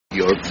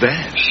your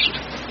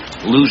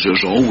best.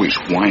 Losers always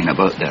whine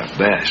about their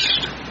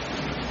best.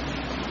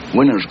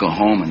 Winners go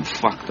home and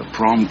fuck the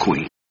prom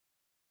queen.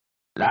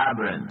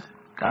 Labyrinth,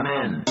 come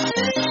in.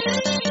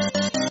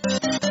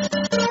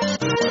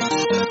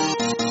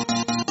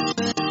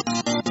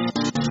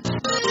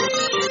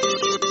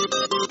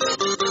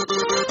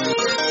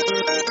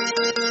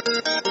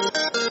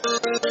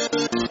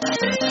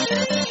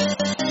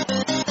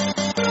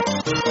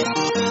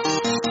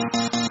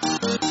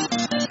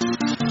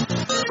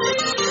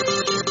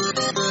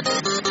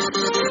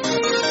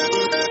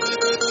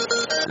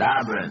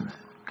 Labyrinth,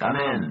 come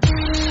in.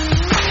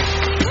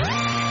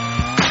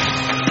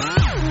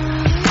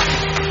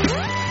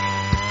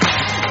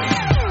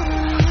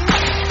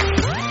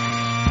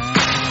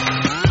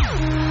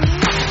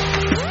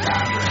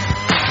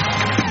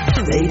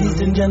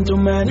 Ladies and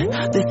gentlemen,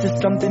 this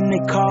is something they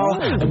call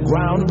a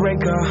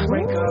groundbreaker.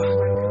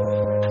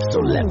 So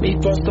let me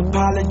first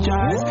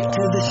apologize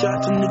to the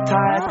shirts and the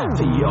ties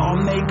for your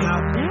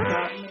makeup.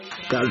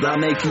 Cause I'll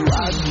make you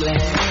ugly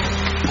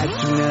as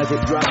soon as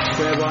it drops.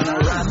 We're on a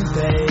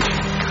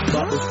rampage,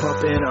 bubbles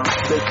popping off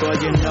before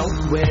you know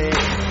it.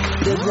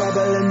 Just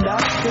leveling up,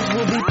 cause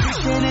we'll be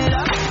pushing it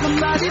up.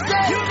 Somebody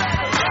say you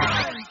better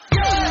run,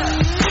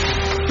 yeah.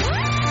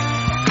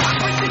 I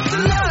predict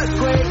an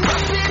earthquake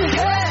up in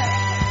here.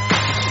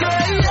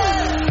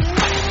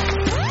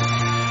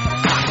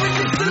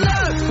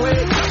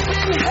 Wake up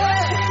in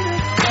here,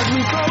 cause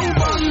we throw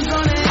bombs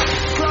on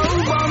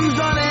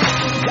it,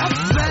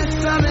 that's the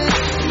best of it,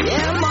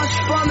 yeah, much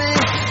from it,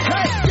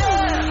 hey,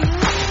 yeah,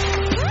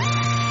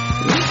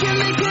 we can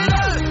make an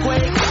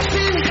earthquake up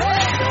in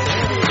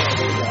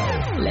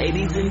here,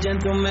 ladies and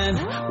gentlemen,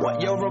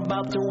 what you're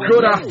about to witness.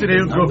 Good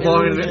afternoon, good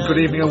morning, good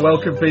evening and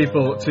welcome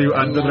people to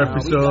another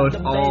episode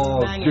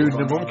of Dude and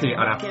the Monkey,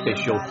 an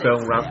official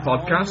film rant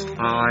podcast.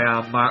 I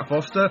am Mark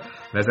Foster,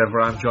 and as ever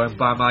I'm joined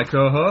by my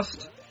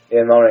co-host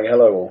Ian Moring.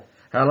 Hello all.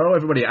 Hello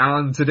everybody,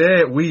 and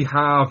today we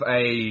have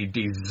a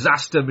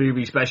disaster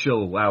movie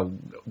special. Well,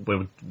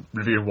 we're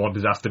reviewing one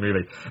disaster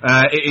movie.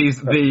 It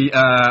is the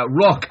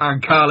Rock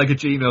and Carla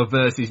Gugino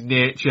versus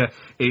Nature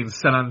in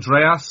San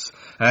Andreas.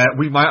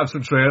 We might have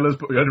some trailers,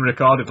 but we only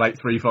recorded like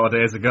 3-4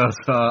 days ago,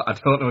 so I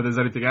don't know if there's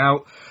anything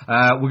out.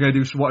 We're going to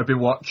do some what I've been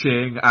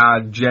watching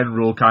and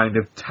general kind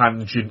of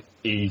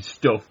tangent-y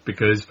stuff,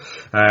 because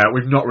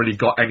we've not really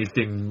got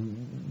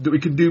anything that we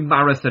can do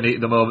marathon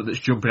at the moment that's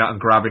jumping out and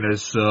grabbing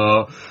us,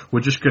 so we're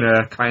just going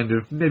to kind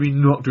of maybe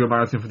not do a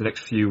marathon for the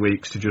next few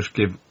weeks to just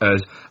give us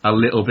a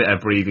little bit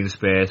of breathing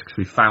space, because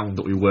we found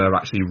that we were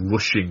actually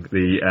rushing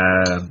the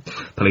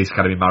Police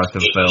Academy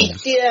marathon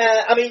films.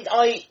 Yeah, I mean,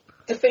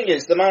 the thing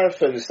is, the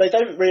marathons, they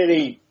don't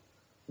really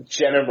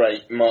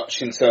generate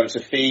much in terms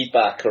of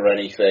feedback or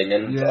anything,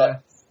 and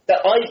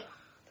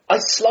I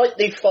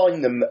slightly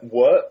find them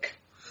work.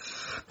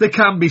 There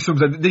can be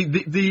sometimes.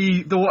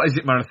 The what is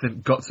it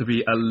marathon got to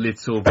be a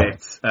little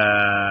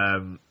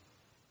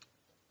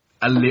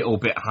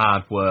bit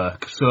hard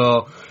work.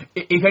 So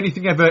if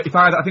anything ever,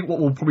 I think what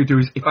we'll probably do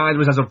is if either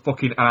of us has a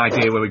fucking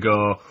idea where we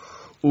go,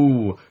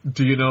 ooh,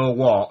 do you know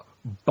what?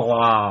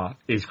 Blah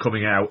is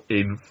coming out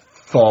in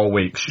 4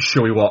 weeks.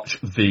 Shall we watch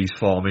these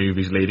 4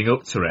 movies leading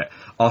up to it?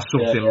 Or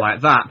something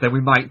like that, then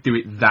we might do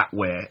it that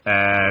way.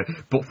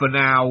 But for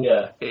now,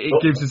 it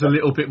gives us a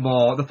little bit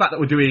more, the fact that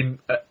we're doing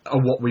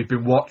what we've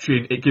been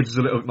watching, it gives us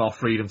a little bit more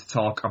freedom to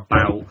talk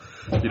about,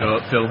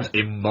 films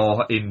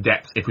in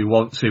depth if we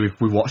want to,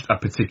 if we watched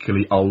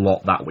particularly a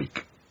lot that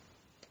week.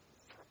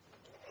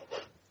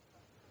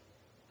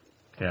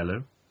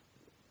 Hello?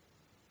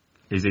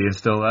 Is Ian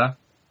still there?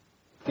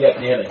 Yeah,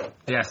 can you hear me?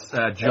 Yes,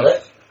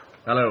 Josh.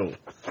 Hello.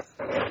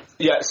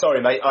 Yeah,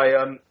 sorry, mate.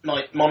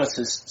 My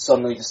monitor's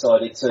suddenly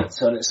decided to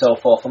turn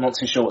itself off. I'm not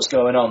too sure what's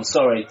going on.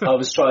 Sorry, I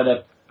was trying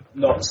to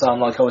not sound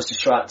like I was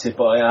distracted,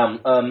 but I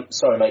am.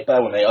 Sorry, mate.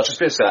 Bear with me. I'll just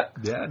be a sec.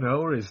 Yeah,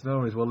 no worries.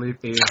 We'll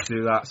leave Ian to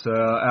do that. So,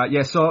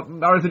 so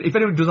marathon. If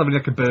anyone does have any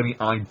burning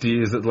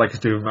ideas that they'd like us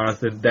to do a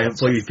marathon, then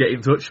please get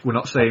in touch. We're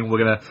not saying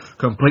we're going to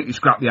completely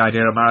scrap the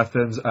idea of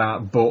marathons,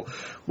 but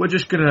we're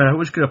just gonna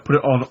put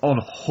it on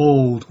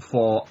hold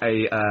for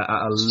a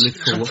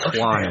little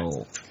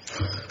while.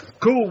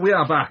 Cool, we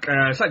are back.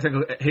 Slight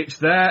technical hitch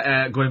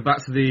there, going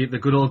back to the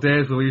good old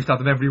days where we used to have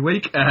them every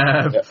week.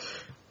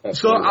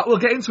 So we'll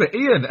get into it.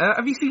 Ian,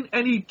 have you seen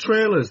any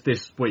trailers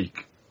this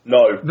week?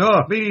 No.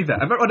 No, me neither.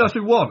 There's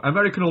been one.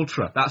 American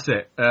Ultra, that's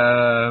it.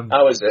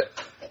 How is it?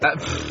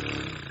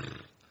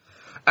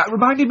 It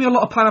reminded me a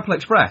lot of Pineapple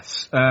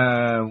Express,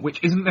 which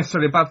isn't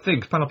necessarily a bad thing,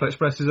 because Pineapple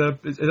Express is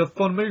a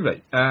fun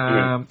movie.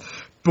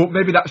 But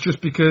maybe that's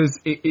just because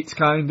it's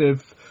kind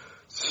of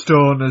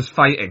stoners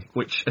fighting,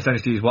 which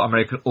essentially is what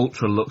American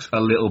Ultra looks a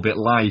little bit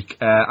like.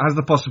 Has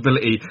the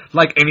possibility,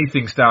 like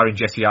anything starring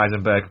Jesse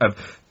Eisenberg,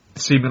 of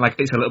seeming like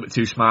it's a little bit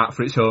too smart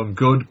for its own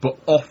good, but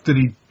often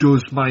he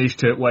does manage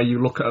to, where you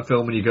look at a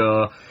film and you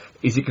go,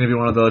 is it going to be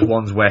one of those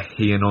ones where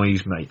he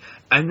annoys me?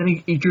 And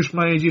then he just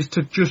manages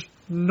to just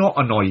not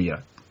annoy you.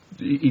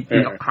 He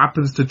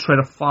happens to tread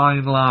a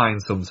fine line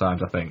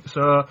sometimes, I think.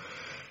 So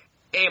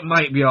It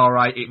might be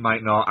alright, it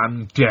might not.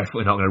 I'm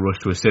definitely not going to rush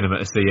to a cinema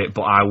to see it,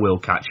 but I will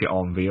catch it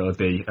on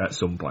VOD at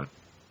some point.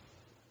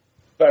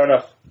 Fair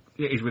enough.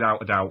 It is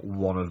without a doubt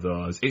one of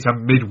those. It's a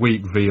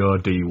midweek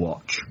VOD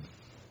watch.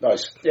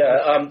 Nice. Yeah,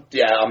 I'm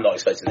not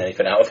expecting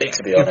anything out of it,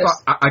 to be honest. In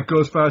fact, I go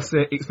as far as to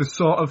say it's the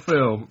sort of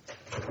film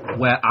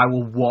where I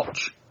will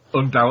watch,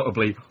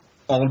 undoubtedly,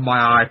 on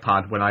my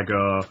iPad when I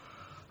go,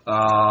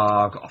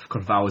 I've got a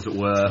couple of hours at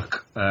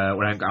work, when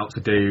I ain't got out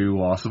to do,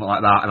 or something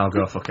like that, and I'll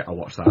go, fuck it, I'll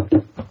watch that.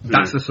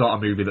 That's the sort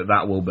of movie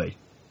that will be.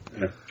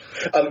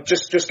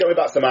 Just going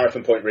back to the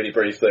marathon point really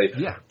briefly.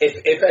 Yeah.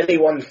 If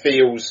anyone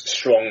feels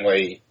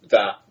strongly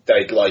that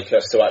they'd like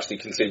us to actually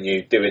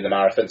continue doing the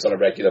marathons on a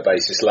regular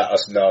basis, let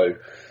us know.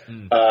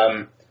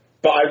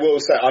 But I will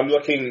say I'm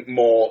looking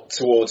more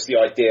towards the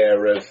idea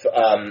of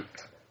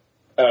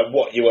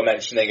what you were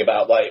mentioning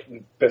about, like,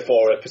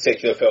 before a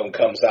particular film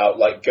comes out,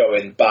 like,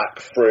 going back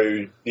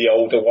through the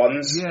older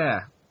ones.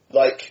 Yeah.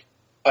 Like,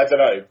 I don't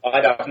know,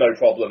 I'd have no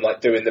problem, like,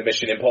 doing the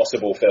Mission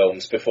Impossible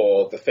films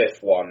before the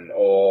fifth one,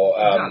 or...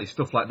 exactly,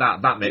 stuff like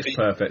that. That makes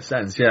perfect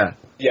sense, yeah.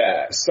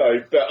 Yeah, so,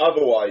 but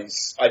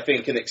otherwise, I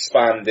think an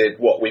expanded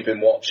what we've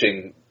been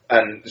watching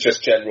and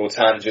just general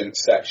tangent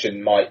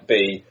section might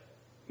be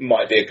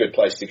a good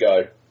place to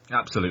go.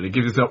 Absolutely.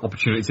 Gives us the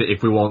opportunity,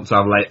 if we want to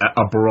have like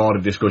a broader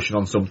discussion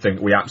on something,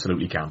 we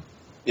absolutely can.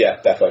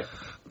 Yeah, definitely.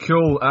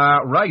 Cool.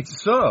 Right,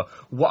 so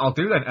what I'll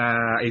do then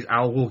is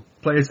I will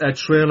play a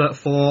trailer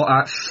for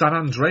San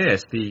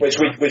Andreas. Which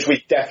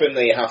we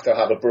definitely have to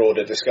have a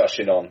broader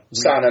discussion on.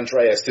 San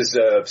Andreas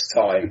deserves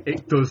time.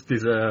 It does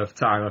deserve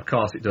time, of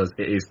course it does.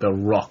 It is The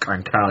Rock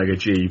and Gallagher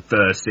G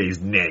versus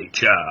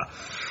nature.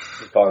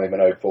 Kylie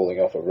Minogue falling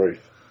off a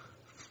roof.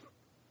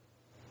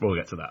 We'll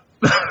get to that.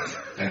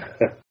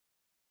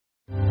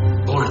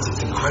 Lawrence,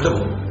 it's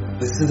incredible.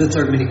 This is the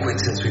third mini quake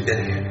since we've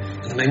been here.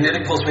 And the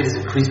magnetic pulse rate has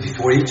increased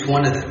before each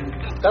one of them.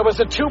 That was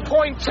a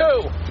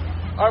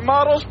 2.2. Our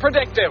model's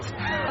predictive.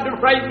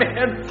 Right,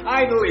 man,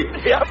 finally.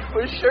 Yep,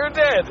 we sure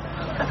did.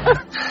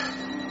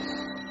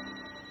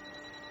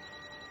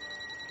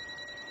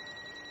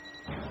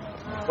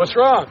 What's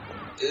wrong?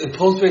 The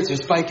pulse rates are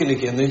spiking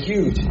again. They're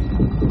huge.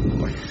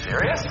 Are you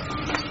serious?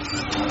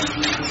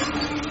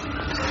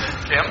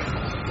 Tim?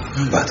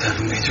 I'm about to have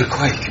a major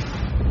quake.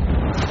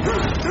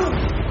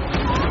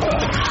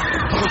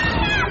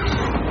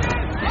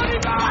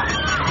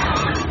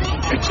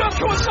 It jumped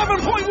to a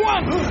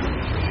 7.1!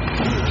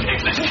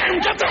 Jesus, Tim,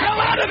 get the hell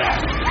out of there!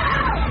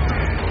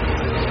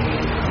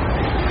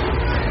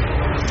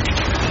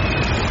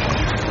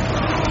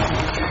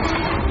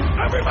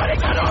 Everybody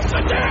get off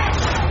the deck!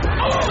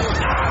 Oh,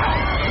 now!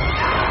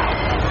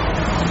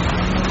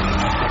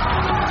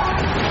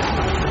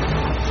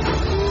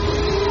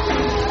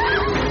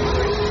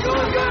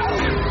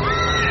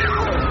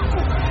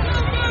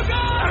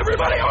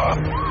 Everybody off!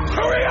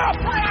 Hurry up!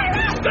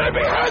 Stay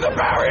behind the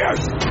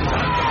barriers!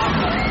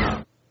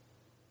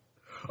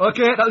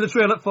 Okay, that was the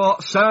trailer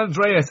for San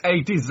Andreas,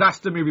 a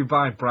disaster movie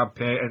by Brad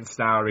Pitt and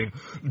starring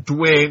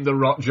Dwayne The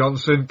Rock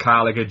Johnson,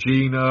 Carla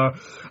Gugino,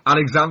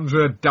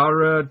 Alexandra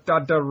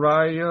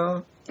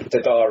Daddario,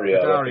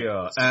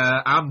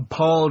 and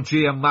Paul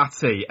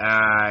Giamatti,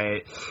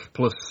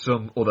 plus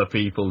some other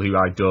people who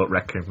I don't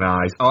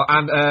recognise. Oh,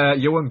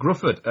 and Ewan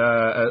Grufford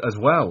as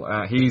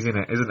well. He's in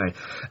it, isn't he?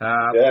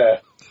 Yeah.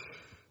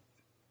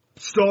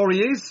 Story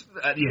is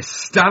your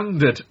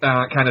standard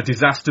kind of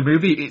disaster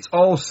movie. It's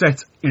all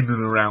set in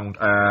and around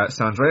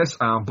San Andreas,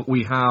 but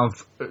we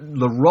have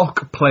The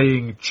Rock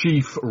playing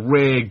Chief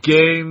Ray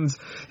Gaines,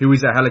 who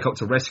is a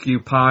helicopter rescue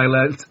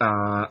pilot,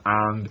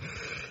 and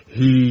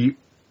he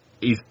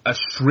is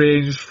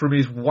estranged from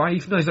his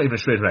wife. No, he's not even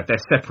estranged, right? They're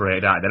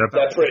separated, aren't they?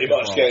 They're pretty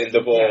much getting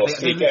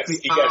divorced. Yeah, he gets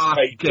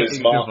papers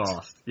marked.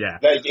 Divorced. Yeah.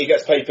 He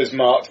gets papers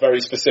marked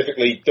very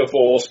specifically,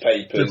 divorce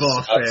papers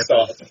at the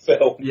start of the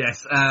film.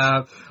 Yes,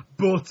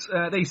 but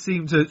they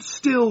seem to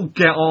still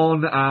get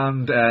on,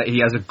 and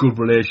he has a good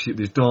relationship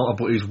with his daughter,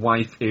 but his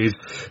wife is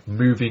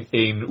moving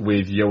in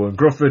with Ewan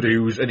Grufford,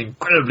 who's an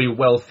incredibly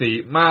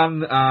wealthy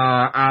man,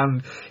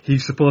 and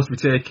he's supposed to be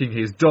taking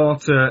his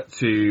daughter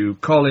to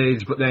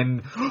college, but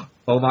then...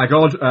 Oh my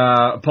god,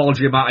 Paul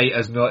Giamatti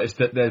has noticed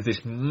that there's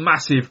this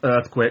massive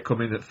earthquake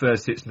coming that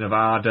first hits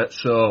Nevada,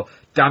 so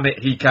damn it,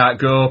 he can't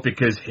go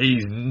because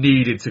he's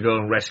needed to go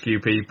and rescue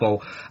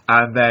people,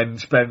 and then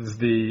spends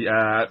the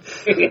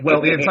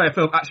entire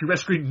film actually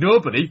rescuing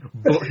nobody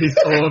but his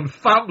own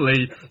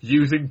family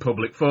using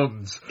public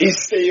funds. He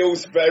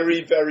steals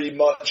very, very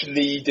much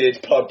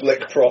needed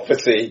public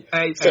property to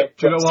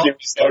rescue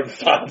his own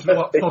family. You know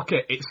what? Fuck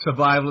it, it's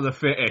survival of the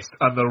fittest,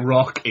 and The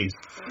Rock is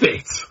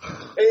fit.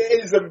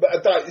 It is,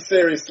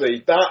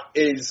 seriously, that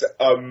is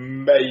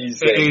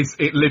amazing.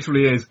 It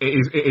literally is.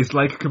 It is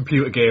like a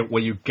computer game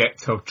where you get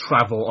to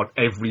travel on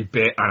every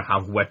bit and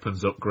have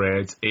weapons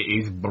upgrades. It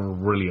is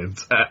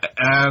brilliant.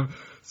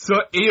 So,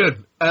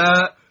 Ian,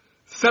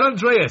 San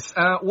Andreas,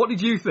 what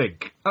did you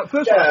think?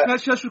 First of all, can I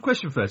ask you a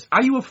question first?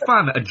 Are you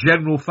a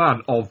general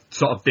fan of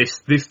sort of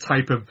this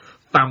type of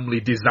family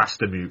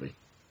disaster movie?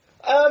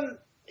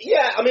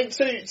 Yeah, I mean,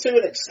 to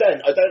an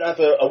extent, I don't have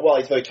a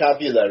wide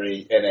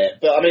vocabulary in it,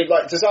 but I mean,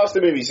 like,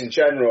 disaster movies in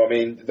general, I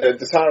mean,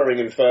 the Towering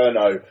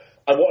Inferno,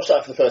 I watched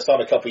that for the first time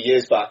a couple of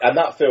years back, and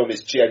that film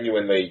is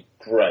genuinely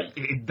great.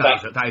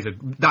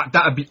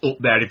 That'd be up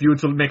there. If you were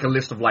to make a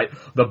list of, like,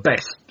 the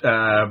best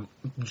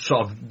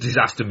sort of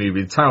disaster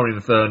movies, Towering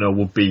Inferno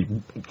would be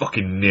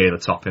fucking near the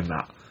top in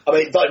that. I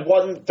mean, like,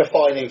 one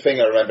defining thing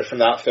I remember from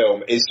that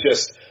film is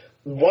just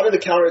one of the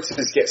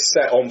characters gets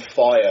set on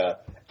fire,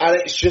 and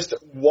it's just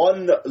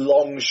one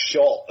long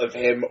shot of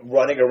him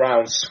running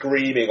around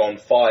screaming on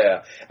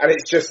fire. And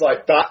it's just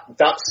like that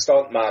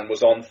stuntman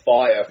was on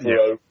fire for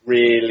a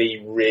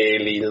really,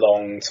 really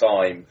long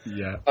time.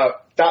 Yeah.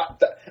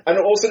 And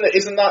also,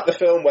 isn't that the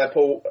film where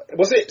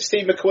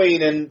Steve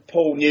McQueen and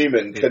Paul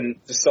Newman can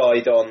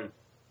decide on...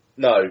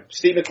 No,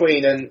 Steve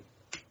McQueen and...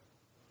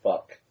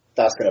 Fuck,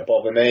 that's going to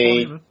bother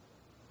me.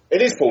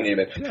 It is Paul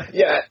Newman.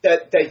 Yeah,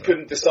 they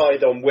couldn't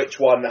decide on which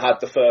one had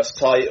the first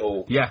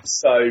title. Yeah.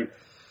 So...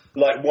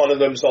 like, one of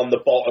them's on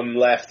the bottom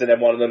left and then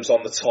one of them's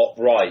on the top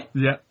right.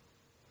 Yeah.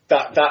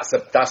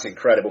 That's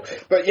incredible.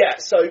 But yeah,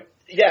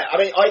 I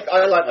mean,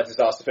 I like my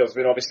disaster films. I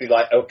mean, obviously,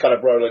 like, kind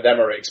of Roland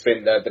Emmerich's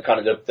been the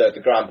kind of the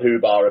grand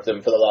poobah of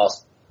them for the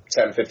last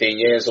 10, 15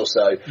 years or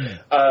so.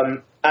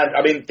 And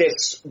I mean,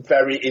 this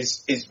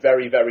is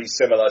very, very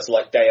similar to,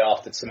 like, Day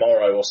After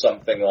Tomorrow or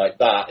something like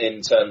that in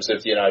terms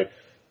of, you know,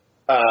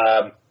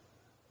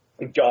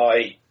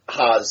 guy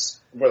has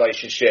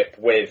relationship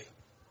with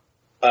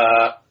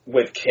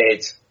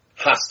kid,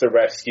 has to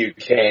rescue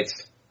kid.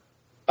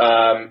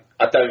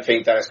 I don't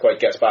think Dennis quite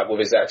gets back with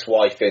his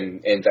ex-wife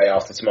in Day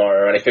After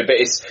Tomorrow or anything, but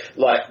it's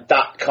like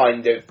that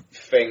kind of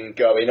thing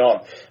going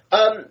on.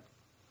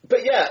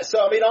 But yeah,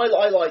 so I mean,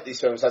 I like these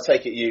films. I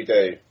take it you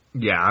do.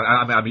 Yeah,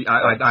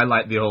 I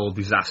like the whole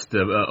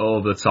disaster,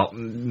 all the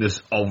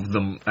topness of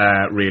them.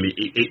 Really,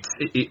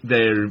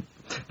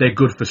 they're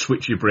good for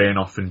switch your brain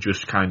off and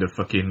just kind of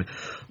fucking,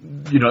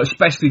 you know,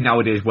 especially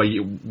nowadays where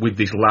with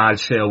these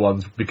large scale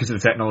ones, because of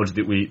the technology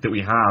that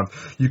we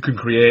have, you can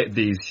create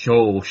these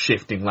whole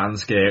shifting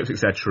landscapes,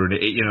 etc. And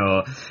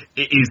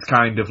it is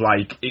kind of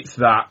like, it's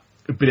that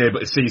being able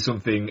to see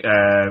something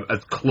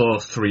as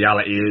close to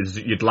reality as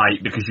you'd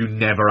like, because you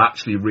never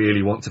actually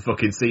really want to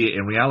fucking see it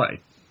in reality.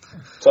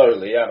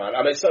 Totally, yeah, man.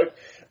 I mean, so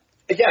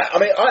yeah, I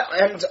mean,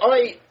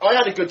 I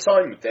had a good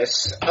time with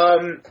this.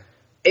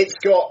 It's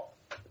got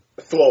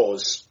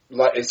flaws,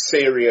 like it's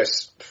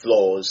serious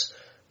flaws,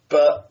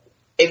 but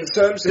in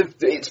terms of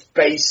its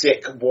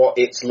basic what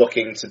it's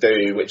looking to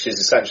do, which is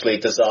essentially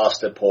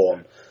disaster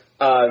porn,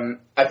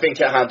 I think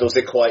it handles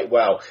it quite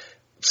well.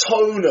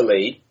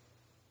 Tonally,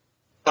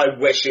 I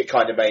wish it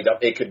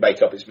could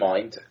make up its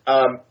mind.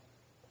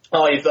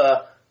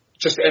 Either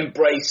just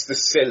embrace the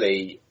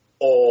silly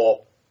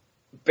or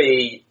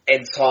be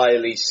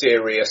entirely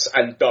serious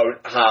and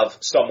don't have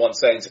someone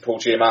saying to Paul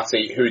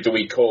Giamatti, who do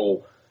we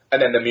call?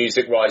 And then the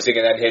music rising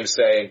and then him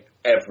saying,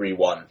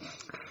 everyone.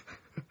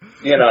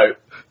 You know.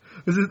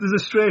 There's a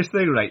strange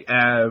thing, right,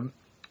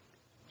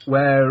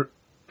 where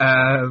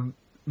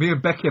me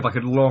and Becky have like a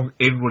long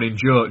in-running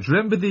joke. Do you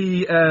remember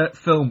the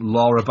film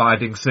Law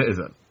Abiding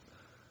Citizen?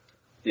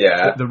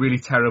 Yeah. The really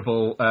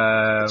terrible...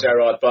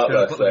 Gerard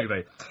Butler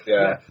movie.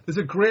 Yeah. There's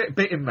a great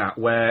bit in that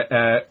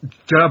where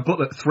Gerard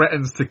Butler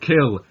threatens to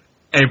kill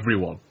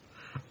everyone.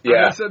 Yeah.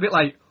 And it's a bit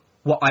like,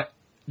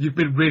 you've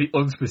been really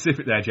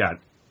unspecific there, Jan.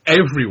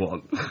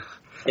 Everyone.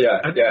 Yeah,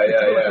 it's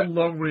like a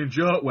long-running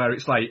joke where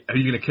it's like, are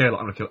you going to kill?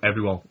 I'm going to kill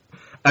everyone.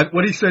 And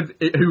when he said,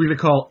 who are you going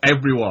to call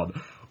everyone?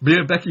 Me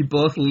and Becky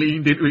both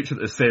leaned into each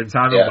other at the same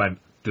time and went,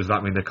 does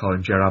that mean they're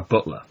calling Gerard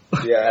Butler?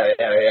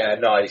 Yeah,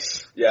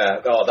 nice.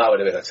 Yeah, that would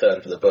have been a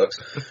turn for the books.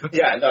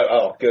 Yeah,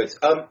 no, good.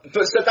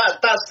 But so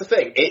that's the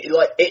thing.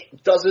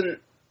 It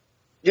doesn't,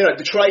 you know,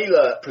 the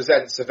trailer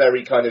presents a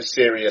very kind of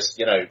serious,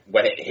 you know,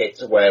 when it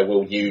hits, where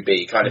will you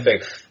be kind of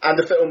thing. And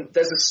the film,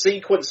 there's a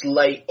sequence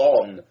late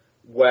on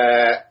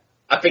where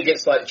I think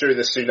it's like during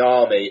the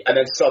tsunami, and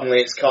then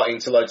suddenly it's cutting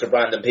to loads of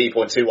random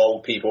people and two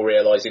old people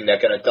realising they're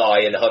going to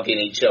die and hugging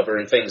each other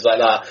and things like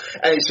that.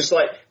 And it's just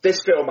like,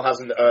 this film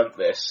hasn't earned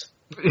this.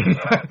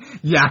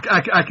 Yeah,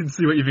 I can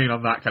see what you mean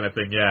on that kind of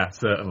thing, yeah,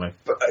 certainly.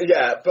 But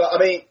I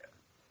mean,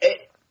 in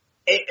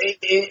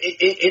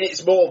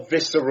its more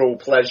visceral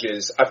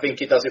pleasures, I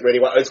think it does it really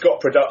well. It's got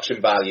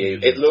production value.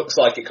 It looks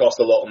like it cost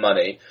a lot of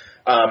money,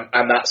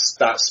 and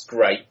that's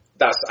great.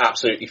 That's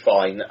absolutely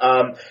fine.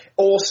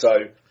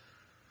 Also,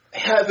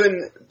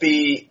 heaven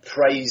be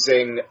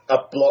praising a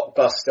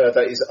blockbuster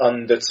that is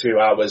under 2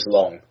 hours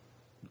long.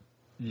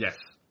 Yes.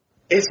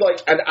 It's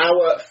like an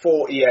hour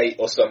 48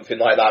 or something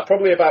like that.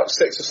 Probably about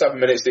 6 or 7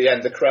 minutes at the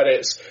end of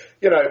credits.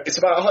 You know, it's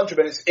about 100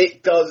 minutes.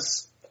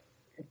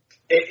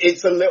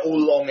 It's a little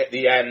long at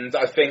the end.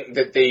 I think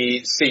that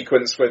the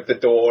sequence with the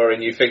door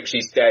and you think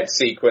she's dead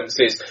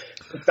sequences,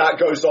 that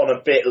goes on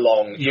a bit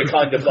long. You're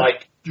kind of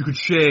like... You could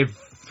shave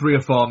 3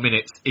 or 4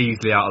 minutes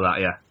easily out of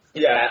that, yeah.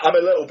 Yeah, I'm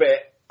a little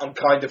bit I'm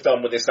kind of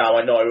done with this now.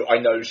 I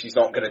know she's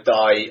not going to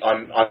die.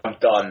 I'm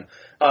done.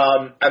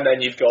 And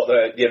then you've got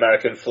the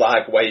American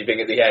flag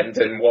waving at the end,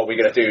 and what are we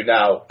going to do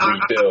now?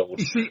 Rebuild.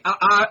 You see,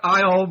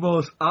 I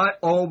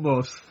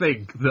almost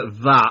think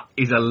that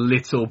is a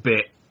little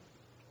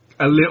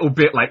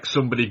bit like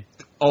somebody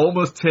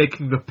almost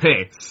taking the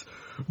piss,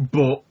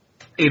 but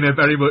in a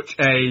very much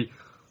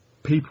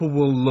people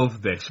will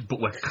love this, but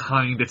we're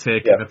kind of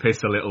taking the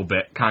piss a little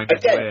bit kind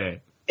of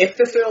way. If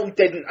the film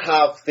didn't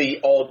have the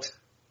odd,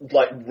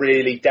 like,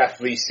 really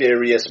deathly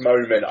serious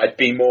moment, I'd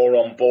be more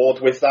on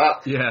board with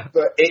that. Yeah.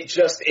 But it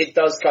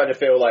does kind of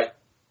feel like,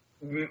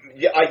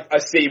 I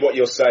see what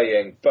you're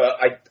saying, but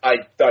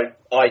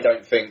I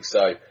don't think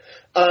so.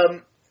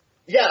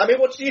 Yeah, I mean,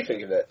 what do you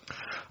think of it?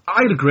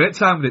 I had a great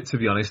time with it, to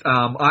be honest.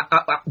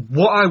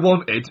 What I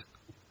wanted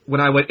when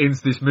I went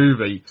into this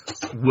movie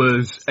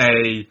was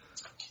The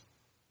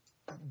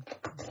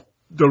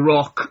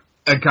Rock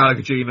and Carla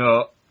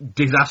Gugino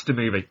disaster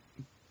movie,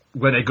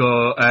 where they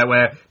go,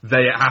 where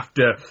they have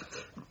to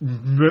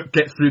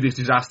get through this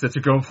disaster to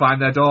go and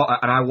find their daughter,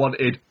 and I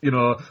wanted,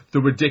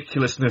 the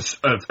ridiculousness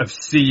of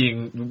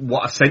seeing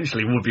what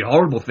essentially would be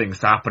horrible things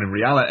to happen in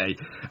reality.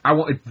 I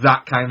wanted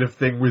that kind of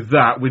thing with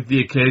the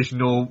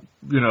occasional,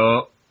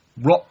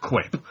 Rock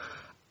quip.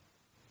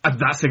 And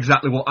that's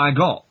exactly what I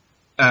got.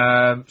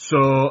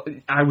 So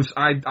I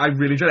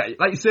really enjoyed it.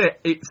 Like you say,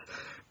 it's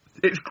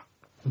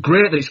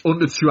great that it's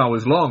under 2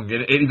 hours long.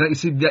 Like you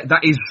see, that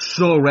is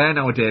so rare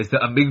nowadays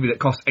that a movie that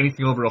costs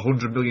anything over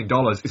 $100 million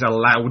is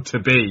allowed to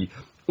be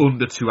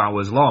under 2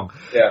 hours long.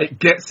 Yeah. It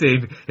gets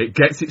in, it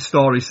gets its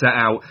story set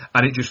out,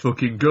 and it just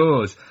fucking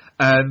goes.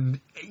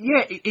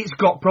 It's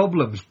got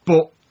problems,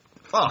 but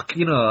fuck,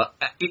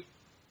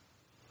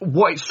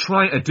 what it's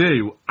trying to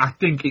do, I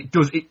think it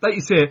does. Like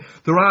you say,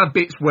 there are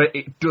bits where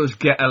it does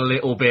get a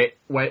little bit,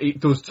 where it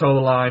does toe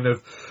the line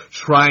of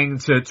trying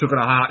to tug on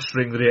a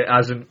heartstring that it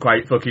hasn't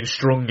quite fucking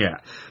strung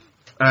yet.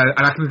 And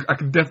I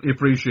can definitely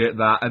appreciate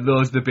that. And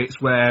those are the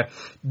bits where,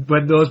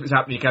 when those bits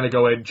happen, you kind of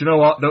go in, do you know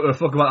what? Don't give a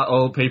fuck about that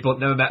old people,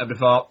 never met them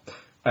before,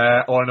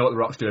 or I know what The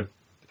Rock's doing.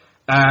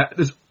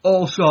 There's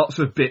all sorts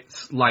of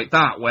bits like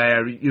that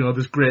where,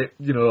 there's great,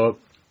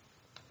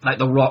 like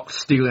The Rock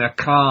stealing a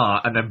car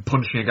and then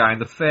punching a guy in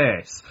the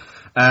face.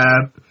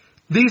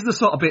 These are the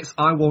sort of bits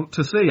I want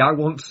to see. I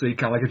want to see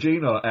Carla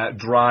Gugino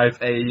drive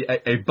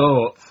a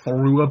boat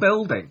through a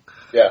building.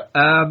 Yeah.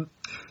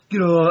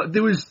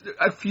 There was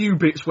a few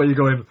bits where you're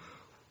going,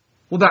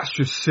 well, that's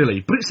just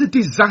silly. But it's a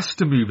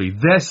disaster movie.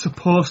 They're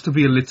supposed to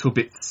be a little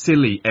bit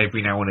silly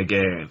every now and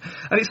again.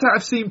 And it's like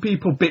I've seen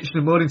people bitching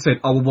and moaning saying,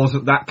 oh, well,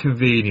 wasn't that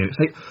convenient? It's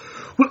like,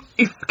 well,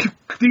 if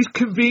these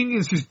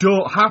conveniences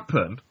don't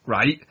happen,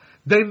 right,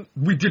 then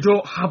we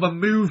don't have a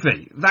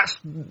movie. That's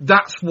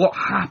what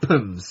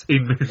happens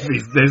in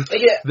movies.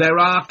 There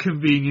are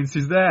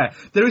conveniences there.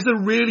 There is a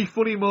really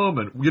funny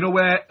moment,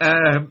 where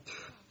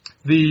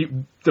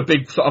the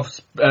big sort of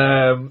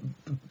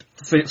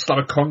slab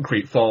of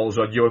concrete falls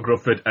on Ewan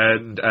Grufford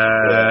and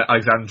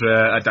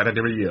Alexandra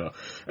Daddario.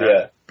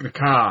 The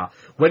car.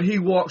 When he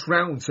walks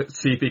round to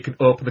see if he can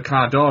open the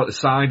car door at the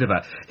side of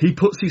her, he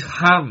puts his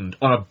hand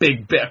on a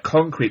big bit of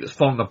concrete that's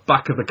fallen on the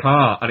back of the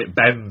car and it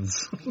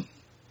bends.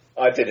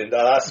 I didn't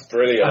know. That's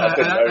brilliant. I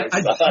didn't notice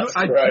that.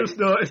 I just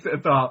noticed it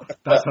and thought,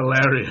 that's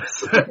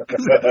hilarious.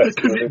 Because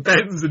it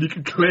bends and you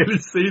can clearly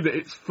see that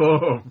it's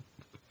foam.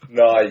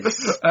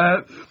 Nice.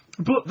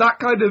 But that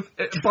kind of,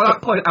 by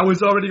that point, I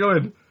was already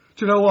going,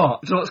 do you know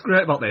what? Do you know what's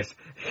great about this?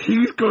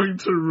 He's going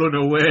to run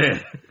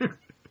away.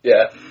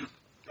 Yeah.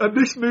 And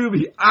this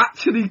movie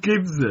actually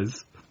gives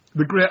us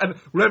the great, and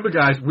remember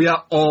guys, we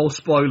are all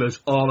spoilers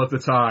all of the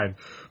time.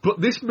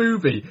 But this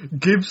movie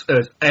gives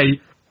us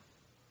an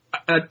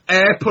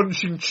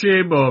air-punching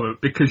cheer moment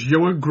because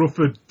Ewan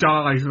Grufford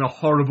dies in a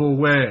horrible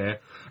way,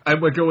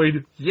 and we're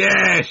going,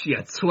 yes, you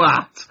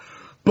twat.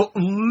 But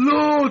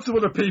loads of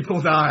other people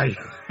die.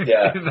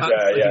 Yeah.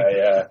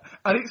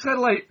 And it's kind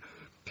of like,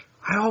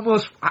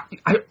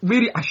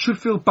 I should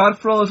feel bad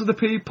for all those other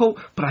people,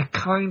 but I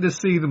kind of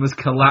see them as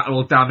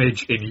collateral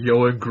damage in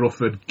Ewan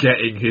Grufford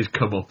getting his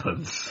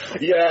comeuppance.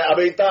 Yeah, I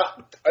mean,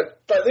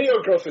 the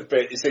Ewan Grufford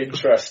bit is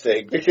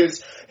interesting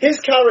because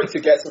his character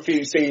gets a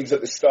few scenes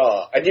at the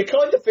start, and you're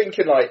kind of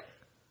thinking, like,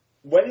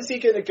 when's he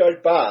going to go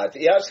bad?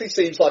 He actually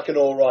seems like an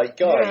alright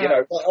guy,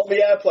 like on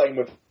the airplane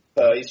with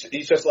her,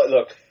 he's just like,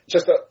 look,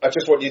 I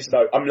just want you to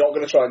know, I'm not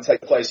going to try and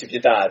take the place of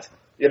your dad.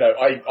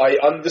 I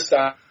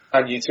understand.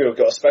 And you two have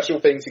got a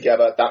special thing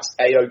together. That's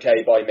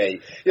A-okay by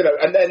me,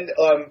 And then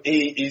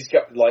he's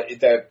got, like,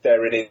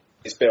 they're in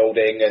his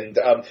building, and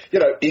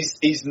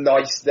he's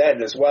nice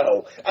then as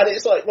well. And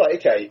it's like, right,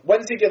 okay,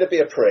 when's he going to be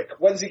a prick?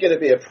 When's he going to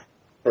be a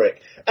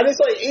prick? And it's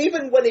like,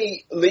 even when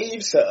he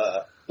leaves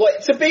her,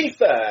 like, to be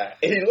fair,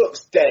 he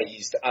looks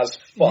dazed as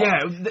fuck,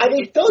 and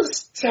he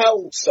does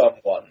tell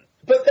someone.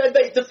 But then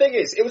the thing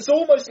is, it was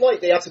almost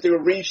like they had to do a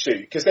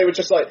reshoot, because they were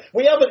just like,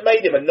 we haven't made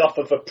him enough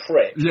of a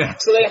prick. Yeah.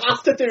 So they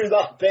have to do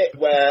that bit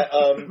where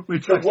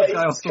the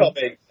wave's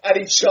coming, and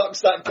he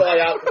chucks that guy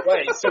out the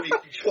way so he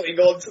can cling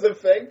on to the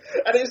thing.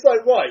 And it's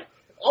like, right,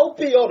 I'll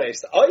be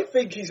honest, I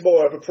think he's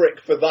more of a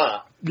prick for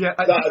that. Yeah,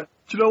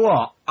 do you know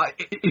what?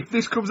 If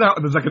this comes out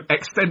and there's like an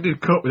extended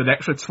cut with an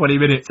extra 20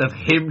 minutes of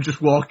him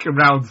just walking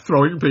around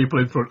throwing people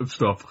in front of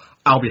stuff,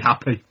 I'll be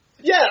happy.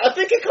 Yeah, I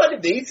think it kind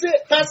of needs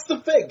it. That's the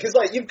thing, because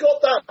like you've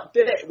got that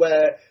bit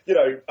where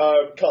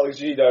Carla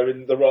Gugino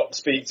and The Rock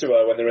speak to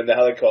her when they're in the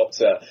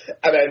helicopter,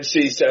 and then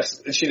she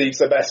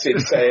leaves a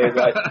message saying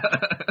like,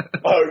 "I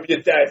hope you're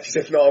dead, because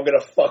if not, I'm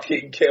gonna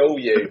fucking kill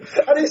you."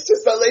 And it's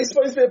just like it's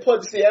supposed to be a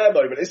punch in the air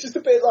moment. It's just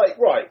a bit like,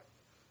 right,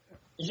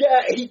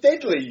 yeah, he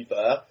did leave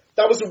her.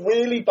 That was a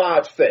really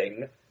bad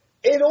thing.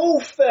 In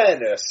all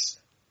fairness,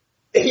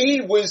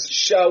 he was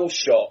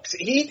shell-shocked.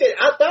 He did,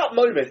 at that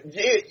moment,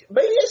 maybe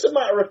it's a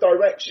matter of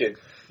direction.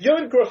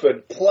 Ewan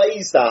Griffin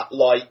plays that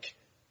like,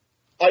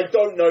 I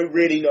don't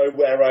really know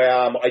where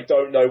I am, I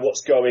don't know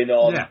what's going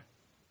on. Yeah.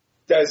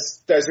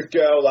 There's a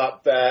girl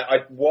up there,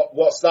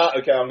 what's that?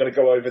 Okay, I'm gonna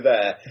go over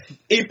there.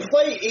 He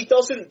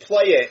doesn't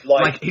play it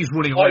like he's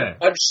running away.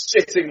 I'm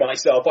shitting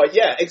myself.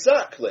 Yeah,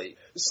 exactly.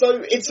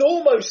 So it's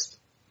almost,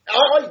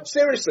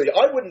 seriously,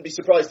 I wouldn't be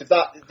surprised if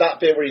that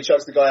bit where he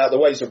chucks the guy out of the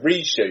way is a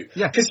reshoot.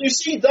 Yeah. Because you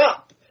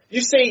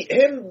see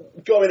him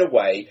going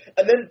away,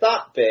 and then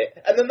that bit,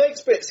 and the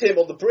next bit's him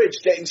on the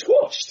bridge getting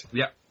squashed.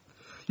 Yeah.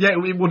 Yeah,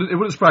 it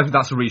wouldn't surprise me if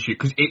that's a reshoot,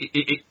 because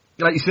it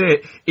like you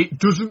say, it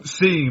doesn't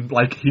seem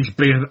like he's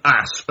being an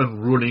ass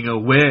and running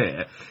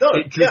away. No,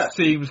 it just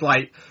seems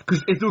like,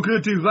 because if they're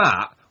going to do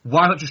that,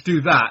 why not just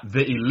do that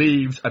he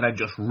leaves and then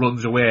just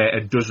runs away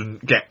and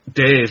doesn't get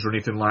dazed or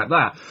anything like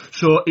that?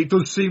 So it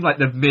does seem like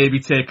they've maybe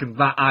taken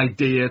that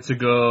idea to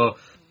go,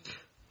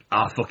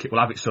 fuck it,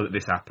 we'll have it so that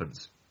this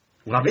happens.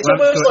 We'll have it so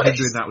that him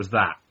doing that was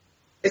that.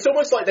 It's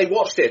almost like they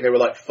watched it and they were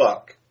like,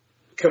 fuck,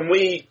 can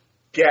we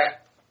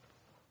get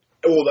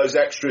all those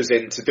extras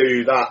in to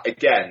do that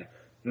again?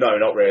 No,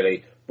 not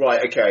really.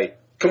 Right, okay.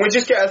 Can we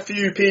just get a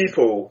few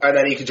people, and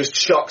then he can just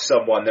shock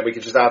someone, then we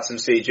can just add some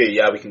CG?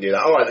 Yeah, we can do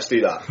that. Alright, let's do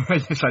that.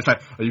 It's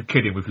like, are you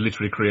kidding? We've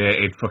literally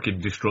created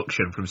fucking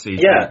destruction from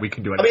CG. Yeah. We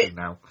can do anything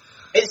now.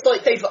 It's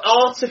like they've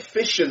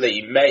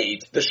artificially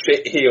made the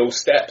shit-heel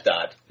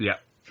stepdad. Yeah.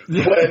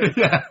 When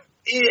yeah.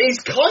 He's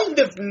kind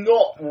of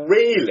not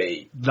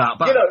really. That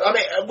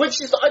bad.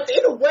 Which is,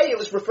 in a way, it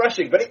was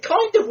refreshing, but it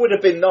kind of would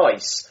have been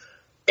nice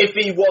if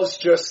he was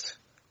just,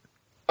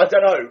 I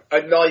don't know,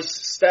 a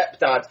nice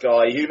stepdad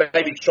guy who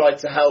maybe tried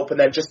to help and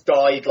then just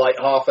died like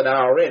half an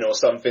hour in or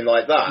something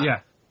like that. Yeah.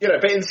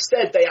 But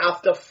instead they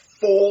have to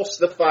force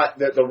the fact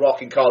that The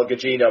Rock and Carla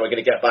Gugino are going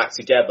to get back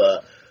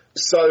together.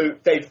 So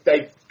they've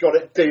got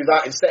to do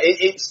that instead.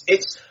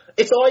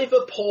 It's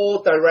either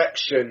poor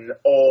direction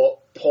or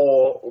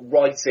poor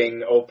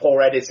writing or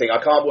poor editing. I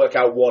can't work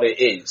out what it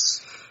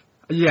is.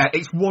 Yeah,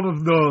 it's one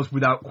of those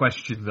without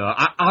question though.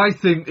 I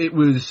think it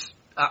was,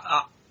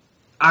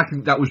 I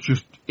think that was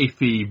just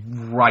iffy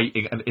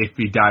writing and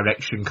iffy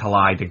direction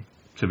colliding,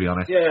 to be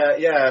honest.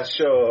 Yeah,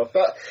 sure.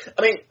 But,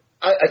 I mean,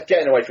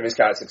 getting away from his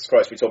character, because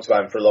Christ, we talked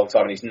about him for a long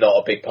time and he's not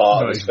a big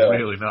part of this film. No,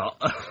 he's really not.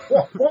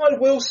 what I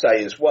will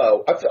say as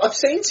well, I've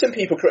seen some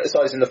people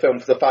criticising the film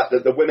for the fact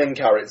that the women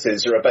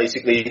characters are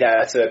basically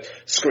there to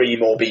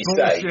scream or be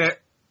saved.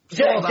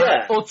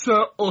 Yeah.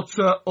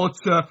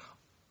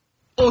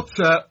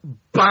 Utter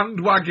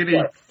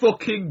bandwagoning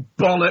fucking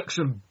bollocks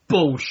and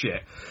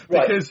bullshit.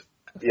 Because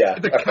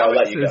the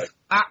characters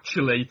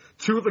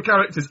two of the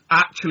characters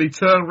actually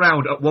turn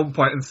around at one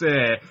point and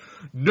say,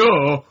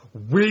 no,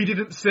 we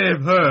didn't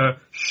save her,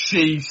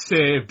 she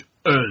saved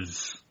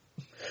us.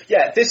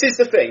 Yeah, this is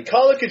the thing.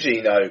 Carla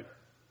Gugino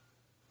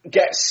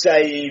gets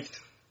saved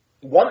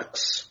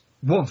once.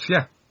 Once,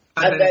 yeah.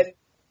 And then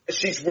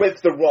she's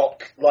with The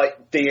Rock,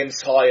 like, the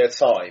entire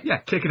time. Yeah,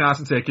 kicking ass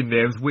and taking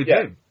names with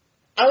him.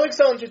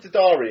 Alexandra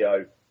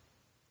Daddario,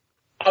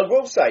 I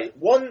will say,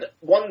 one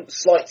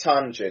slight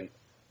tangent.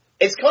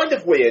 It's kind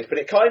of weird, but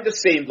it kind of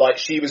seemed like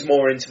she was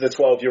more into the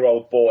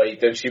 12-year-old boy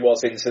than she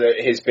was into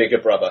his bigger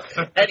brother.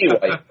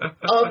 Anyway,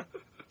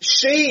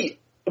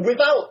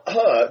 without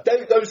her,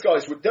 those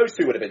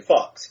two would have been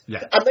fucked.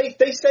 Yeah. And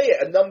they say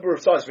it a number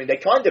of times. I mean, they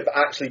kind of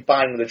actually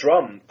bang the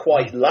drum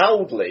quite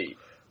loudly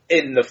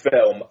in the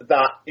film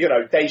that,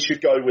 they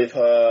should go with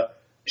her.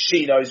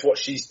 She knows what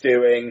she's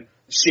doing.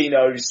 She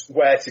knows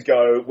where to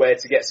go, where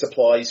to get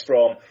supplies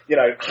from,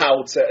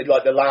 how to,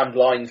 like the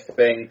landline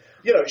thing.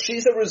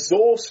 She's a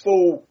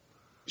resourceful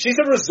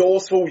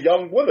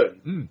young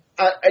woman.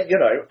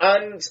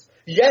 And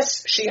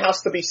yes, she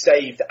has to be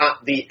saved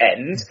at the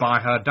end. By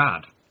her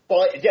dad.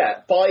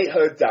 By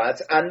her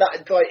dad, and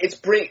that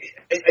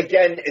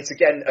it's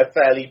again a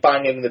fairly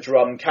banging the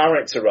drum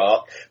character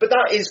arc, but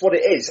that is what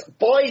it is.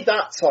 By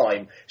that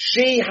time,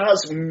 she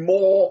has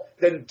more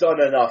than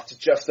done enough to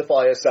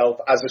justify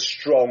herself as a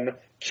strong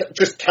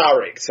just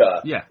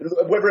character. Yeah.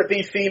 Whether it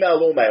be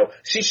female or male.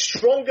 She's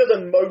stronger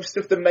than most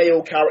of the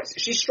male characters.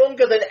 She's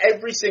stronger than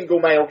every single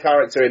male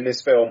character in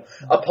this film,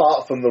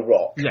 apart from The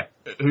Rock. Yeah.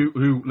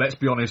 Who, let's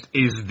be honest,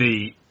 is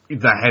the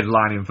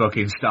headlining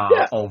fucking star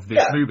of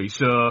this movie.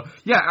 So,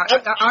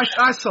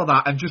 I saw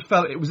that and just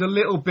felt it was a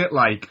little bit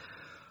like,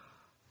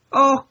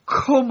 Oh,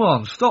 come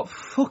on, stop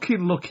fucking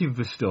looking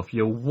for stuff,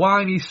 you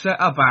whiny set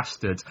of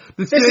bastards.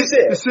 The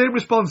same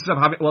responses I'm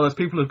having, well, there's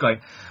people who are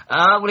going,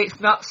 oh, well, it's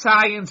not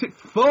science,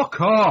 fuck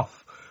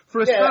off.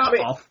 For a start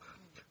off,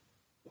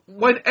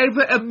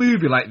 whenever a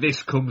movie like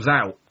this comes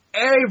out,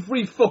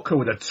 every fucker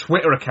with a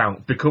Twitter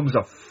account becomes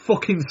a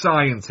fucking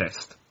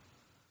scientist.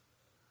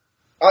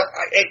 I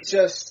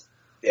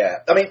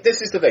mean,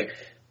 this is the thing.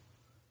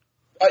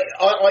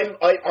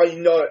 I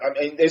know, I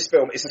mean, this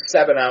film is a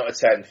 7 out of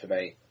 10 for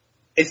me.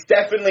 It's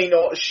definitely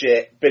not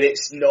shit, but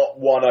it's not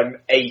one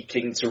I'm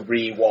aching to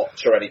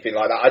rewatch or anything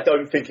like that. I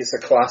don't think it's a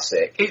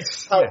classic.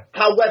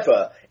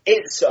 However,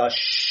 it's a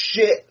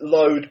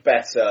shitload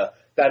better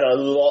than a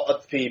lot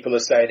of people are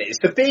saying it is.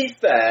 To be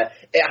fair,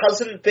 it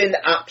hasn't been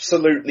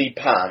absolutely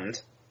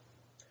panned,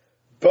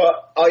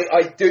 but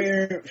I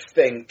do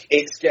think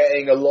it's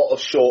getting a lot of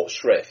short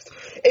shrift.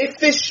 If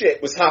this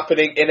shit was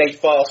happening in a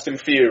Fast and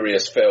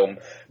Furious film,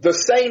 the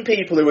same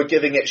people who are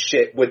giving it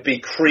shit would be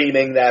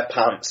creaming their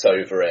pants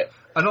over it.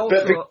 And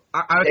also,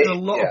 I reckon a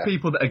lot of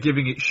people that are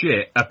giving it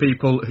shit are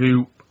people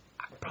who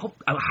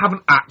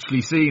haven't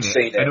actually seen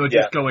it and who are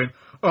just going,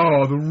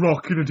 oh, The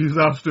Rock in a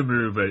disaster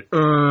movie.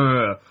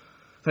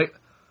 Like,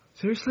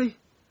 seriously?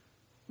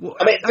 Well,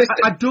 I mean,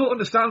 I don't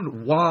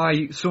understand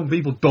why some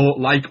people don't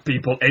like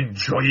people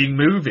enjoying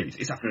movies.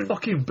 It's a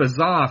fucking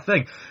bizarre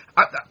thing.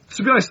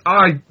 To be honest,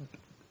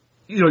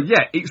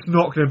 it's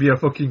not going to be a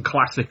fucking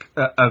classic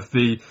of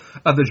the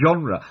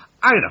genre.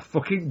 I had a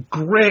fucking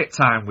great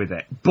time with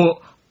it,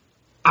 but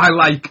I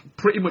like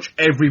pretty much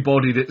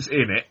everybody that's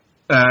in it.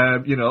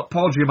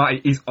 Paul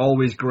Giamatti is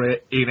always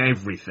great in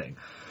everything.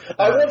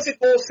 I wanted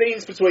more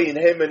scenes between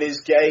him and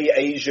his gay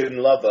Asian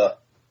lover.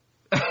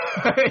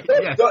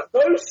 Yes.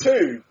 Those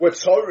two were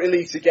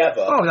totally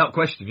together. Oh, without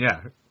question,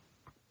 yeah.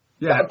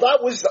 That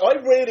was, I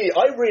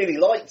really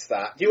liked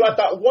that. You had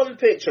that one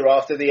picture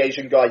after the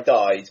Asian guy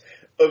died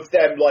of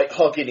them, like,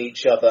 hugging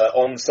each other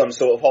on some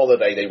sort of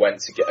holiday they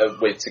went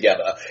with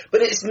together.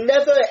 But it's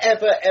never,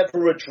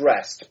 ever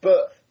addressed.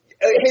 But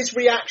his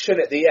reaction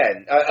at the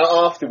end,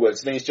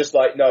 afterwards, and he's just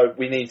like, no,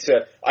 I need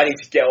to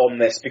get on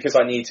this because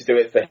I need to do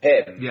it for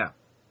him. Yeah.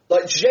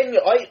 Like,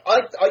 genuinely, I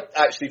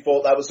actually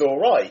thought that was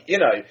alright, you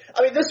know.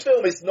 I mean, this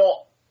film is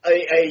not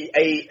a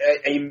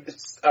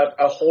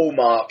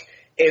hallmark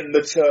in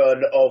the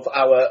turn of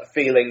our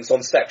feelings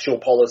on sexual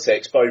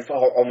politics, both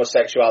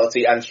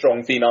homosexuality and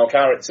strong female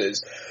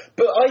characters.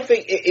 But I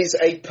think it is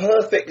a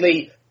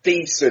perfectly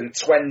decent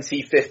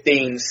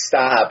 2015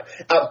 stab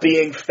at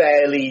being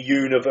fairly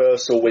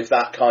universal with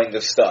that kind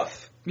of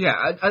stuff. Yeah,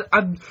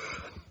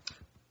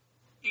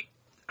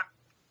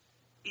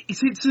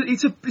 it's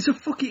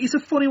a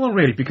funny one,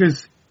 really,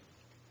 because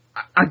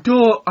I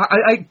do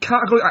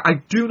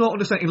not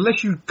understand,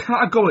 unless you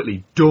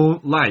categorically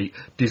don't like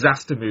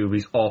disaster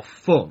movies or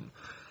fun,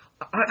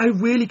 I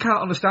really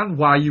can't understand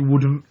why you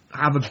wouldn't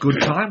have a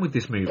good time with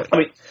this movie. I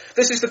mean,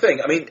 this is the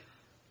thing, I mean,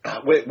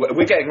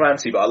 we're getting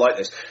ranty, but I like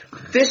this.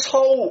 This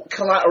whole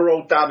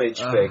Collateral Damage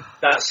thing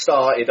that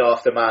started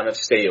after Man of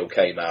Steel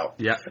came out.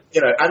 Yeah. You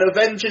know, and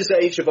Avengers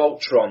Age of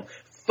Ultron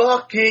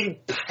fucking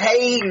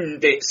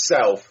pained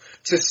itself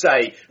to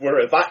say, we're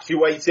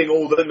evacuating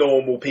all the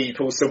normal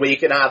people so we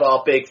can have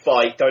our big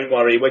fight, don't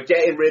worry, we're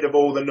getting rid of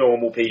all the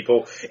normal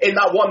people. In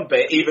that one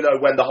bit, even though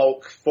when the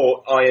Hulk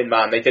fought Iron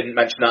Man, they didn't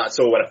mention that at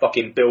all when a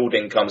fucking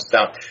building comes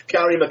down.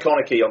 Gary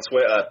McConaughey on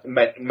Twitter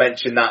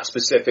mentioned that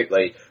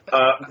specifically.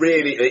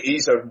 Really,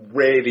 he's a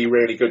really,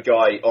 really good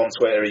guy on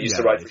Twitter. He used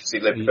to write for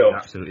Live Film.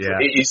 Absolutely, yeah.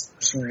 He's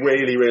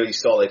really, really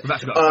solid. We've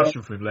actually got a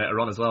question for him later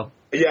on as well.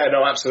 Yeah,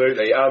 no,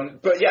 absolutely.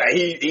 But yeah,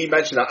 he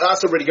mentioned that.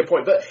 That's a really good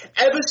point. But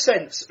ever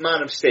since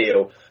Man of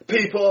Steel,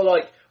 people are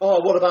like, oh,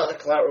 what about the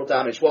collateral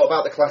damage? What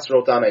about the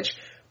collateral damage?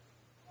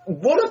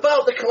 What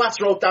about the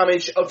collateral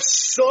damage of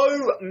so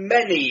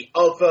many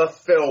other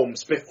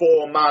films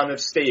before Man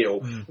of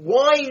Steel?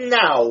 Why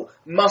now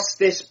must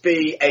this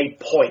be a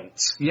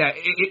point? Yeah,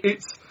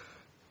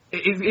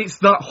 it's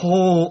that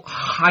whole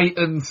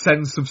heightened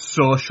sense of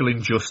social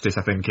injustice,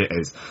 I think it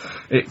is.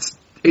 It's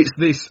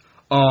this,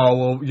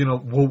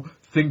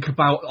 think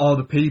about all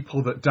the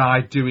people that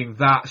died doing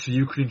that so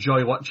you can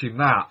enjoy watching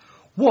that.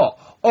 What?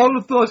 All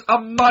of those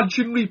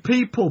imaginary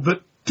people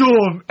that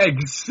don't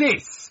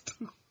exist?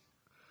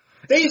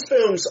 These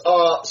films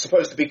are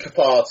supposed to be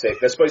cathartic.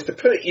 They're supposed to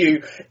put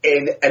you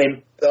in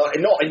an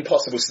not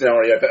impossible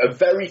scenario, but a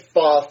very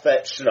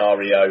far-fetched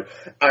scenario,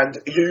 and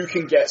you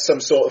can get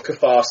some sort of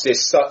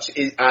catharsis, such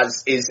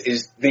as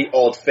is the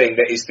odd thing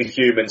that is the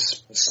human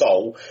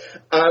soul,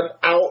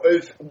 out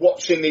of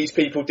watching these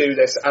people do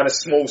this and a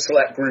small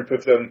select group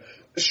of them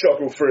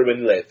struggle through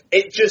and live.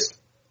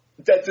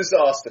 They're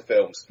disaster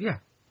films. Yeah.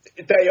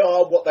 They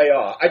are what they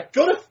are.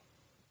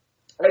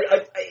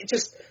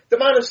 The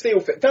Man of Steel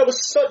thing, that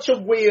was such a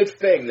weird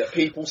thing that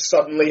people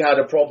suddenly had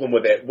a problem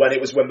with it when it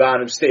was with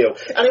Man of Steel.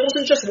 And it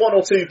wasn't just one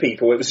or two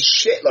people, it was a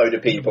shitload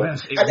of people.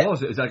 Yes,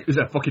 it was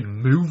a fucking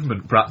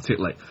movement,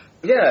 practically.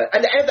 Yeah,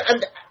 and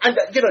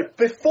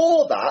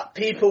before that,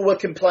 people were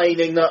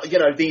complaining that,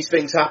 these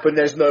things happen,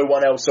 there's no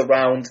one else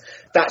around,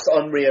 that's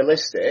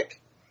unrealistic.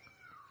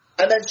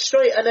 And then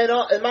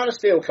Man of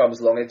Steel comes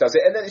along and does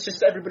it, and then it's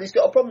just everybody's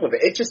got a problem with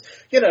it. It just,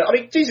 I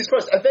mean, Jesus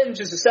Christ,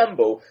 Avengers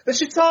Assemble, the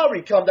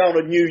Chitauri come down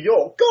on New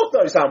York, God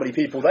knows how many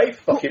people they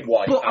fucking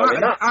wiped out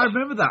in that. I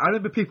remember that. I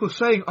remember people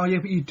saying, oh yeah,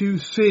 but you do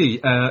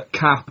see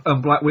Cap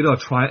and Black Widow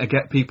trying to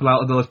get people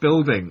out of those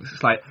buildings.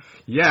 It's like,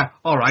 yeah,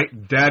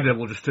 alright,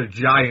 Daredevil just a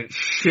giant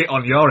shit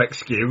on your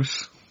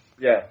excuse.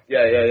 Yeah.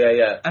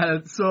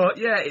 So,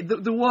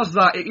 there was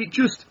that.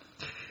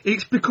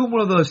 It's become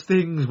one of those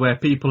things where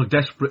people are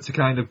desperate to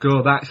kind of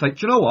go that. It's like,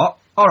 do you know what?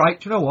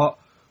 Alright, do you know what?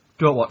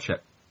 Don't watch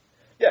it.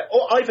 Yeah,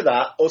 or either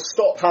that, or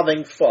stop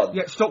having fun.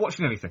 Yeah, stop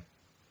watching anything.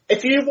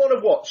 If you want to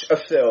watch a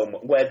film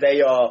where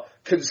they are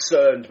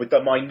concerned with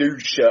the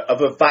minutiae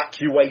of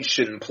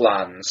evacuation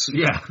plans,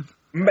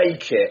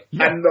 make it,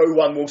 and no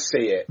one will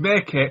see it.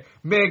 Make it,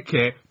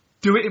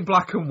 do it in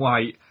black and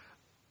white,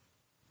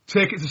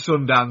 take it to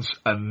Sundance,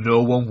 and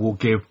no one will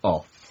give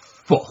a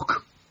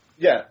fuck.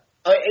 Yeah.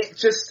 I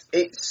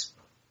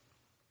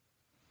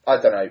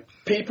don't know.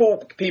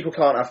 People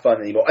can't have fun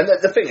anymore. And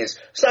the thing is,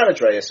 San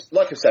Andreas,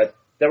 like I said,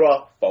 there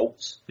are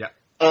faults. Yeah.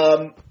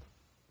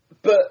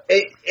 But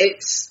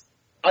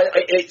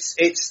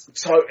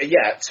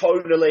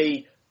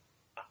tonally,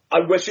 I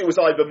wish it was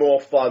either more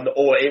fun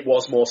or it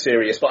was more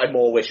serious, but I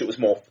more wish it was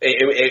more,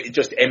 it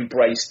just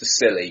embraced the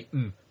silly.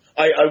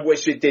 I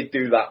wish it did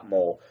do that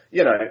more,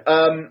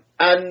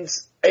 and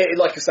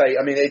like I say,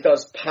 I mean, it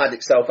does pad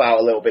itself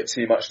out a little bit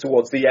too much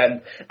towards the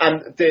end.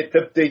 And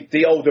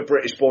the older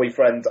British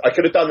boyfriend, I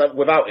could have done that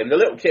without him. The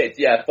little kid,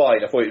 yeah,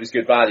 fine, I thought it was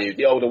good value.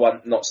 The older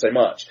one, not so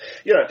much.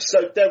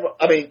 So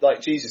I mean,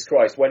 like, Jesus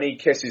Christ, when he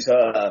kisses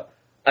her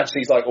and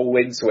she's like all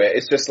into it,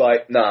 it's just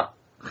like, nah.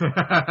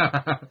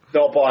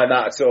 Not buying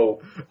that at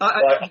all.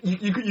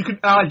 You can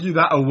argue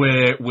that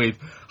away with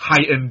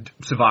heightened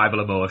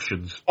survival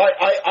emotions.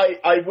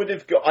 I would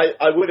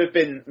have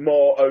been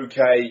more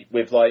okay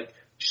with, like,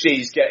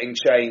 she's getting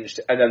changed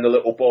and then the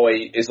little boy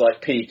is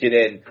like peeking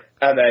in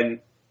and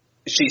then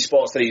she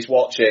spots that he's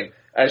watching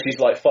and she's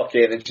like, fuck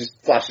it, and just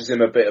flashes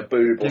him a bit of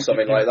boob or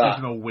something like that.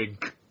 A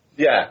wink.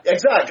 Yeah,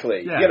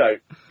 exactly. Yeah.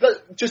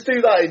 Just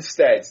do that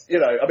instead.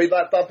 I mean,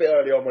 that bit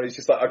early on when he's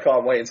just like, I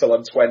can't wait until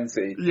I'm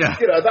 20. Yeah.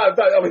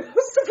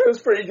 That was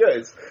pretty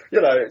good.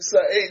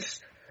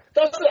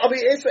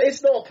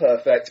 It's not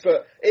perfect,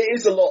 but it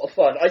is a lot of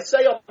fun. I'd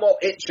say I'm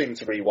not itching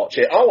to rewatch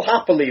it. I'll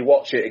happily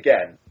watch it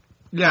again.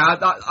 Yeah,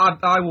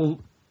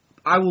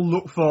 I will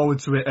look forward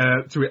to it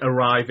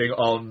arriving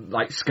on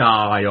like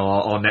Sky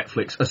or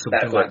Netflix or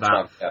something like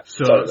that. Yeah,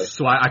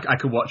 so I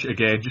can watch it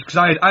again just because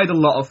I had a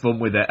lot of fun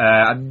with it.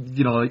 And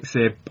like I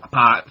say,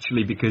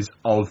 partially because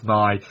of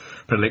my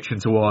predilection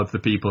towards the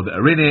people that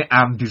are in it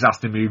and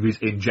disaster movies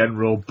in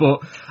general.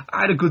 But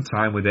I had a good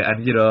time with it,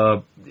 and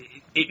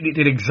it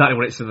did exactly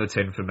what it's in the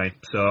tin for me.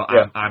 So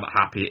I'm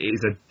happy. It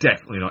is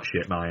definitely not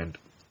shit my end.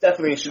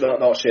 Definitely should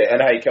not shit.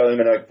 And hey, Kylie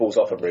Minogue falls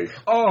off a roof.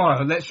 Oh,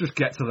 let's just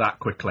get to that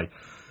quickly.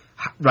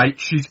 Right,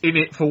 she's in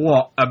it for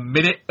what? A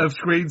minute of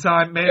screen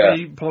time,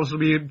 maybe,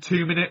 possibly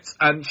 2 minutes,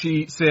 and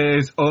she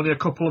says only a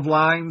couple of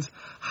lines.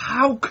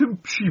 How can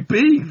she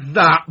be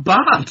that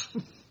bad?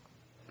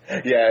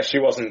 Yeah, she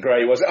wasn't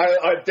great, was it?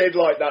 I did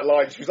like that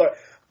line. She was like,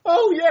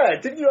 oh yeah,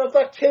 didn't you have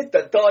that kid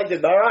that died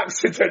in their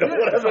accident or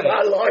whatever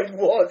that line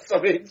was?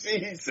 I mean,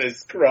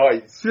 Jesus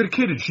Christ. She had a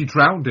kid and she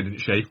drowned, didn't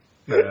she?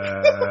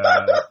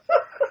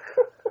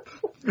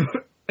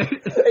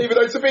 Even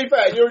though, to be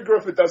fair, Ewan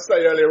Griffin does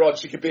say earlier on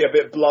she could be a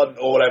bit blunt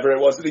or whatever it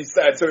was that he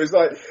said, so it's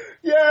like,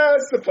 yeah, I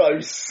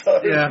suppose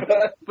so. Yeah,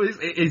 but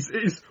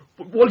it's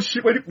when she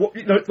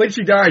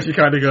dies, you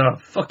kind of go,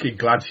 fucking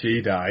glad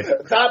she died.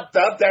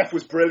 That death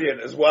was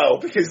brilliant as well,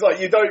 because like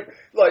you don't,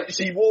 like,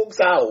 she walks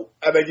out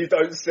and then you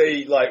don't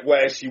see like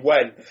where she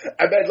went,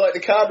 and then like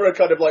the camera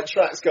kind of like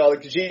tracks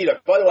Scarlett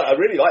Gugino. By the way, I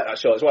really like that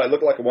shot as well. It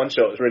looked like a one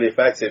shot. It was really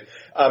effective.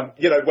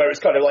 Where it's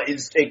kind of like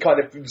it kind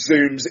of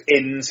zooms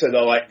into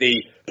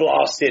the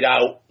blasted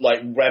out like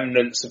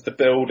remnants of the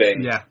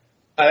building. Yeah.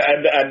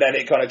 And then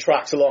it kind of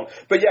tracks along.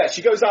 But yeah,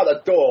 she goes out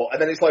that door,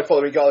 and then it's like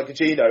following Scarlett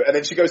Gugino, and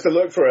then she goes to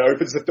look for her,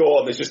 opens the door,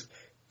 and there's just,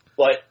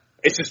 like,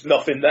 it's just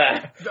nothing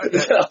there.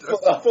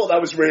 I thought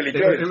that was really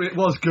good. It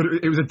was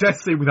good. It was a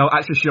death scene without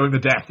actually showing the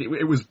death.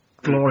 It was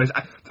glorious.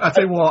 I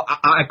tell you what,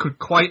 I could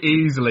quite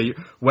easily,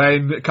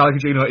 when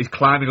Scarlett Gugino is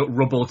climbing up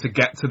rubble to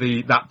get to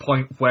that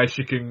point where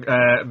she can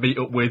meet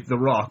up with The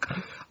Rock,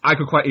 I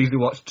could quite easily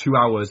watch 2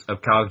 hours of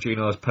Scarlett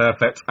Gugino's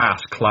perfect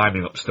ass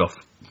climbing up stuff.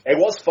 It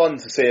was fun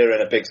to see her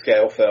in a big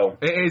scale film.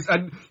 It is,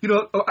 and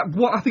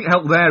what I think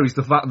helped there is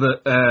the fact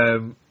that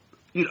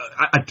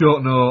I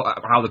don't know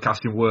how the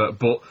casting worked,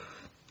 but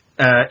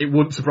it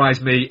wouldn't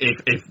surprise me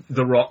if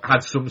The Rock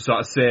had some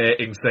sort of say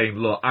in saying,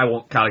 look, I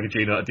want Scarlett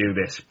Gugino to do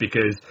this,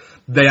 because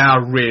they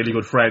are really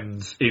good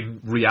friends in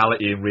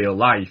reality, in real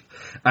life.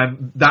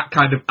 And that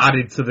kind of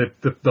added to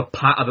the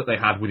patter that they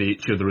had with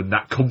each other, and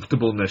that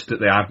comfortableness that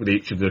they had with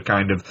each other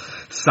kind of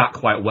sat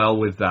quite well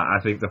with that.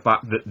 I think the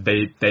fact that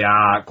they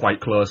are quite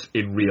close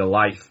in real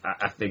life,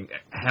 I think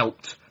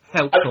helped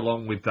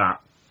along with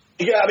that.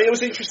 Yeah, I mean, it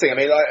was interesting. I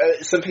mean,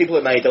 like, some people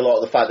have made a lot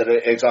of the fact that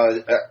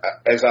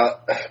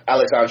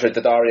Alexandra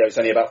Daddario is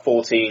only about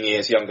 14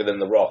 years younger than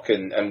The Rock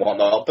and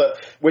whatnot, but,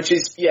 which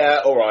is, yeah,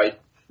 alright,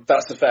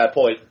 that's a fair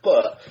point,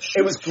 but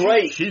it was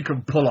great. She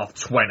can pull off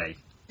 20.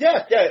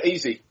 Yeah,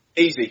 easy.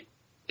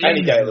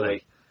 Any day of the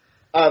week.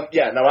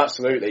 Yeah, no,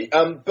 absolutely.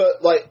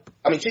 But, like,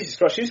 I mean, Jesus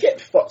Christ, she was getting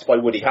fucked by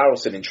Woody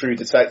Harrelson in True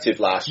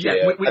Detective last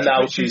year, and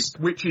now which is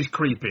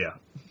creepier.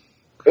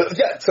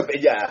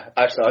 Yeah,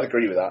 actually, I'd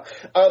agree with that.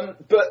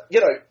 But, you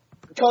know,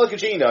 Carla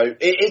Gugino,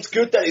 it's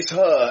good that it's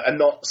her and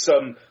not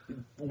some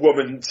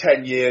woman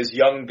 10 years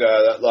younger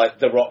that, like,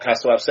 The Rock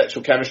has to have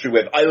sexual chemistry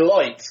with. I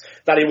liked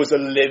that it was a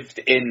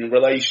lived-in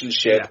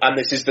relationship, and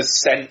this is the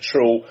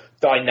central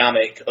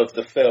dynamic of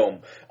the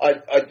film. I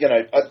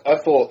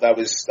thought that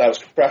was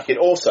cracking.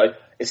 Also,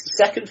 it's the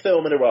second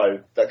film in a row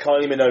that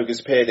Kylie Minogue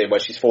has appeared in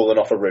where she's fallen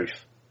off a roof.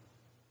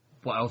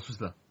 What else was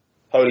there?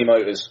 Holy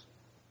Motors.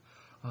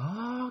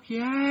 Oh,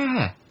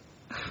 yeah.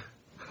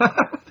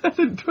 I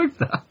didn't think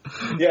that.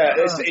 Yeah,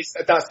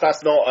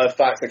 that's not a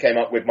fact I came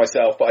up with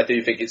myself, but I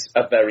do think it's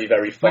a very,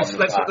 very fun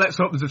fact. Let's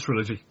hope there's a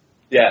trilogy.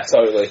 Yeah,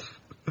 totally.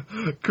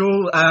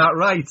 Cool.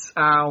 Right.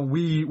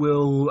 We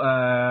will...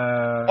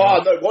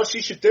 Oh, no, what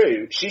she should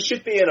do, she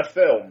should be in a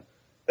film.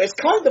 It's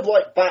kind of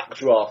like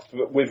Backdraft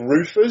with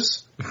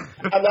roofers,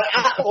 and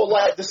or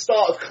like the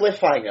start of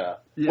Cliffhanger,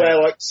 where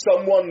like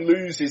someone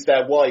loses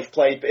their wife,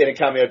 played in a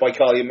cameo by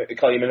Kylie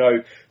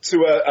Minogue,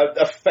 to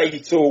a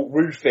fatal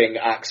roofing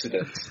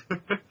accident.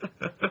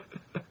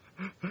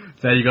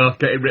 There you go,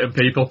 getting written,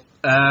 people.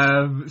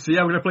 So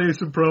yeah, we're going to play you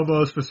some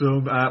promos for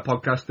some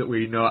podcasts that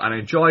we know and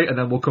enjoy, and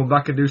then we'll come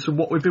back and do some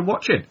what we've been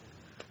watching.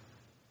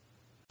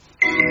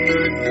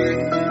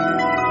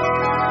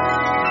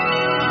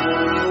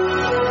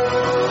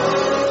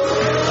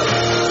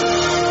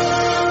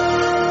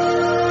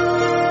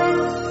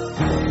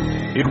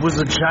 It was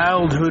a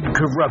childhood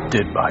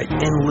corrupted by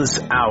endless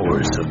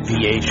hours of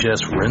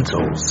VHS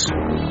rentals.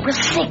 For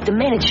sake, the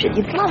minute shit,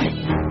 you'd love it.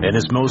 In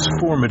his most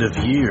formative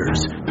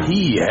years,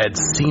 he had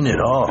seen it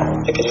all.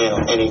 I can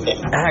handle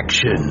anything.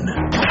 Action.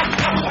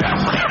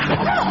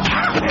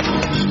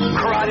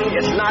 Karate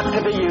is not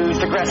to be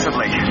used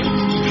aggressively.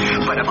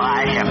 But if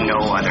I have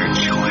no other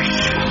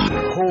choice.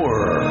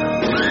 Horror.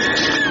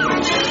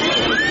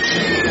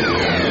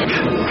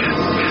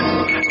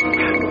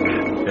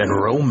 And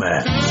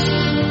romance.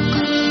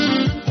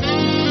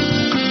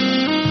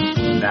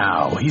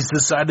 Now, he's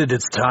decided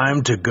it's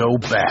time to go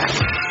back.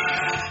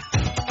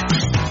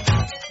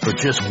 For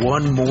just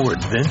one more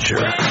adventure.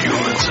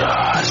 Humans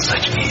are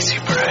such easy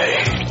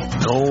prey.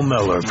 Noel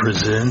Mellor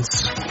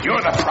presents... You're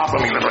the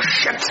problem, you little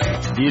shit.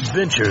 The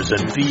Adventures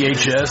in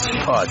VHS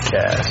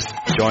Podcast.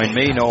 Join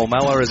me, Noel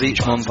Mellor, as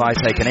each month I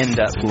take an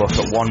in-depth look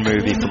at one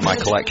movie from my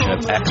collection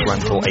of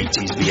ex-rental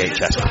 80s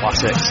VHS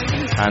classics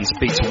and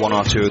speak to one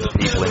or two of the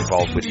people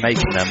involved with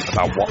making them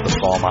about what the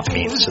format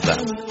means to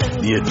them.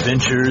 The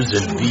Adventures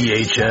in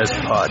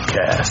VHS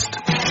Podcast.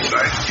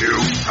 Thank you.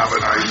 Have a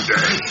nice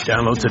day.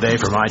 Download today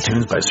from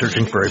iTunes by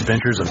searching for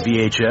Adventures in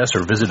VHS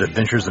or visit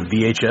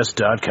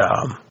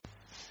adventuresinvhs.com.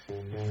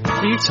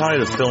 Are you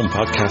tired of film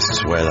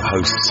podcasts where the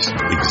hosts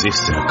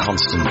exist in a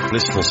constant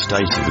blissful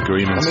state of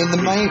agreement? I mean,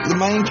 the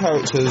main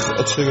characters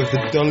are two of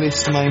the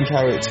dullest main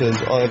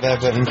characters I have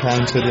ever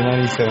encountered in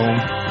any film.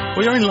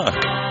 Well, you're in luck.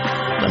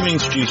 Let me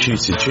introduce you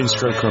to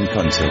Chinstroker and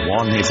Punter.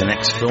 One is an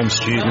ex-film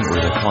student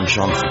with a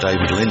penchant for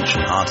David Lynch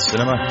and art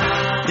cinema.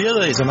 The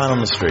other is a man on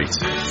the street.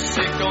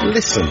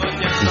 Listen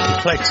in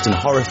perplexed and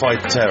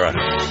horrified terror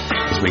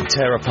as we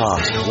tear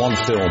apart one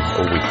film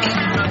a week.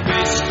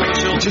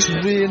 It just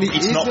really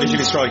It's not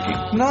visually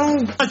striking. No.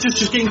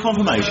 Just getting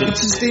confirmation.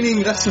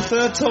 That's the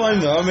third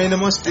time though. I mean,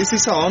 is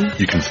this on?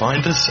 You can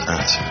find us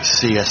at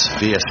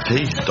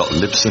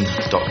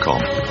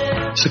csvsp.libsyn.com.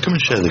 So come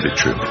and share the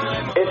victory.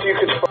 If you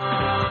could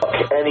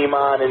any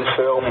man in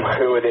film,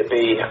 who would it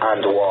be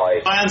and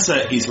why? My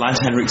answer is Lance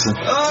Henriksen.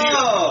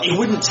 Oh! He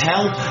wouldn't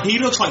tell. He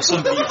looks like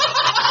somebody...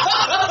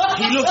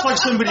 he looks like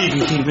somebody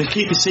who can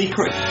keep a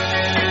secret.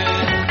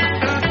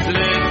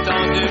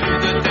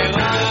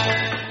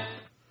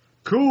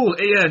 Cool,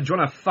 Ian, do you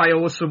want to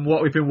fire us some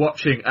what we've been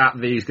watching at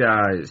these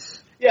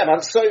guys? Yeah,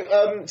 man, so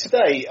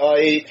today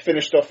I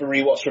finished off a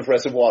rewatch of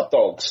Reservoir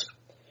Dogs.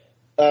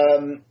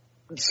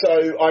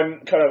 So I'm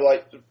kind of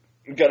like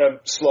gonna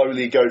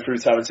slowly go through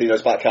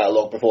Tarantino's back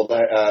catalogue before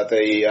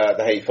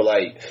the Hateful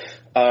Eight.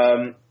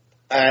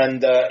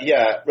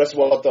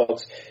 Reservoir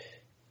Dogs.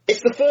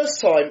 It's the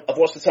first time I've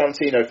watched a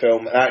Tarantino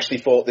film and actually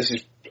thought this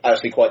is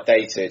actually quite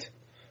dated,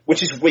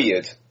 which is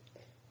weird,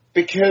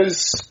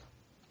 because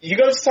you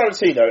go to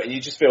Tarantino and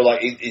you just feel like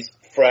it's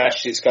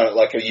fresh, it's kind of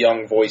like a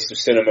young voice of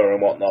cinema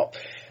and whatnot.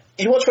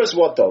 You watch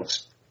Reservoir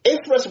Dogs.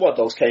 If Reservoir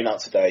Dogs came out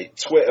today,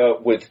 Twitter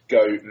would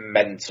go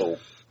mental.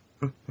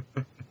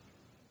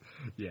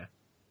 Yeah.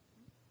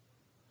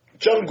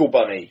 Jungle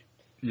Bunny.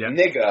 Yeah.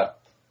 Nigger.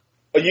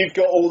 Or you've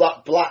got all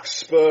that black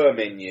sperm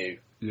in you.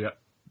 Yeah.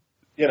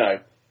 You know.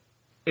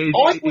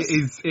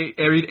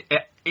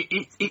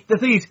 the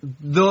thing is,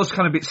 those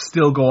kind of bits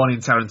still go on in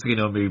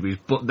Tarantino movies,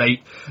 but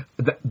they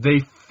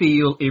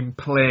feel in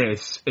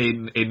place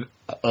in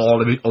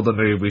all of his other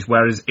movies,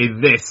 whereas in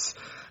this,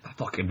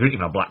 fucking don't even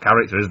have black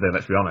character, is there?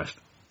 Let's be honest.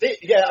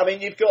 Yeah, I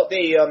mean, you've got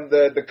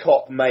the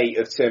cop mate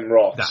of Tim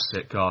Roth. That's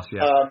it, of course,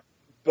 yeah.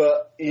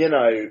 But, you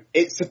know,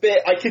 it's a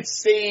bit, I could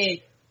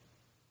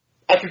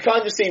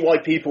kind of see why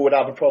people would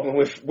have a problem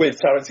with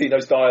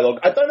Tarantino's dialogue.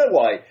 I don't know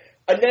why.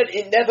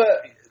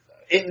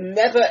 It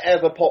never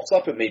ever popped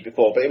up at me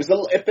before, but it was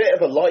a bit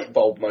of a light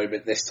bulb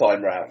moment this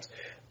time round.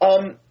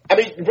 I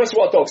mean,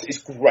 Reservoir Dogs is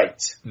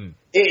great.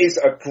 It is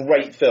a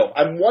great film.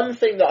 And one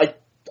thing that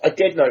I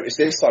did notice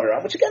this time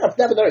around, which again I've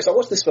never noticed, I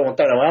watched this film I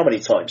don't know how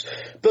many times,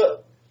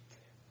 but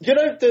you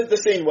know the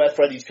scene where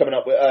Freddy's coming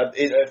up with,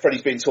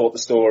 Freddy's being taught the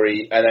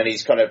story, and then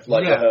he's kind of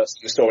like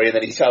rehearsing the story, and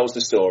then he tells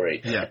the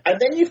story. Yeah. And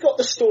then you've got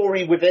the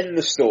story within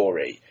the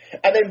story.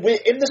 And then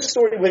in the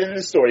story within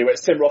the story, where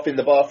it's Tim Roth in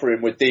the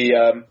bathroom with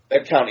the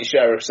county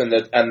sheriffs and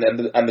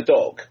the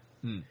dog,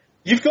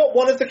 you've got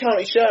one of the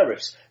county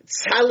sheriffs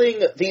telling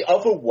the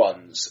other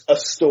ones a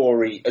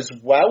story as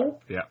well.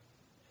 Yeah.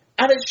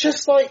 And it's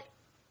just like,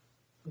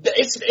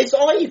 it's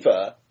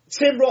either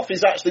Tim Roth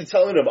is actually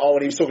telling them,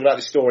 and he was talking about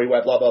this story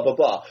where blah, blah, blah,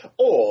 blah.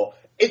 Or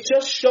it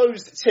just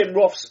shows that Tim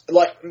Roth's,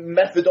 like,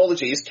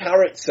 methodology, his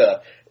character,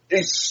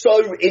 is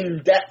so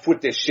in-depth with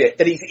this shit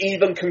that he's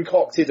even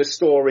concocted a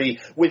story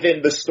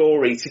within the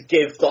story to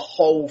give the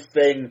whole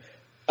thing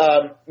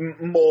a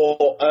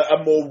more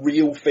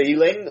real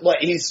feeling.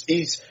 Like,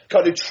 he's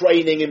kind of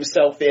training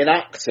himself in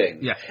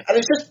acting. Yeah. And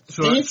it's just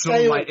so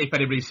like, if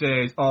anybody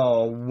says,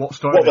 what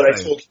story what were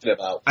they talking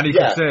about? And he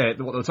can say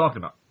what they're talking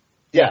about.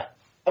 Yeah.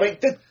 I mean,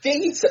 the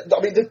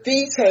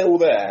detail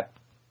there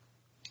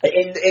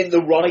in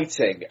the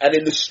writing and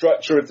in the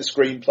structure of the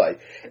screenplay,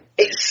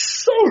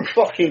 it's so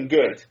fucking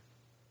good.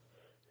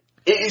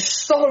 It is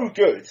so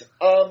good.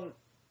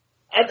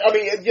 And I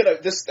mean, you know,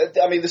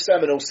 the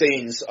seminal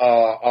scenes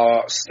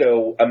are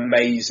still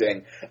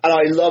amazing, and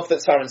I love that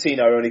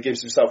Tarantino only gives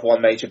himself one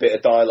major bit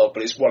of dialogue,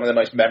 but it's one of the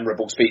most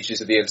memorable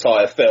speeches of the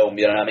entire film.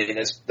 You know what I mean?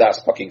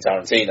 That's fucking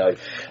Tarantino.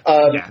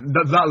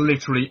 That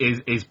literally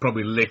is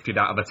probably lifted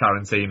out of a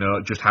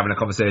Tarantino just having a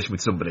conversation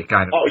with somebody,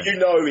 kind of. Oh, you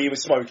know, he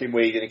was smoking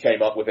weed and he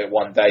came up with it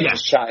one day,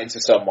 just chatting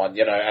to someone,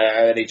 you know,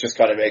 and he just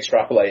kind of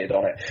extrapolated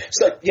on it.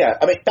 So yeah,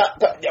 I mean,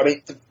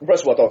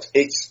 Reservoir Dogs,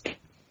 it's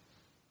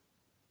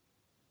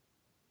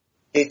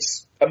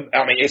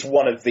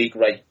one of the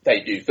great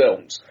debut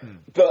films,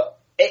 but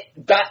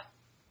that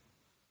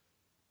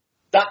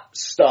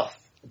stuff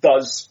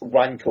does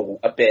rankle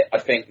a bit, I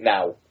think,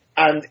 now,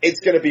 and it's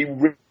going to be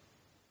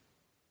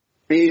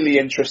really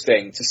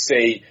interesting to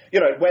see, you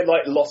know, when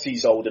like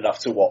Lottie's old enough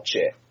to watch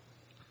it,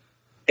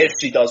 if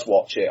she does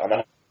watch it, and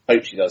I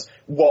hope she does,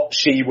 what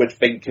she would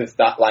think of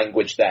that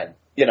language then.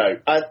 You know,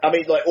 and I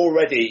mean, like,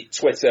 already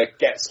Twitter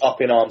gets up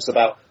in arms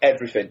about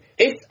everything.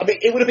 It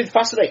would have been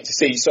fascinating to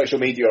see social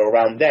media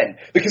around then,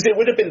 because it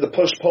would have been the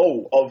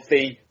push-pull of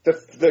the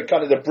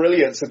kind of the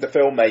brilliance of the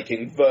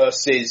filmmaking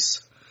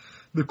versus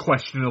the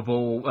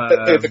questionable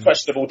the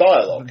questionable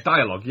dialogue.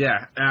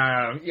 Yeah.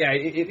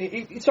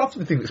 It's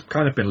often a thing that's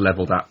kind of been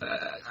levelled at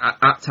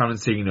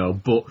Tarantino,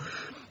 but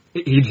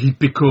he'd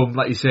become,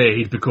 like you say,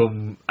 he'd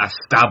become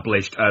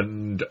established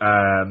and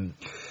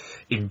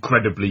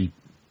incredibly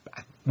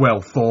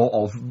well thought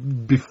of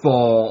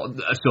before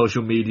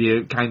social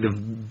media kind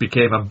of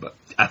became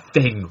a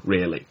thing,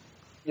 really.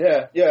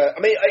 Yeah. I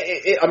mean,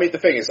 the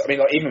thing is, I mean,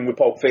 like, even with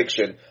Pulp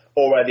Fiction,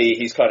 already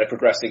he's kind of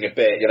progressing a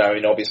bit, you know, I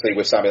mean, obviously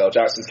with Samuel L.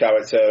 Jackson's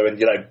character and,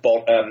 you know,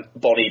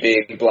 Bonnie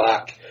being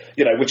black,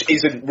 you know, which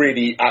isn't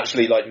really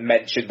actually, like,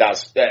 mentioned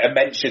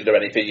or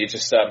anything. You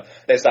just,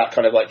 there's that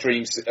kind of, like,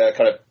 dreams,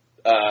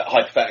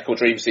 hypothetical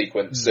dream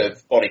sequence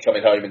of Bonnie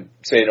coming home and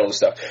seeing all the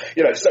stuff,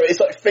 you know. So it's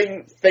like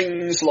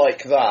things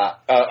like that.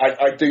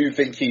 I do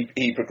think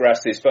he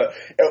progresses, but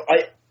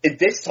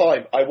this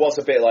time I was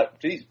a bit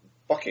like, geez,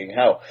 fucking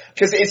hell,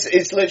 because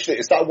it's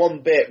literally that one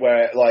bit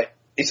where like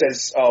he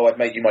says, "Oh, I'd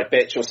make you my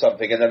bitch" or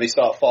something, and then they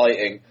start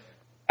fighting,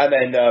 and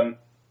then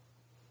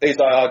he's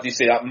like, "Oh, do you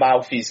see that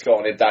mouth he's got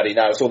on him, Daddy?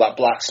 Now it's all that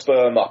black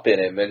sperm up in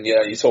him, and you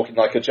know, you're talking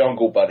like a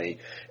jungle bunny."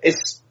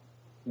 It's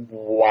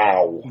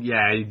wow.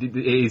 Yeah, it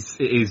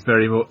is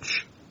very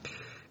much.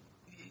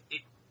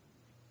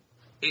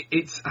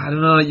 It's I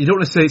don't know. You don't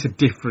want to say it's a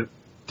different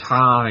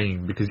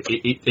time because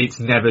it's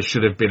never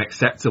should have been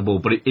acceptable,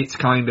 but it's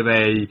kind of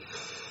a.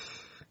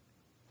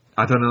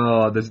 I don't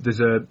know. There's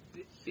a.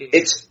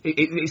 It's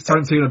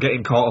Tarantino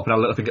getting caught up in a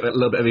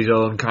little bit of his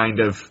own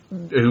kind of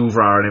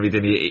oeuvre and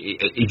everything.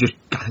 He just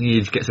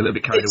gets a little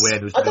bit carried away.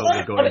 And there's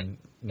nobody going.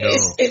 No.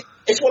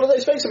 It's one of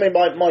those things. I mean,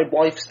 my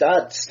wife's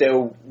dad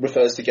still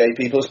refers to gay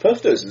people as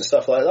pufters and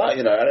stuff like that.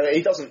 You know, and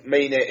he doesn't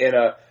mean it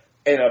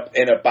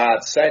in a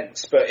bad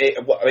sense, but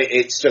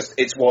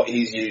it's what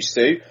he's used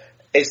to.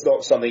 It's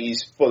not something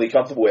he's fully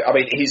comfortable with. I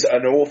mean, he's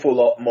an awful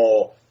lot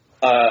more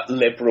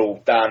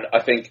liberal than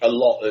I think a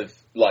lot of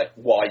like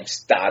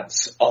wives'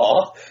 dads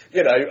are.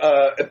 You know,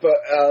 but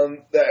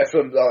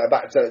from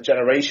back to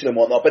generation and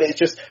whatnot. But it's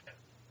just.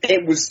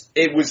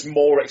 it was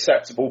more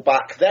acceptable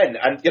back then.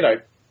 And, you know,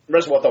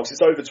 Reservoir Dogs,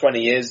 it's over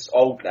 20 years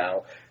old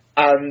now,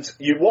 and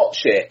you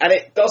watch it, and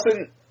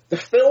the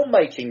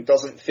filmmaking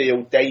doesn't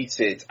feel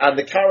dated, and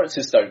the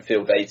characters don't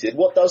feel dated.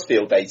 What does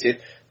feel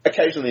dated?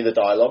 Occasionally the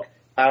dialogue,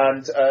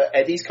 and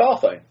Eddie's car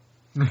phone.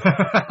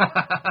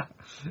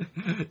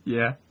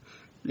 Yeah.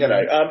 You know,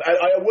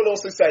 I will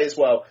also say as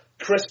well,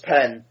 Chris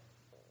Penn,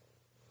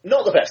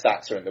 not the best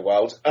actor in the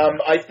world.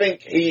 I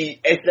think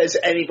if there's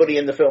anybody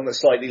in the film that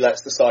slightly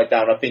lets the side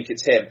down, I think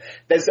it's him.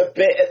 There's a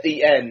bit at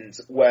the end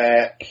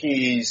where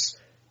he's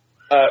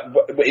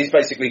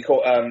basically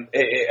called,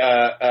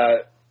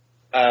 the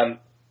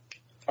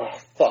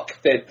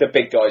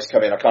big guy's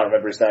come in, I can't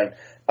remember his name.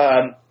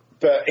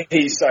 But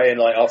he's saying,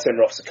 like, Tim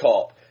Roth's a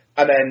cop.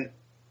 And then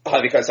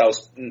Harvey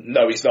Keitel's,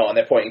 no, he's not, and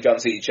they're pointing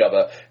guns at each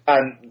other.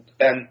 And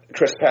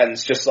Chris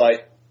Penn's just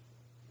like,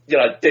 you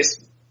know, this,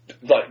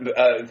 like,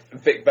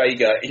 Vic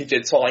Vega, he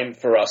did time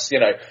for us,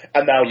 you know,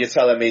 and now you're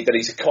telling me that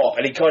he's a cop.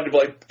 And he kind of,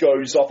 like,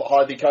 goes off at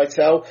Harvey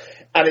Keitel.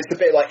 And it's a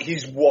bit like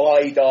he's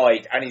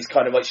wide-eyed and he's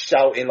kind of, like,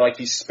 shouting like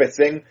he's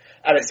spitting.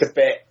 And that's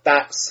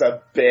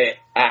a bit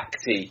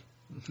acty.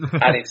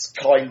 And it's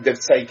kind of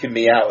taken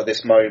me out of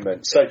this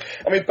moment. So,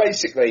 I mean,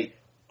 basically,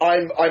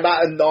 I'm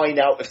at a 9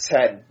 out of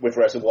 10 with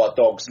Reservoir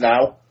Dogs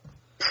now.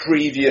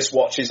 Previous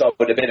watches, I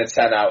would have been a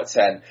 10 out of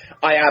 10.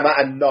 I am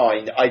at a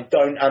 9. I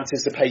don't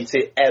anticipate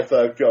it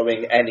ever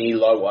going any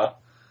lower.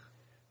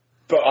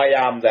 But I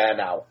am there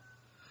now.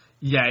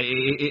 Yeah, it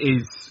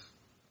is.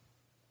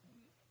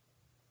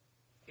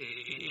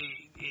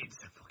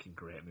 It's a fucking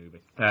great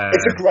movie.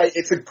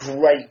 It's a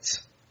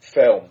great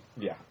film.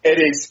 Yeah.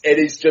 It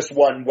is just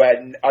one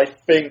when I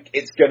think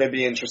it's going to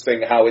be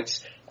interesting how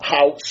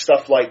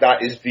stuff like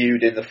that is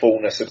viewed in the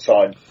fullness of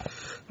time.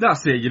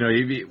 That's it, you know,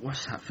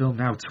 what's that film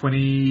now?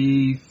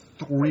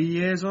 23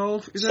 years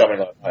old? Is Something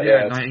like that,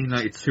 yeah.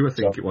 1992, I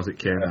think it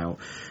came out.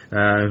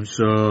 And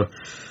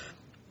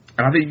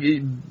I think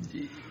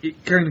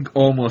it kind of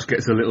almost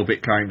gets a little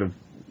bit kind of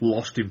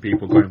lost in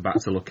people going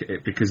back to look at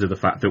it because of the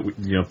fact that,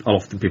 you know,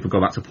 often people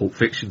go back to Pulp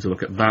Fiction to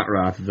look at that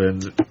rather than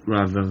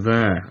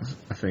there.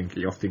 I think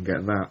you often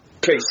get that.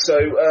 Okay, so,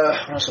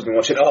 what else have I been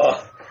watching?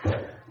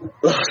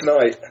 Last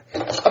night.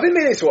 I've been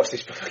meaning to watch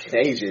this for fucking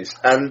ages,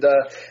 and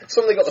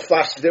somebody got the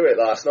flash to do it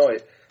last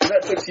night.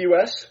 Netflix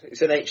US,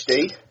 it's in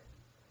HD.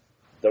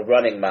 The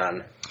Running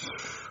Man.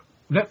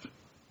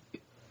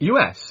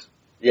 US?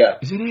 Yeah.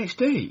 Is it in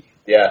HD?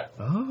 Yeah.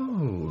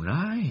 Oh,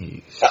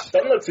 nice. That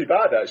doesn't look too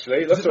bad,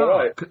 actually. That's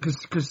alright.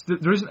 Because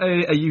there isn't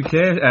a UK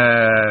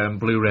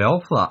Blu-ray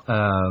of that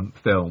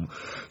film.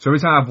 So every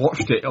time I've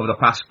watched it over the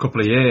past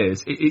couple of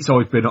years, it's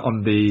always been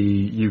on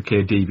the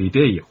UK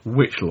DVD,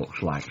 which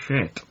looks like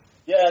shit.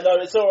 Yeah, no,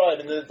 it's alright.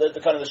 And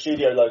the kind of the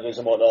studio logos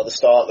and whatnot at the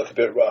start look a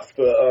bit rough,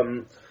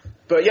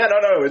 but yeah,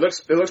 no, it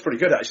looks pretty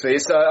good, actually.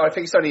 It's I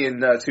think it's only in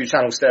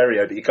 2-channel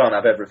stereo, but you can't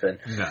have everything.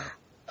 No.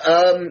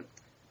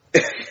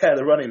 Yeah,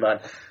 The Running Man.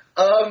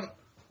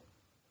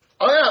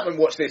 I haven't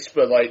watched this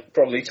for like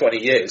probably 20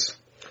 years.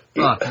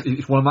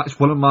 It's one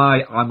of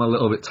my I'm a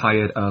little bit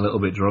tired and a little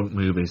bit drunk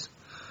movies.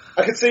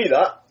 I can see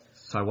that.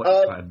 So I watched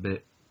it quite a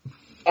bit.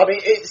 I mean,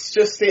 it's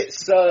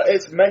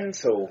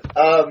mental.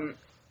 I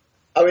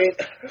mean,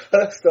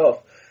 first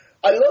off,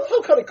 I love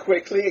how kind of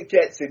quickly it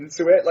gets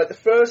into it. Like, the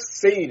first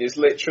scene is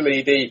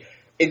literally the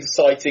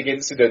inciting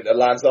incident that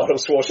lands Arnold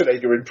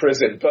Schwarzenegger in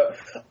prison. But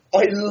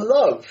I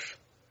love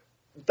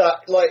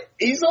that, like,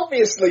 he's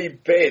obviously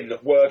been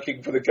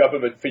working for the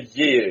government for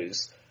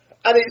years.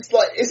 And it's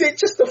like, is it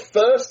just the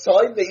first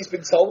time that he's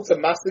been told to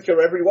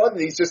massacre everyone? And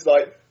he's just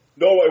like,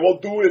 no, I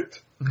won't do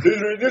it.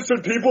 There's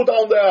innocent people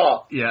down there.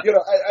 Yeah. You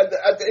know, and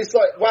it's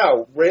like,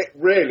 wow,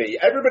 really?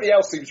 Everybody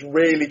else seems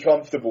really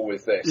comfortable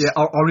with this. Yeah,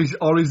 or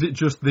is it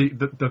just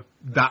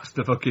that's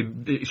the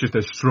fucking, it's just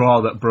a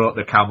straw that broke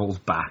the camel's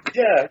back?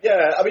 Yeah.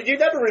 I mean, you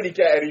never really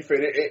get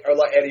anything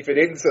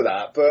into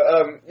that, but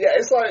yeah,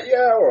 it's like,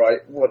 yeah, all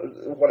right,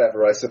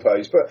 whatever, I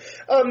suppose. But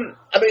I mean,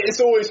 it's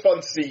always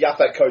fun to see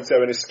Yaphet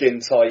Kotto in a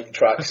skin-tight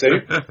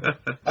tracksuit.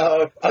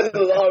 I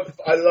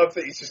love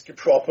that he's just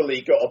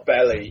properly got a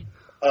belly.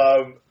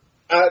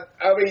 And,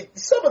 I mean,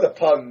 some of the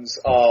puns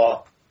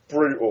are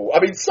brutal. I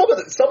mean, some of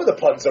the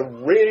puns are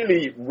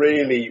really,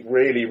 really,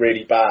 really,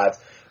 really bad.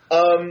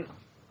 I mean,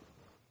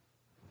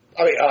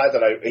 I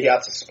don't know. He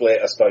had to split,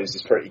 I suppose,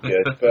 is pretty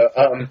good. But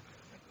I don't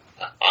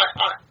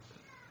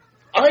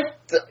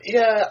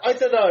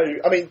know.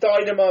 I mean,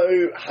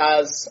 Dynamo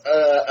has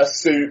a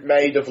suit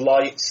made of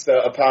lights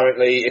that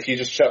apparently, if you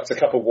just chucked a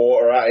cup of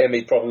water at him,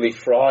 he'd probably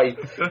fry.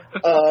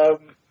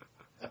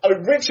 I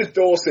mean, Richard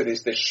Dawson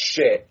is the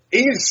shit. He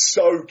is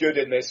so good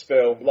in this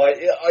film.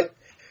 Like,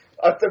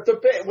 the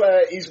bit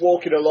where he's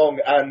walking along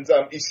and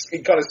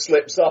he kind of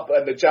slips up,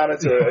 and the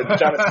janitor's there.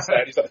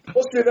 He's like,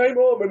 "What's your name?"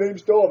 "Oh, my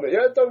name's Don."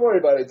 "Yeah, don't worry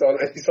about it, Don."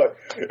 And he's like,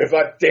 "If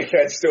that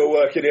dickhead's still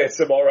working here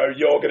tomorrow,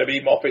 you're going to be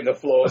mopping the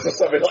floors," or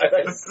something like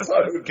that. It's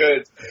so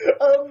good.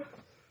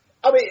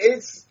 I mean,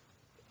 it's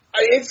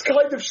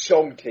kind of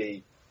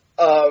shonky,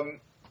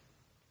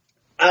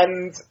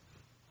 and.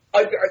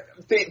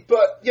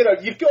 But, you know,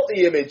 you've got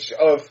the image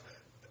of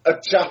a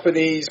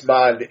Japanese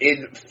man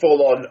in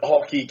full-on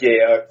hockey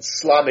gear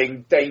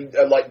slamming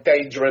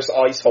dangerous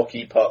ice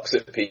hockey pucks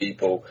at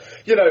people.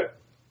 You know,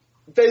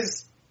 there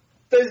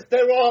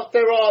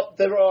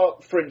are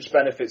fringe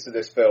benefits to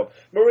this film.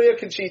 Maria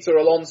Conchita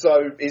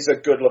Alonso is a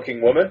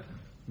good-looking woman,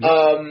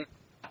 and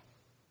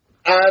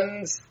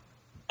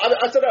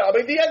I don't know. I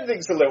mean, the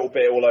ending's a little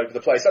bit all over the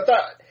place.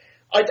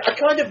 I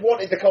kind of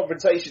wanted the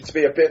confrontation to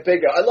be a bit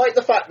bigger. I like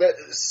the fact that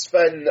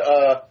Sven,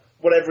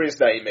 whatever his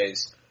name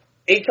is,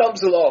 he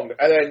comes along,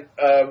 and then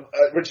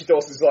Richard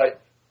Dawson's like,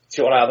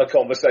 "Do you want to have a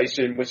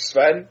conversation with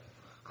Sven?"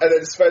 And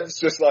then Sven's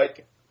just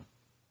like,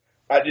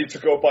 "I need to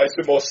go buy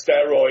some more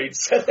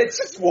steroids," and then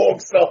just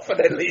walks off and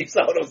then leaves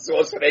Arnold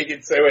Schwarzenegger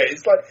to it.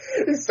 It's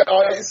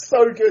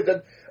so good.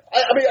 And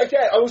I mean,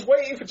 again, I was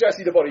waiting for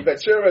Jesse the Body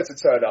Ventura to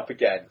turn up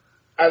again,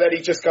 and then he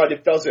just kind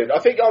of doesn't. I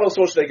think Arnold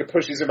Schwarzenegger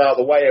pushes him out of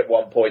the way at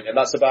one point, and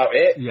that's about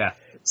it. Yeah.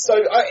 So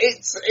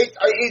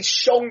it's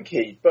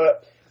shonky,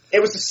 but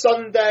it was a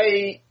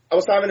Sunday. I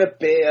was having a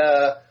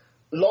beer.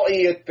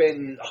 Lottie had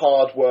been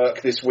hard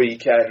work this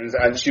weekend,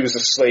 and she was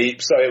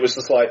asleep, so it was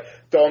just like,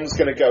 Don's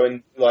going to go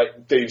and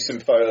like do some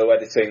photo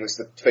editing. That's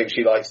the thing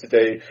she likes to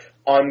do.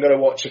 I'm going to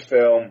watch a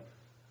film.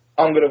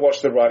 I'm going to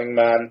watch The Running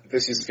Man.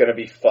 This is going to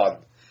be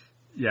fun.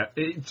 Yeah,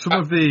 some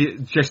of the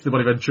Jesse the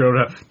Body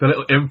Ventura, the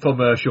little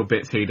infomercial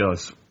bits he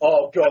does.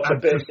 Oh god, the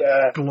bit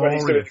when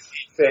he's doing the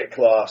fit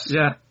class.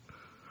 Yeah.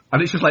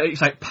 And it's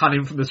like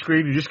panning from the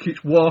screen. He just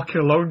keeps walking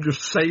along,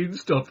 just saying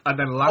stuff, and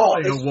then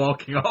laughing and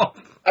walking off.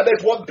 And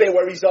there's one bit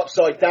where he's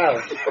upside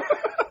down.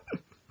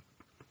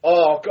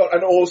 Oh god!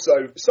 And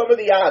also some of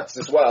the ads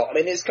as well. I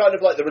mean, it's kind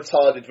of like the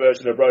retarded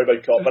version of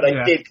RoboCop, but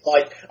I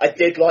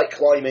did like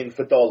climbing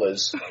for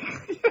dollars.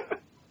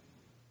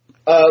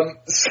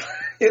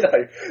 You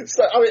know,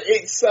 so I mean,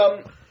 it's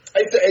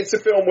a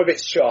film with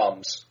its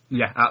charms.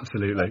 Yeah,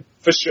 absolutely.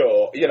 For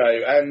sure, you know,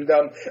 and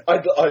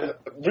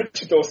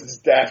Richard Dawson's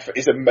death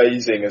is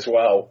amazing as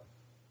well.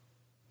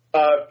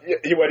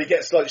 When he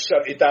gets like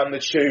shunted down the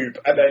tube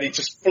and then he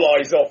just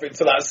flies off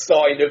into that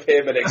sign of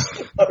him and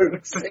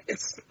explodes.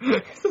 It's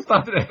the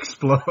fact that it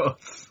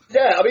explodes.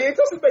 Yeah, I mean, it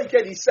doesn't make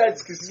any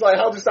sense because it's like,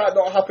 how does that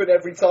not happen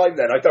every time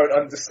then? I don't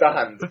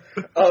understand.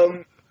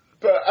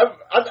 But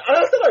I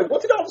don't know,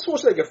 what did Arnold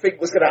Schwarzenegger think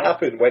was going to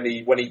happen when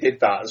he did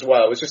that as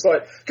well? It's just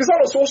like, because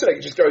Arnold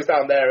Schwarzenegger just goes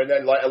down there and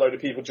then like a load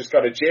of people just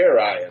kind of jeer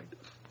at him.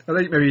 I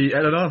think maybe,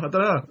 I don't know.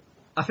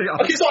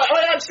 Because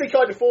I actually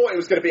kind of thought it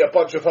was going to be a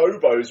bunch of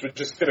hobos were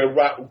just going to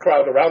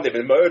crowd around him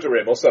and murder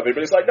him or something,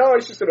 but it's like, no,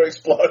 he's just going to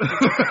explode.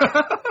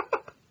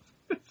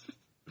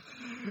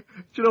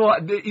 Do you know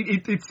what?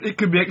 It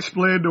can be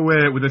explained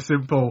away with a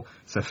simple,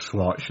 it's a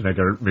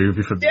Schwarzenegger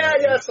movie from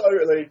Yeah,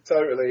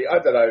 totally. I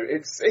don't know.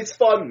 It's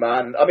fun,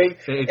 man. I mean,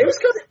 it was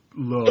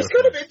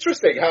kind of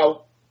interesting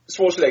how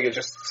Schwarzenegger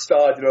just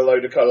starred in a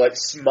load of kind of like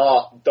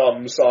smart,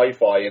 dumb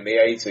sci-fi in the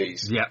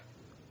 80s. Yeah.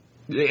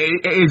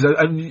 It is,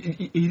 and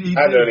he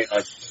did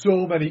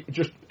so many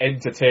just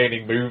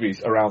entertaining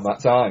movies around that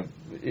time.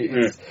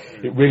 It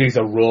really is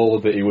a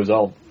role that he was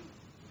on.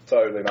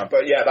 Totally, man.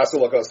 But yeah, that's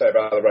all I've got to say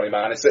about The Running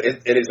Man.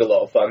 It is a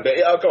lot of fun. But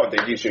go on,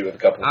 dude, you shoot with a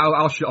couple.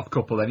 I'll shoot off a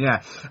couple then,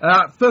 yeah.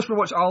 First one,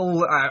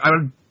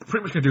 I'm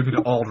pretty much going to do it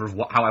in order of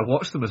how I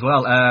watched them as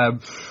well.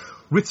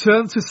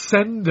 Return to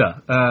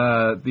Sender.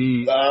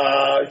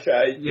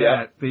 Okay.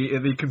 Yeah,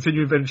 the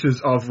continuing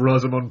adventures of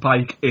Rosamund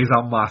Pike is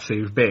a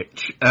massive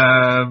bitch.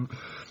 I'm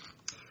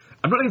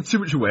not giving too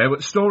much away, but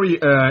the story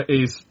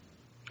is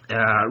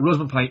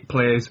Rosamund Pike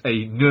plays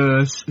a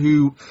nurse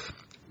who,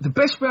 the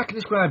best way I can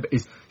describe it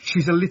is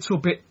she's a little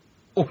bit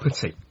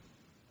uppity.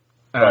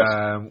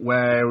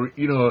 Where,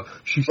 you know,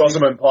 she's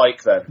Rosamund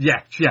Pike then.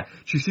 Yeah.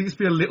 She seems to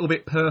be a little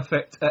bit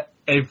perfect at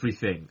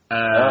everything.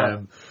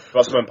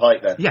 Rosamund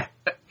Pike then. Yeah,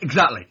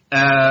 exactly.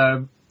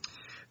 And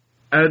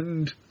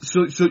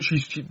so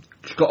she's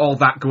got all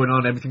that going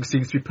on, everything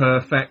seems to be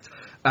perfect.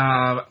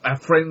 Her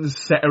friends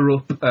set her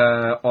up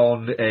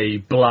on a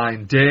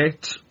blind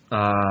date.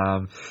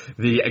 The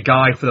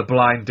guy for the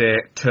blind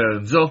date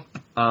turns up,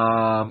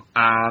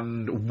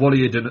 and what do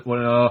you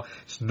know?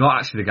 It's not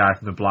actually the guy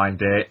from the blind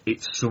date,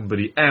 it's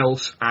somebody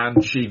else,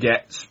 and she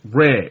gets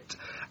raped.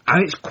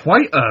 And it's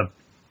quite a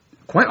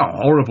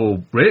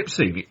horrible rape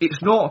scene.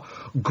 It's not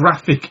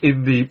graphic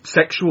in the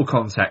sexual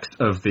context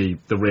of the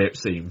rape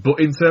scene, but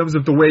in terms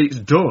of the way it's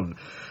done,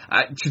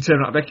 she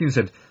turned around to Becky and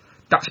said,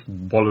 that's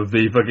one of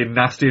the fucking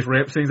nastiest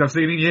rape scenes I've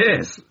seen in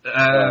years.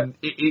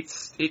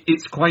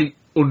 It's quite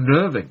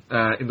unnerving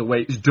in the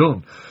way it's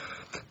done.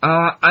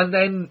 And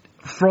then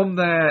from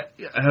there,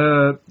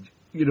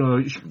 you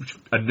know,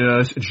 a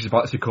nurse, and she's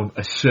about to become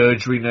a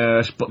surgery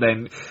nurse, but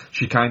then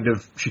she gets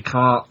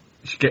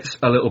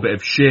a little bit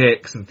of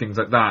shakes and things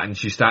like that, and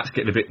she starts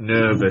getting a bit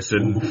nervous,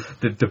 and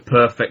the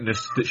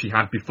perfectness that she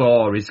had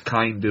before is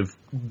kind of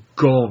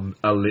gone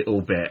a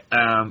little bit.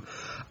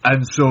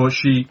 And so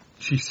she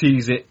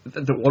sees it,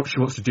 that what she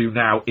wants to do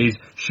now is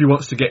she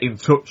wants to get in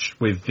touch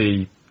with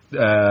the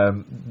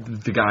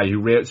guy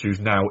who raped her, who's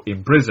now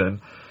in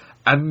prison,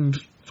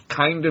 and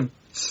kind of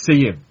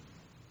see him.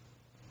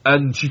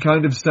 and she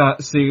kind of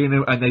starts seeing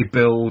him, and they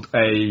build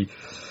a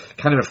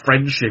kind of a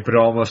friendship, but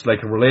almost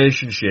like a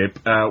relationship,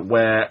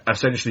 where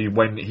essentially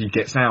when he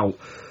gets out,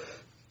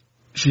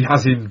 she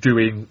has him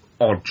doing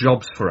odd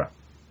jobs for her.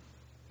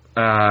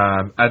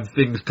 And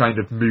things kind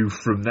of move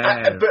from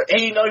there. But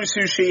he knows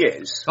who she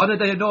is. Oh, no,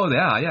 they know they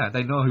are, yeah.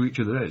 They know who each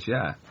other is,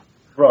 yeah.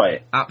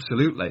 Right.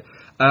 Absolutely.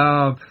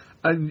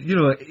 And, you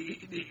know,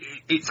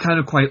 it's kind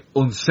of quite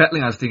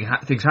unsettling as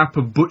things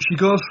happen, but she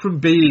goes from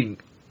being,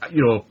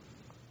 you know,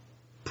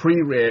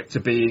 pre-rape to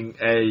being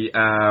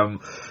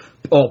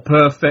all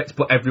perfect,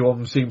 but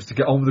everyone seems to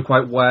get on with her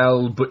quite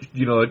well, but,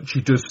 you know,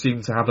 she does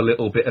seem to have a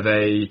little bit of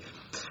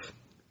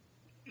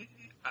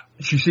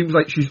she seems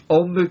like she's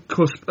on the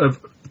cusp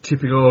of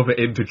tipping over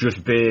into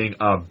just being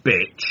a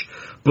bitch,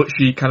 but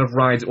she kind of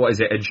rides,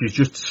 and she's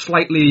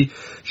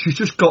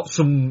just got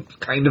some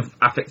kind of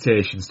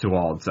affectations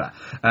towards her.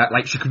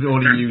 Like she can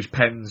only use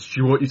pens,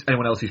 she won't use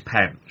anyone else's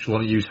pen, she'll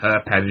only use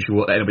her pen, and she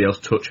won't let anybody else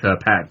touch her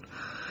pen.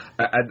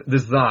 And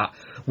there's that.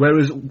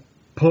 Whereas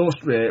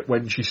post-rape,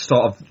 when she's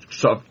sort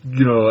of,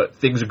 you know,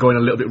 things are going a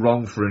little bit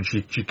wrong for her and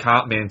she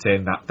can't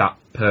maintain that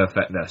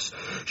perfectness,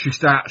 she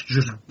starts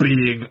just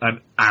being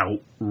an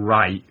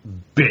outright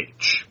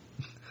bitch.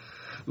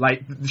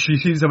 Like, she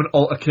seems to have an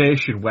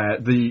altercation where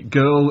the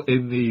girl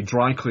in the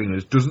dry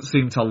cleaners doesn't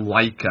seem to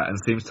like her and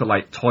seems to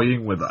like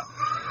toying with her.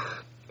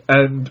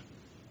 And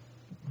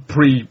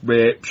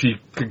pre-rape, she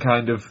can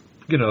kind of,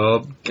 you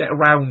know, get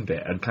around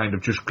it and kind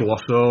of just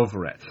gloss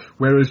over it.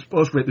 Whereas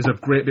post-rape, there's a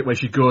great bit where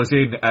she goes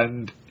in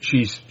and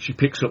she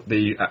picks up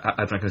the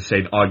Adranka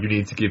saying, "Oh, you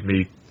need to give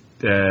me,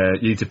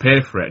 you need to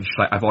pay for it." And she's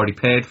like, "I've already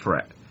paid for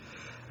it."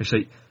 And she's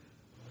like,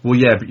 "Well,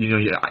 yeah, but you know,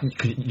 you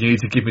need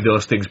to give me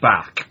those things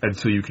back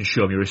until you can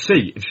show me a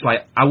receipt." And she's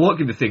like, "I won't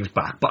give the things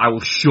back, but I will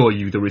show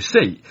you the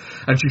receipt."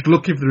 And she's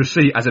looking for the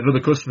receipt as another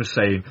customer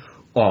saying,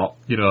 "Oh,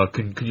 you know,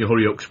 can you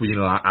hurry up, because, you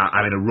know,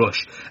 I'm in a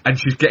rush." And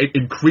she's getting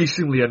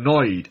increasingly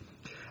annoyed.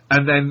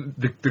 And then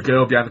the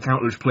girl behind the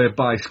counter, who's played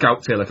by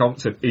Scout Taylor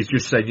Compton, is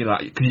just saying, you know,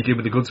 "Can you give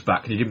me the goods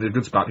back? Can you give me the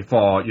goods back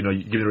before, you know,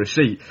 you give me the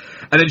receipt?"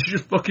 And then she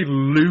just fucking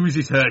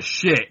loses her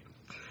shit.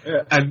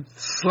 Yeah. And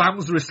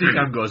slams the receipt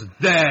down and goes,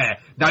 "There,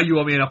 now you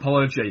owe me an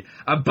apology.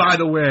 And by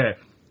the way,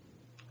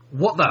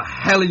 what the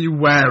hell are you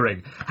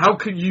wearing? How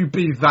can you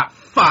be that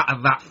fat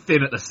and that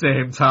thin at the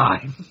same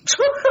time?"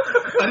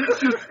 And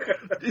it's just,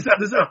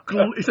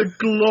 it's a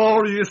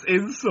glorious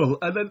insult.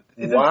 And then,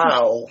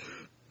 wow.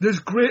 There's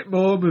great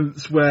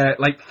moments where,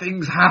 like,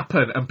 things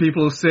happen and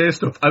people say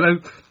stuff, and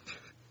then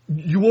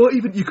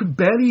you can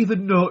barely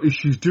even notice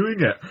she's doing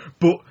it,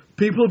 but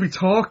people will be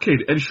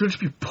talking and she'll just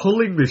be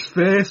pulling this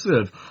face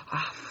of,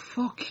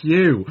 fuck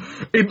you.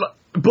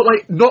 But,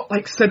 like, not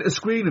like centre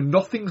screen, and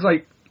nothing's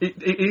like,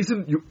 it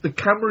isn't, the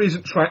camera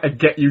isn't trying to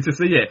get you to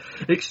see it.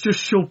 It's just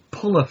she'll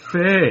pull a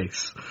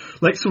face.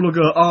 Like, someone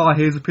will go, "Oh,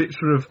 here's a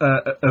picture of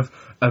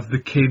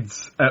the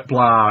kids at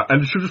blah,"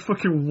 and she'll just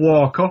fucking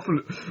walk off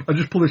and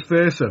just pull his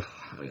face off.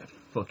 Oh, yeah,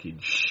 fucking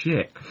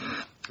shit.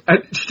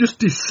 And she just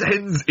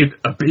descends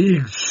into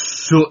being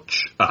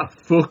such a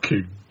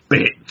fucking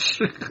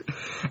bitch.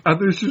 And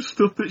there's just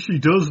stuff that she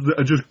does that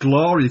are just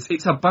glorious.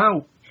 It's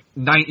about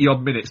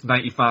 90-odd minutes,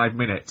 95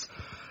 minutes.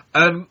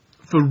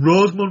 For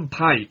Rosamund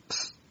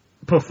Pike's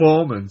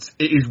performance,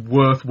 it is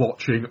worth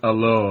watching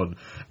alone.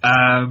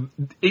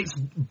 It's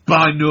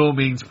by no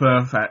means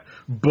perfect,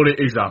 but it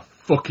is a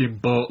fucking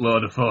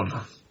boatload of fun.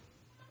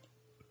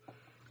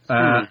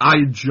 I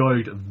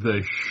enjoyed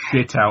the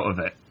shit out of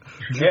it.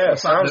 Yeah,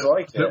 sounds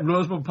like it. That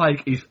Rosamund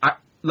Pike is,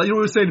 like you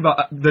were saying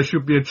about, there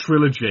should be a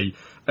trilogy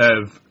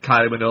of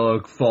Kylie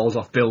Minogue falls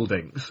off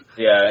buildings.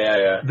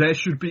 Yeah. There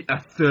should be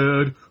a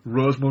third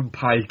Rosamund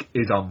Pike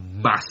is a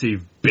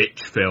massive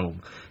bitch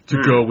film to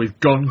go with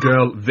Gone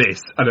Girl,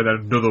 this, and then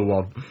another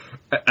one.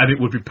 And it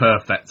would be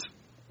perfect.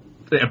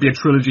 It'd be a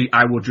trilogy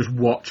I would just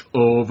watch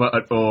over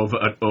and over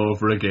and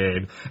over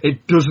again.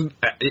 It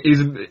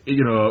isn't,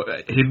 you know,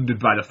 hindered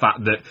by the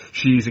fact that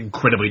she's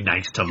incredibly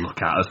nice to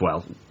look at as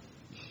well.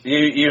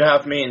 You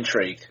have me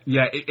intrigued.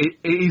 Yeah, it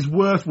is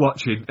worth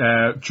watching,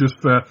 just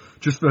for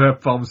her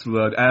performance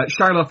alone.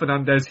 Shiloh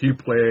Fernandez, who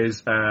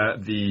plays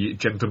the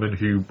gentleman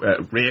who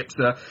rapes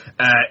her,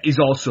 is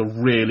also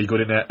really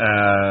good in it.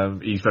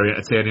 He's very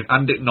entertaining.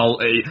 And Dick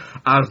Nolte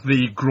as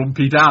the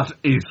grumpy dad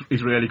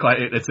is really quite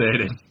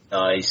entertaining.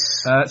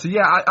 Nice. So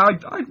yeah,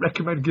 I'd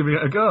recommend giving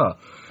it a go.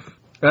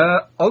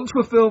 Onto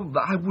a film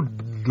that I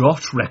would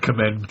not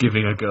recommend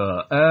giving a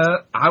go.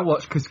 I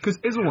watched, because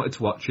Isla wanted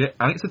to watch it,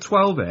 and it's a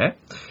 12A.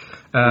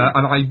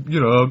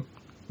 And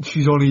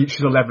she's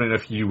 11 in a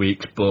few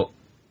weeks, but,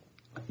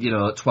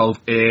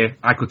 12A,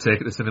 I could take it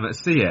to the cinema to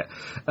see it.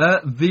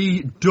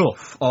 The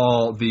Duff,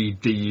 or the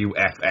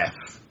DUFF.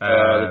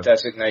 The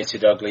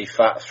designated ugly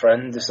fat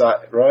friend, is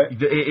that right?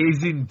 It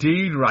is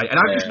indeed right. And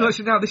I'm just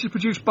noticing now, this is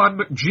produced by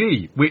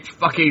McG, which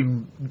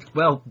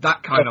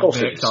that kind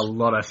of makes a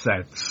lot of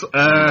sense.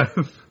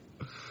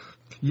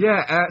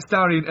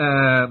 Starring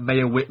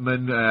Maya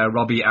Whitman,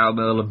 Robbie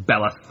Amell, and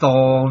Bella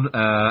Thorne,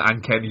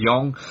 and Ken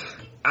Jeong.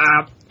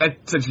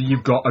 Essentially,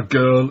 you've got a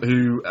girl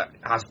who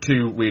has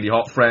two really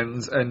hot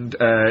friends, and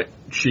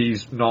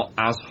she's not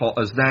as hot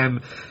as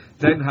them.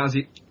 Then has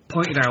it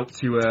pointed out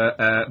to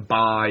her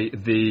by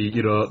the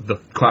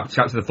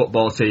captain of the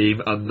football team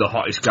and the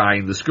hottest guy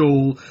in the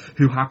school,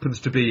 who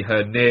happens to be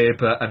her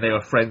neighbour, and they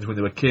were friends when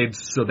they were kids,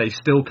 so they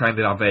still kind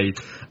of have a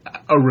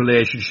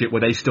relationship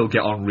where they still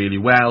get on really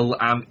well.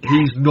 And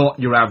he's not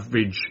your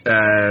average,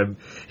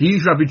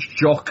 he's your average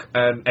jock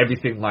and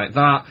everything like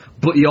that,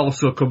 but he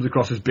also comes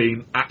across as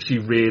being actually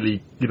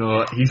really,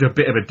 he's a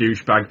bit of a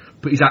douchebag,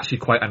 but he's actually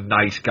quite a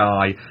nice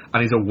guy,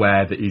 and he's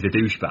aware that he's a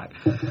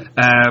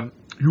douchebag.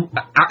 Who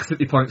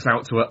accidentally points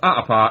out to her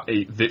at a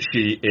party that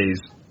she is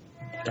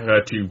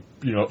her two,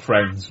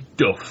 friends'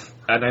 duff.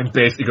 And then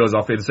basically goes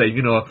off in saying,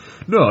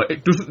 no,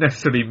 it doesn't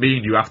necessarily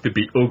mean you have to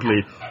be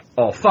ugly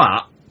or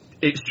fat.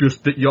 It's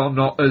just that you're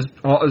not as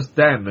hot as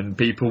them, and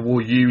people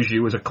will use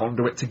you as a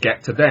conduit to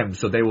get to them.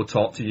 So they will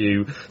talk to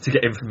you to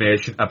get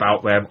information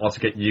about them, or to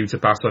get you to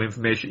pass on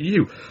information to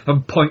you.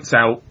 And points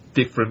out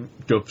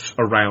different duffs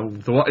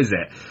around the what is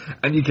it.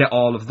 And you get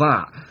all of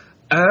that.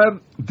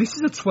 This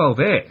is a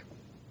 12A.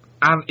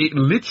 And it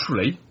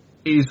literally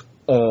is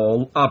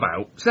all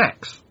about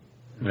sex.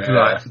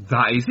 Yeah.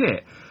 That is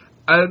it.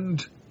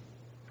 And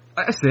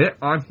like I say,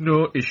 I've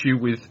no issue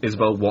with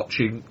Isabel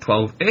watching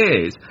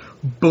 12As,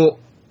 but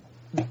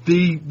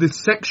the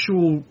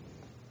sexual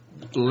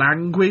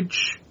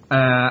language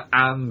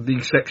and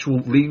the sexual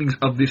leanings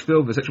of this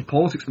film, the sexual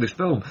politics of this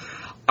film,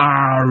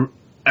 are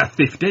a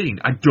 15.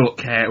 I don't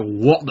care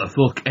what the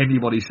fuck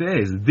anybody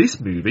says.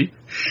 This movie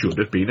should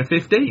have been a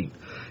 15.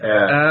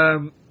 Yeah.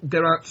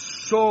 There are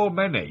so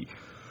many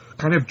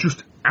kind of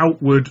just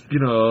outward,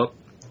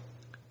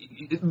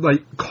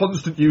 like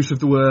constant use of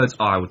the words,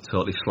 I would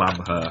totally slam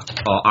her,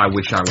 or I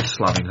wish I was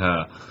slamming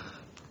her.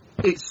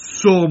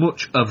 It's so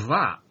much of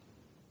that.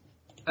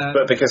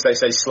 But because they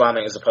say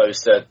slamming as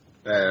opposed to...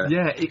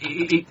 Yeah,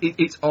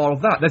 it's all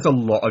of that. There's a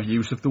lot of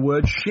use of the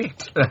word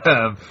shit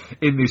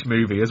in this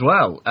movie as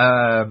well,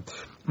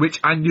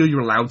 which I knew you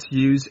were allowed to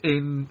use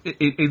in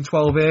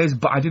 12As,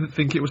 but I didn't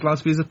think it was allowed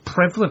to be as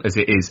prevalent as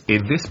it is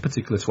in this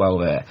particular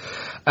 12A.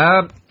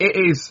 It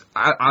is,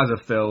 as a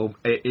film,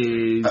 it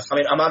is... I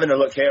mean, I'm having a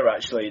look here,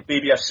 actually.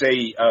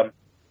 BBFC,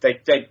 they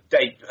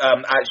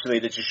actually,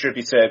 the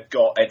distributor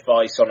got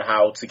advice on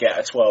how to get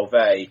a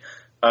 12A.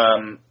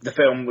 The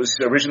film was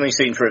originally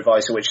seen for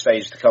advice, at which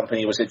stage the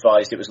company was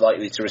advised it was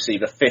likely to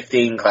receive a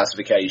 15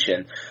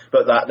 classification,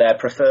 but that their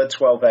preferred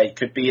 12A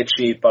could be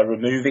achieved by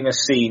removing a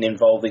scene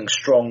involving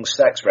strong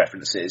sex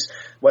references.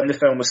 When the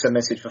film was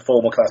submitted for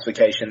formal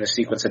classification, the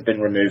sequence had been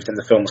removed and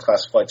the film was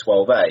classified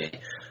 12A.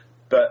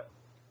 But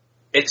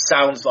it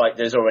sounds like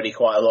there's already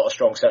quite a lot of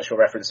strong sexual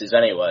references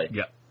anyway.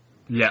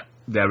 Yeah,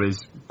 there is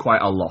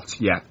quite a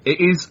lot, yeah. It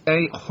is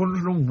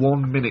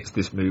 101 minutes,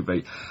 this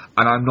movie,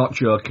 and I'm not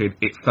joking,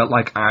 it felt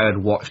like I had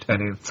watched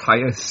an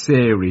entire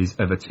series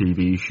of a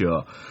TV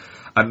show.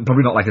 And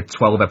probably not like a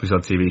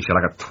 12-episode TV show,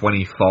 like a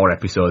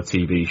 24-episode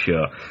TV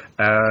show.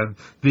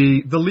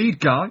 The lead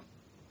guy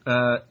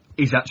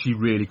is actually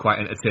really quite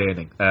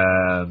entertaining.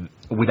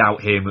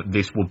 Without him,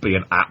 this would be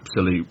an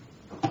absolute...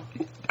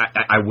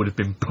 I would have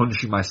been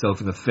punching myself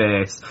in the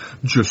face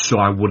just so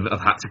I wouldn't have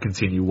had to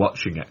continue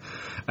watching it.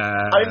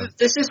 I mean,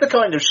 this is the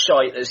kind of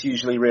shite that's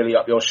usually really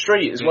up your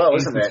street as well,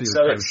 isn't it?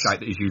 So it's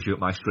shite that is usually up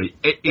my street.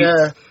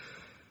 Yeah.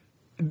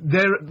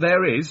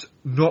 There is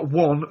not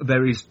one.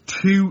 There is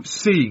two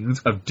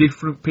scenes of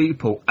different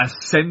people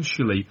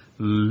essentially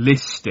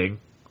listing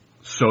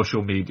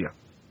social media.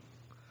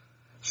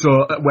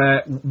 So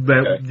where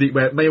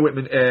Mae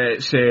Whitman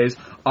says,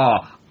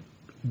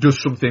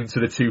 does something to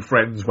the two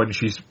friends when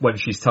she's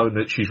telling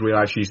them that she's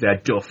realised she's their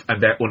duff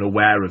and they're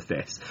unaware of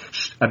this.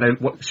 And then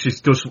she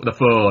does something on the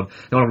phone,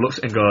 and one of them looks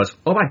at it and goes,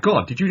 oh my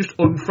god, did you just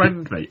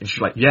unfriend me? And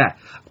she's like, yeah,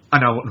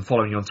 and now I'm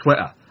following you on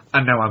Twitter,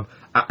 and now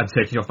I'm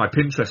taking you off my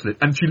Pinterest list.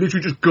 And she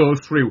literally just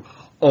goes through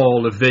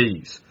all of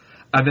these.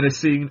 And then a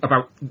scene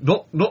about,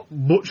 not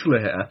much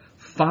later,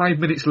 5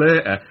 minutes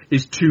later,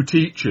 is two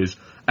teachers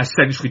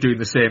essentially doing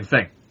the same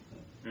thing.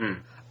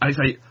 And it's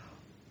like,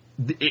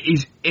 it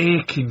is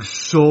aching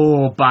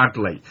so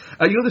badly.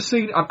 The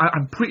scene,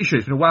 I'm pretty sure,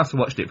 it's been a while since I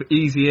watched it, but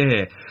Easy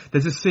A,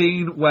 there's a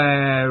scene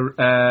where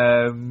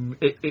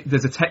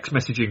there's a text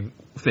messaging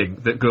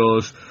thing that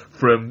goes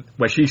from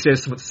where she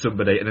says something to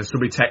somebody and then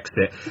somebody texts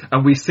it,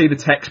 and we see the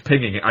text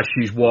pinging it as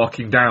she's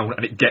walking down,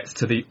 and it gets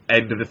to the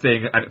end of the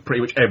thing, and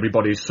pretty much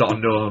everybody's sort of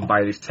known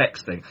by this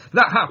text thing.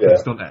 That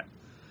happens, doesn't it?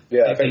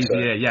 Yeah, I think so.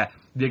 Yeah.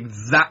 The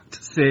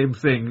exact same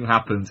thing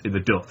happens in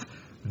The Duff.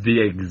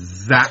 The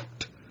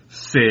exact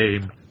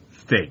same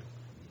thing.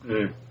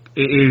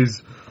 It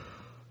is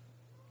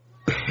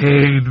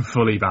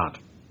painfully bad.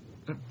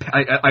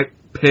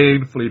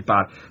 Painfully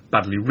bad.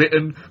 Badly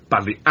written,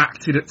 badly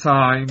acted at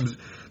times.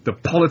 The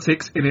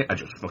politics in it are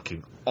just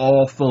fucking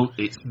awful.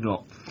 It's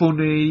not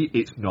funny.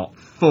 It's not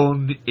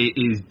fun. It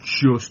is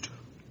just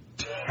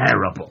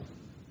terrible.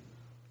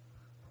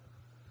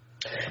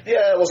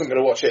 Yeah, I wasn't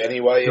going to watch it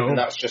anyway, and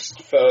that's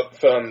just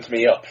firmed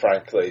me up,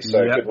 frankly, so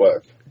good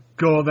work.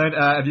 Go on then.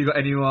 Have you got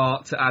any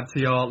more to add to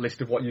your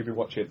list of what you've been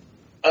watching?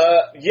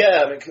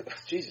 Yeah, I mean,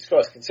 Jesus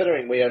Christ,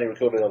 considering we only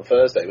recorded on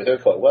Thursday, we're doing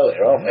quite well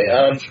here, aren't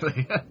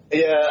we?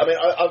 Yeah, I mean,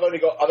 I've only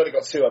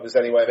got two others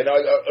anyway. I mean,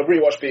 I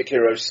rewatched Big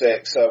Hero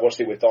 6,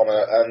 watched it with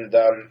Donna, and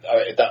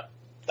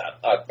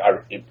I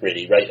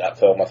really rate that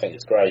film. I think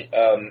it's great.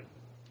 And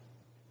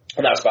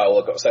that's about all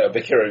I've got to say on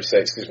Big Hero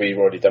 6, because we've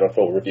already done a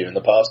full review in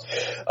the past.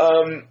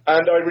 And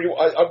I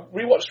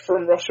rewatched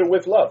From Russia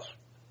with Love.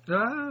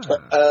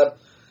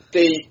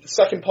 The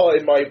second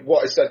part in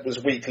what I said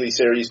was weekly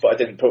series, but I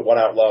didn't put one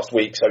out last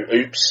week, so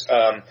oops.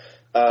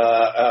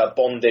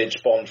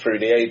 Bondage, Bond Through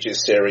the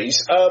Ages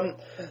series.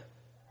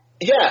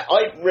 Yeah,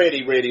 I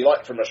really, really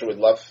like From Russia with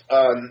Love.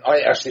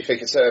 I actually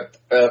think it's a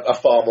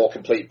far more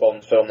complete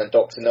Bond film than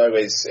Dr. No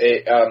is.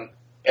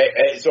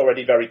 It's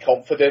already very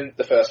confident.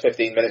 The first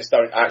 15 minutes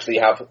don't actually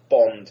have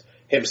Bond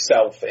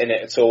himself in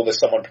it at all. There's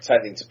someone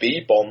pretending to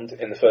be Bond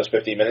in the first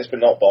 15 minutes, but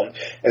not Bond.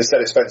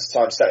 Instead, it spends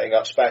time setting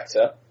up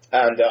Spectre.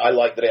 And I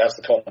like that it has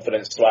the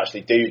confidence to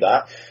actually do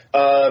that.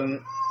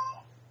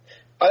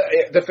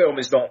 The film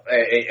is not,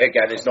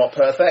 again, is not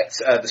perfect.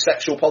 The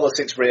sexual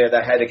politics rear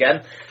their head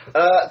again.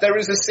 There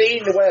is a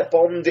scene where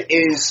Bond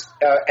is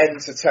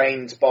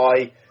entertained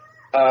by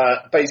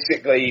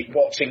basically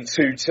watching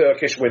two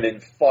Turkish women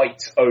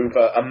fight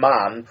over a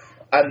man,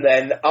 and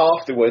then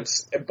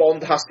afterwards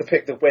Bond has to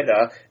pick the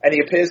winner, and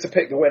he appears to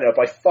pick the winner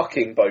by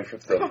fucking both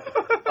of them.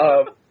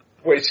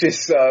 Which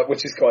is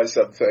quite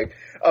something.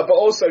 But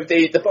also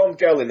the Bond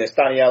girl in this,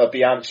 Daniela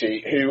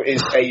Bianchi, who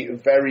is a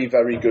very,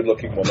 very good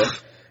looking woman.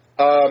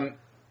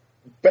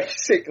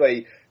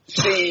 Basically,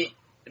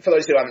 for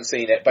those who haven't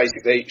seen it,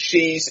 basically,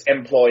 she's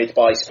employed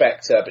by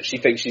Spectre, but she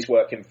thinks she's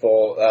working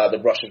for the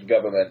Russian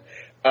government,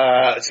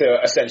 to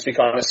essentially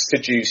kind of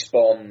seduce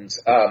Bond,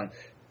 so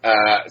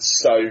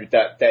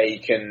that they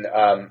can,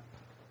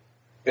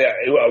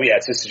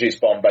 to seduce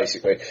Bond,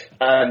 basically.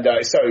 And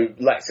so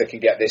Lecter can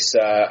get this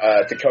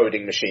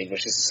decoding machine,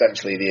 which is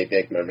essentially the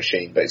Enigma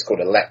machine, but it's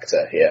called a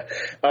Lecter here.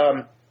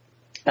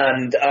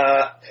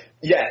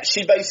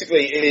 She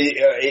basically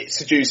it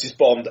seduces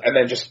Bond and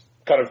then just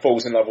kind of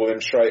falls in love with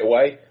him straight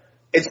away.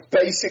 It's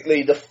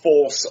basically the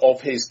force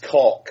of his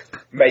cock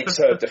makes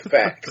her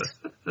defect,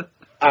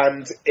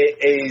 and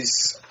it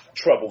is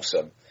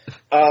troublesome.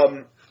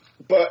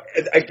 But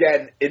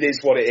again, it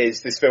is what it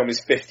is. This film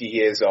is 50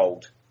 years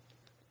old.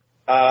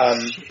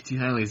 Shit,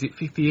 is it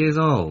 50 years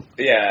old?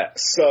 Yeah,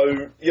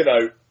 so, you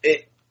know,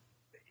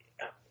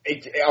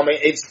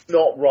 it's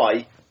not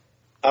right.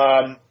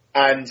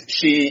 And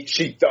she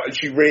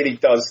really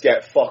does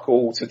get fuck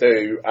all to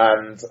do,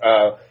 and,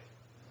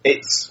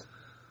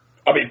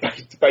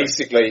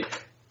 basically,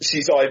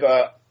 she's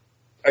either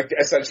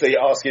essentially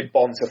asking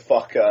Bond to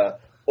fuck her,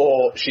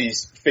 or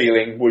she's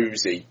feeling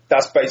woozy.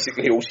 That's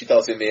basically all she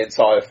does in the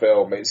entire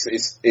film.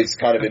 It's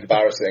kind of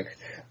embarrassing.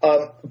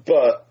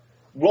 But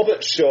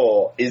Robert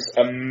Shaw is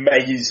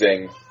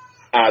amazing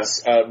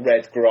as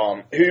Red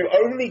Grant, who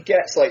only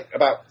gets like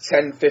about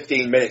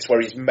 10-15 minutes where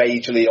he's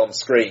majorly on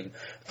screen.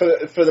 For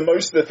the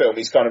most of the film,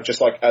 he's kind of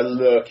just like a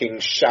lurking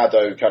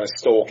shadow, kind of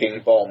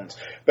stalking Bond.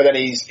 But then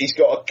he's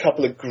got a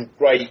couple of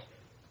great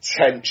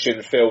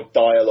tension-filled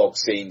dialogue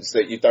scenes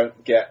that you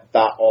don't get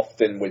that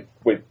often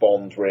with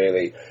Bond,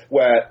 really,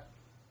 where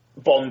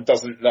Bond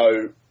doesn't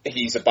know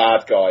he's a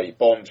bad guy.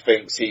 Bond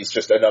thinks he's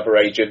just another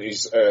agent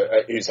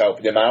who's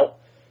helping him out.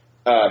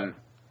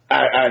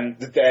 And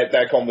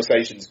their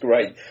conversation's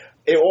great.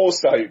 It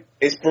also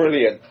is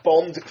brilliant.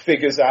 Bond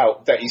figures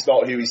out that he's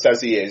not who he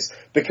says he is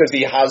because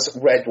he has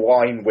red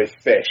wine with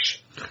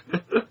fish.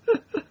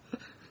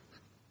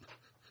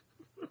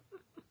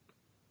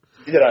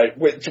 You know,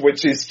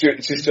 which is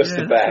just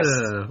the best.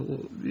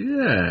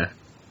 Yeah.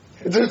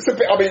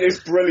 It's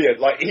brilliant.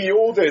 Like, he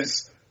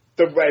orders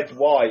the red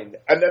wine,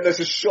 and then there's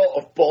a shot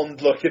of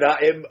Bond looking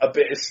at him a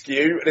bit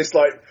askew, and it's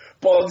like,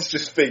 Bond's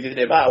just figuring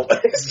him out.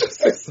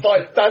 It's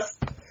like, that's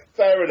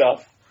fair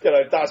enough. You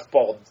know, that's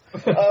Bond.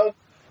 So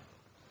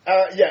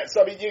I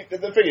mean,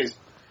 the thing is,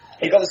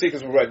 you got the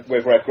sequence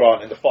with Red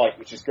Grant in the fight,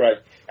 which is great.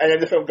 And then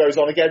the film goes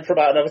on again for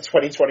about another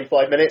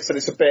 20-25 minutes, and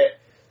it's a bit,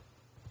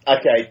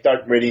 okay,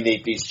 don't really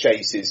need these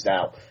chases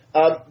now.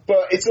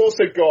 But it's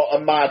also got a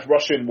mad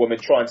Russian woman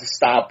trying to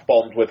stab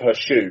Bond with her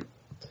shoe.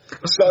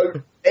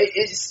 So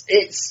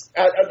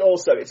and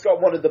also it's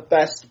got one of the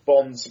best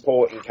Bond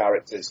supporting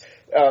characters.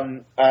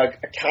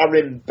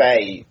 Karim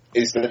Bey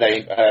is the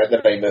name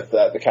of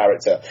the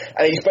character,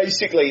 and he's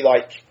basically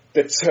like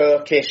the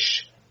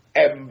Turkish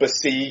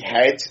embassy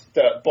head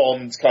that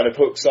Bond kind of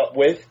hooks up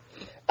with,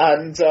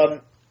 and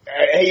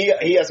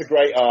he has a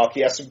great arc.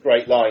 He has some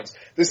great lines.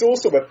 There's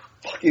also a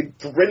fucking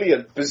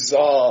brilliant,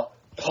 bizarre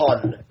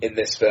pun in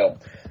this film.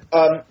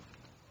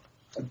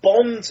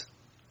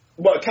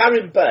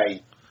 Karim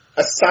Bey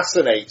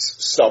assassinates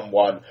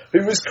someone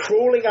who was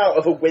crawling out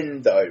of a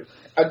window,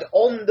 and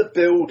on the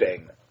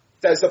building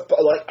there's a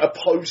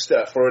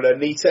poster for an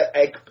Anita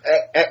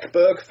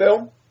Ekberg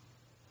film.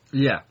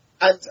 Yeah.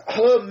 And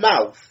her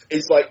mouth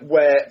is like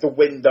where the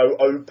window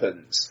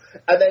opens.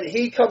 And then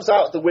he comes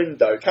out the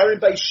window, Karim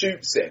Bey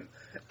shoots him,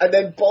 and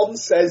then Bond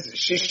says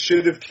she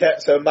should have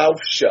kept her mouth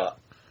shut.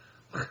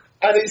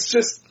 And it's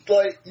just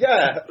like,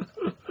 yeah.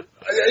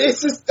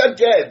 It's just,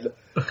 again,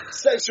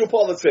 sexual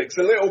politics,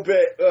 a little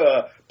bit,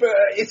 but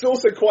it's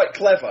also quite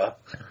clever.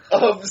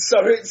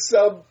 So it's,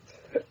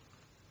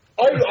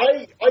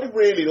 I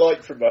really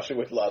like From Russia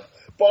with Love.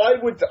 But I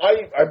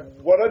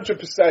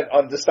 100%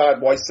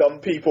 understand why some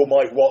people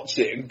might watch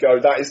it and go,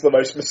 that is the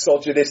most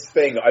misogynist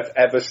thing I've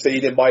ever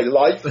seen in my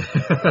life.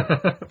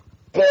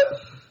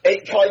 But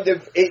it kind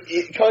of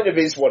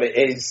is what it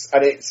is,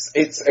 and it's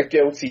a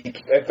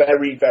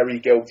very, very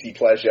guilty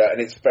pleasure,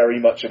 and it's very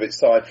much of its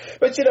time.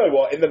 But you know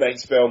what? In the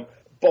next film,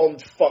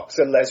 Bond fucks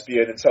a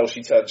lesbian until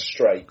she turns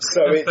straight.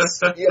 So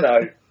it's, you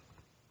know.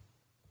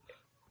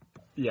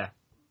 Yeah.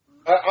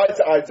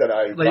 I don't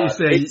know. Like you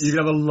say, you can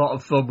have a lot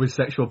of fun with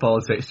sexual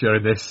politics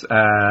during this,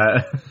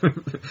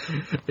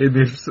 in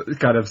this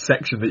kind of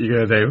section that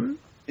you're going to do.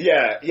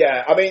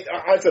 Yeah. I mean,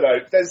 I don't know.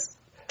 There's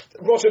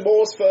Roger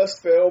Moore's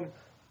first film.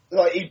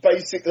 Like, he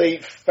basically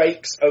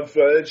fakes a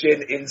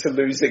virgin into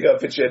losing her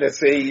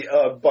virginity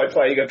by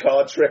playing a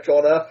card trick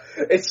on her.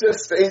 It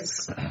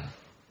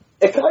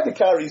kind of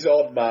carries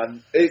on,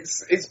 man.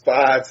 It's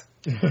bad.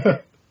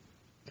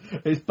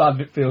 It's bad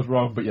and it feels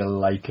wrong, but you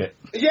like it.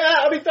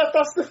 Yeah, I mean,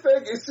 that's the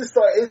thing. It's just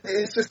like,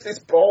 it's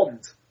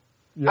Bond.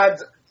 Yeah. And,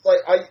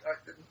 like,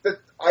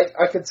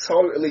 I can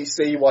totally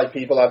see why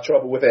people have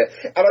trouble with it.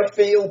 And I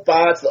feel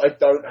bad that I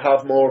don't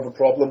have more of a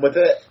problem with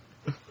it.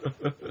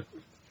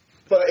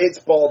 But it's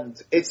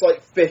Bond. It's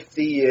like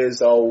 50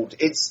 years old.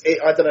 I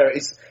don't know.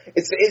 It's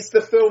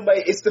the film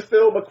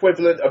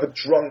equivalent of a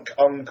drunk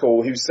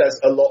uncle who says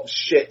a lot of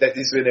shit that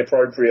is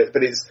inappropriate,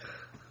 but it's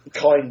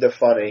kind of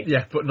funny.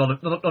 Yeah, but none of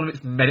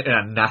it's meant in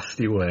a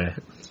nasty way.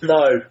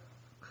 No,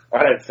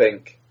 I don't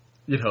think.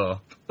 You'd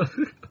hope.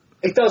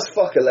 He does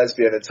fuck a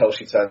lesbian until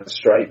she turns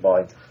straight,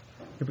 mind.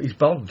 Yeah, but he's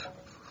Bond.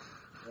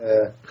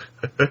 Yeah.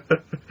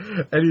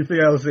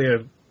 Anything else,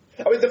 Ian?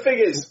 I mean, the thing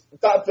is,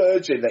 that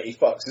virgin that he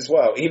fucks as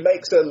well, he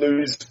makes her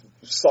lose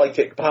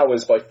psychic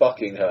powers by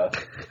fucking her.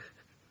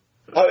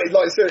 I mean,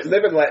 like, so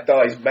Live and Let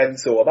Die is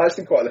mental. I'm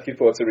actually quite looking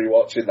forward to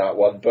rewatching that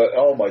one, but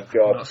oh my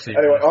god. I've not seen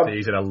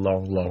these in a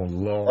long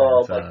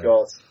oh time. My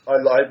god.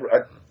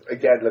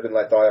 Again, Live and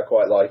Let Die, I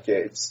quite like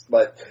it. It's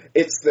like,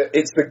 it's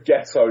the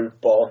ghetto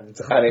Bond,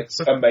 and it's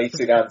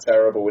amazing and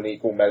terrible in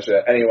equal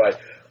measure. Anyway,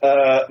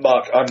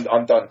 Mark,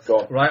 I'm done. Go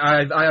on.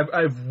 Right,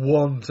 I have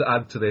one to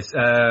add to this.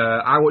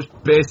 I watched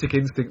Basic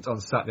Instinct on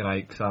Saturday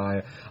night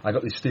because I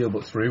got this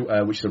steelbook through,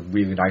 which is a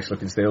really nice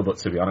looking steelbook,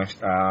 to be honest.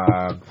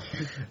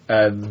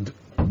 And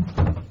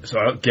so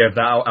I gave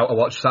that out. I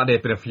watched Saturday.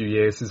 It's been a few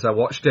years since I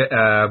watched it,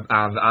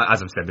 and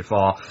as I've said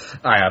before,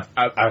 I have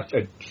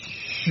a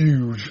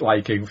huge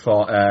liking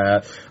for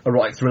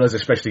erotic thrillers,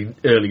 especially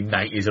early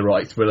 90s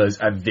erotic thrillers,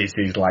 and this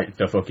is like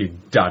the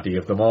fucking daddy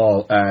of them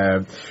all.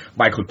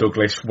 Michael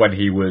Douglas, when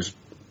he was,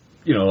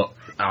 you know,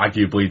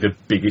 arguably the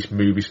biggest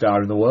movie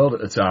star in the world at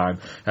the time,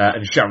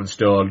 and Sharon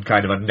Stone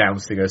kind of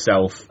announcing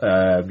herself,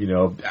 you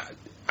know,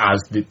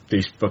 as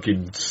this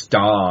fucking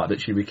star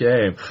that she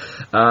became.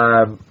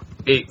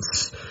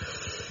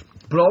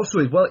 But also,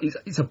 as well,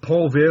 it's a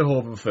Paul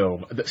Verhoeven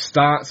film that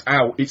starts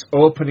out, its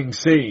opening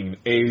scene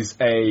is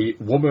a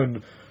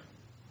woman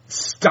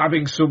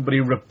stabbing somebody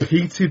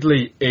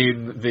repeatedly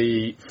in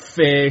the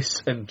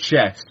face and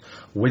chest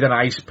with an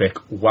ice pick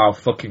while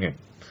fucking him.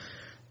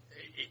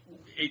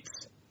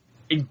 It's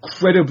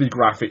incredibly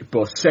graphic,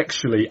 both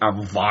sexually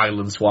and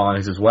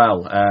violence-wise as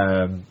well.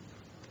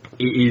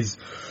 It is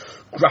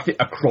graphic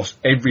across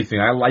everything.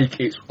 I like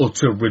its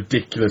utter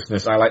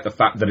ridiculousness. I like the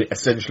fact that it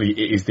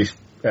is this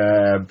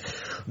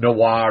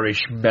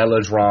noirish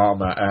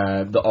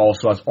melodrama that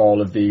also has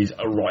all of these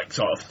erotic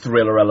sort of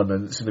thriller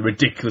elements, and the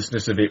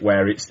ridiculousness of it,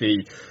 where it's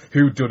the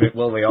who done it,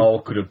 well, they all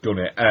could have done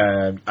it,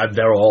 and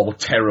they're all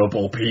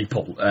terrible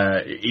people.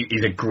 It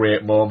is a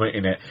great moment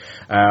in it.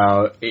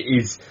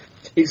 It's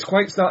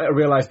quite starting to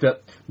realise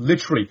that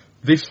literally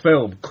this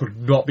film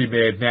could not be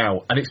made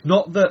now, and it's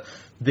not that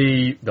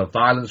the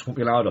violence won't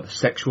be allowed, or the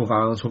sexual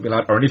violence won't be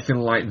allowed, or anything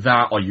like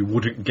that, or you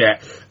wouldn't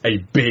get a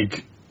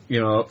big,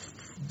 you know,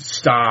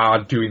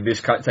 star doing this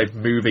kind of type of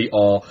movie,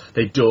 or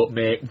they don't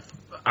make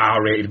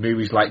R-rated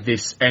movies like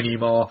this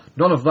anymore.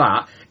 None of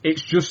that.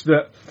 It's just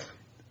that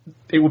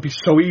it would be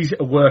so easy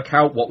to work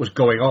out what was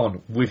going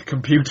on with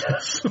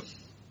computers.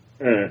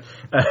 And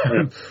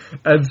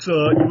so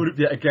you wouldn't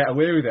be able to get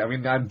away with it. I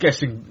mean, I'm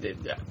guessing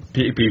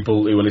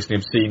people who are listening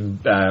have seen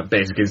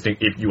Basic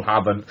Instinct. If you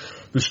haven't,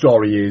 the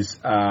story is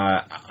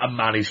a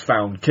man is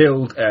found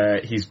killed.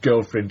 His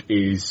girlfriend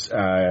is,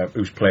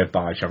 who's played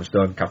by Sharon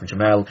Stone, Catherine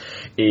Chamel,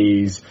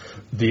 is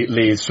the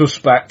lead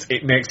suspect.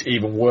 It makes it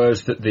even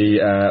worse that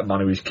the man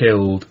who is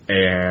killed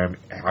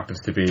happens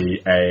to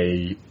be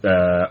a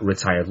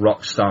retired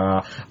rock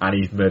star, and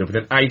he's murdered with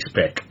an ice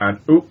pick.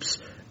 And oops,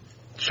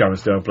 Sharon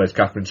Stone plays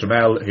Catherine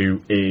Trammell,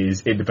 who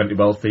is independently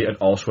wealthy and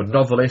also a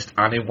novelist,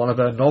 and in one of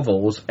her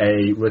novels,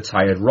 a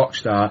retired rock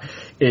star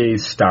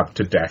is stabbed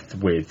to death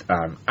with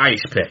an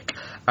ice pick.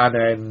 And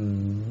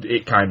then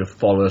it kind of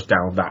follows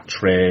down that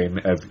train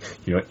of,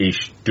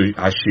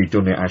 has she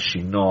done it, has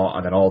she not?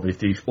 And then all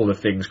these other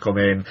things come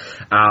in,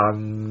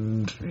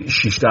 and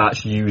she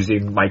starts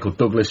using Michael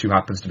Douglas, who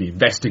happens to be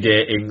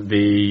investigating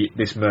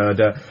this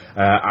murder,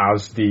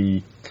 as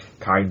the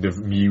kind of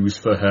muse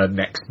for her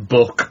next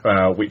book,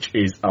 which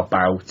is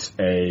about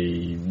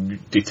a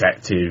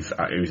detective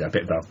who's a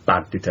bit of a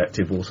bad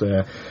detective, we'll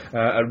say,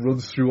 and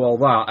runs through all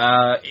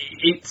that.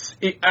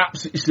 It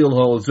absolutely still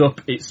holds up.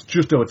 It's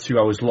just over 2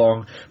 hours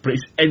long, but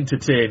it's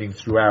entertaining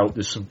throughout.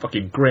 There's some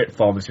fucking great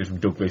performances from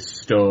Douglas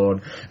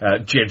Stone.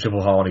 James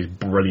Horn is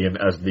brilliant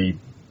as the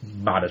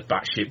mad as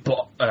batshit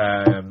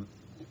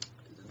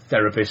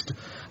therapist,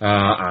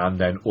 and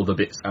then other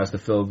bits as the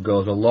film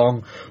goes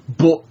along.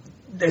 But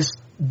there's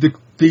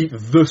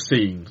the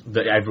scene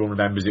that everyone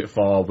remembers it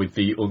for, with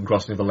the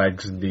uncrossing of the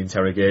legs and the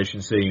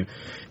interrogation scene,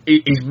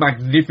 it is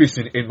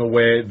magnificent in the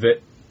way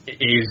that it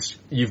is.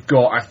 You've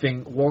got, I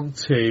think, 1,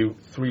 2,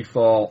 3,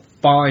 4,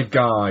 5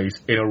 guys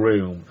in a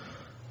room,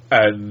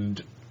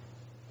 and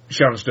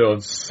Sharon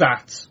Stone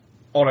sat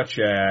on a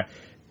chair,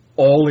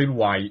 all in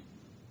white,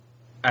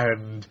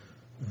 and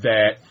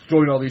they're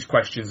throwing all these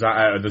questions at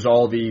her, and there's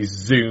all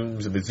these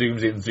zooms, and the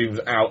zooms in,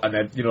 zooms out, and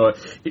then,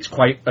 it's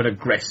quite an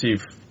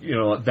aggressive,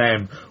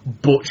 them,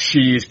 but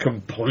she is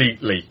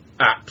completely,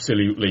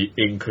 absolutely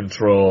in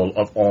control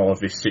of all of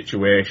this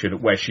situation,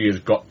 where she has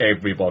got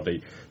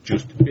everybody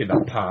just in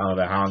the palm of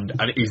her hand,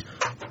 and it is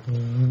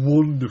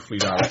wonderfully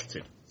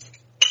directed.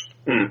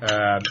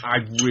 I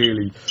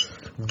really,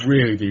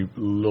 really do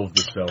love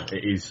this film.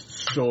 It is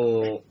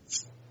so,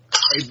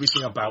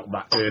 everything about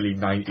that early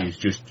 90s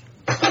just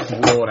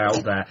thrown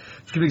out there.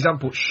 To give an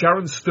example,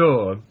 Sharon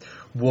Stone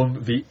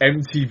won the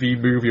MTV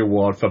Movie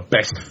Award for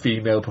Best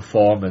Female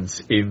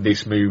Performance in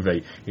this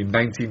movie in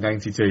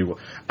 1992,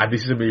 and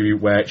this is a movie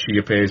where she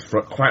appears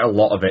for quite a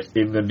lot of it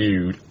in the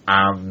nude,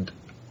 and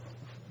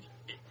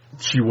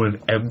she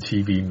won an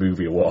MTV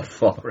Movie Award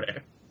for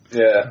it.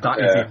 Yeah, that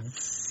is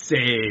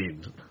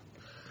insane.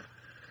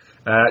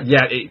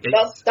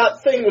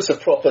 That thing was a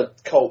proper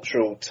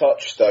cultural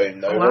touchstone,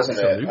 though, wasn't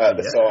it, at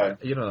the time?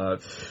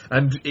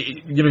 And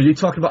you're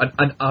talking about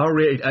an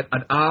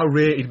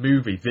R-rated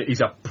movie that is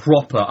a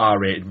proper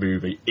R-rated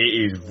movie.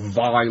 It is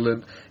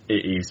violent.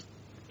 It is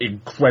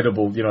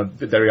incredible.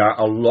 There are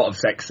a lot of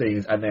sex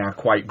scenes, and they are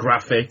quite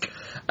graphic.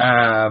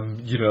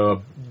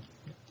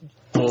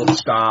 Both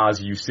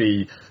stars, you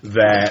see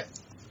there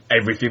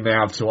everything they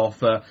have to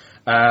offer,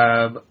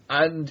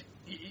 and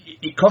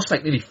it cost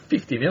like nearly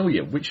 50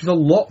 million, which is a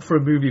lot for a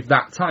movie of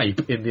that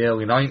type in the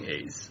early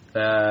 90s.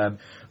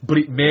 But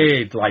it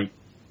made like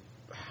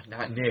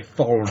near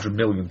 $400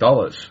 million,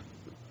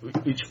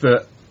 which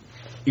for,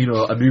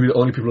 a movie that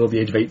only people over the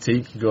age of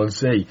 18 can go and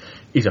see,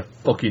 is a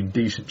fucking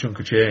decent chunk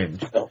of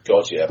change. Oh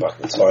god, yeah,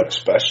 back in time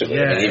especially.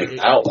 Yeah, even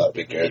out that'd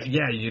be good.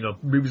 Yeah,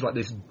 movies like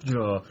this,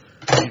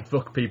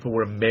 people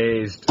were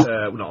amazed,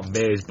 not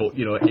amazed, but,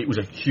 it was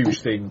a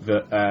huge thing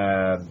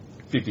that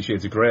 50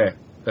 Shades of Grey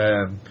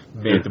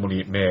made the money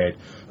it made.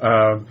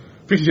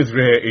 50 Shades of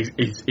Grey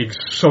is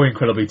so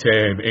incredibly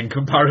tame in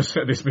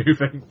comparison to this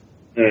movie.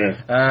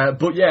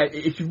 But yeah,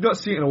 if you've not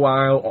seen it in a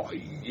while,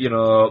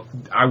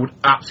 I would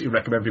absolutely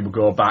recommend people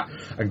go back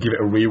and give it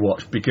a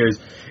rewatch, because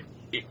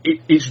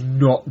it's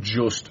not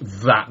just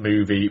that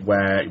movie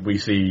where we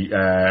see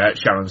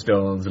Sharon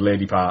Stone's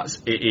lady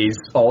parts. It is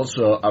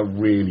also a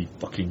really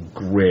fucking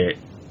great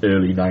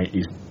early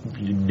 90s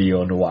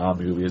neo-noir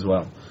movie as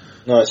well.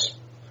 Nice.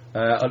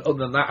 And other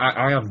than that,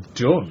 I am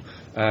done.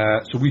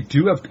 So we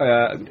do have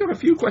a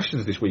few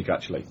questions this week,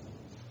 actually.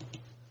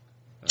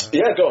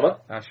 Yeah, go on, man.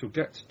 I shall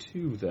get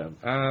to them.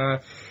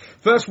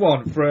 First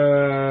one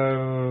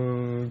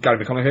from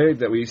Gary McConaughey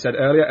that we said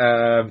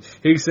earlier.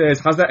 He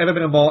says, has there ever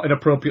been a more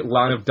inappropriate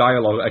line of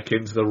dialogue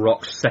akin to The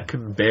Rock's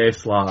second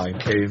base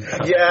line?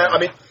 Yeah, I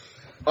mean,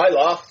 I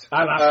laughed.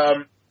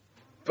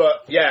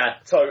 But yeah,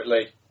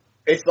 totally.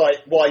 It's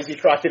like, why is he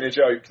cracking a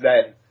joke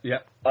then? Yeah.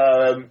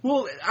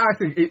 Well, I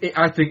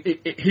think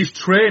his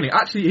training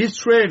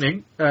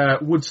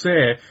would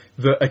say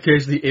that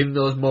occasionally in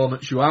those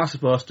moments you are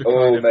supposed to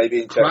kind of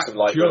maybe crack some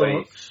light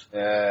jokes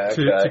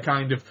to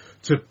kind of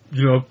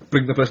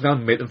bring the person down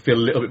and make them feel a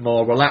little bit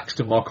more relaxed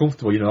and more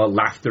comfortable.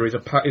 Laughter is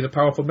a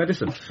powerful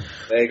medicine.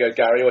 There you go,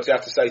 Gary. What do you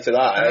have to say to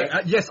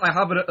that? Yes, I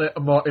have a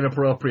more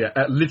inappropriate.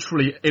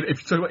 Literally,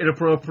 if you talk about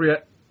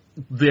inappropriate,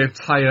 the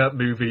entire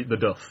movie, The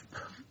Duff.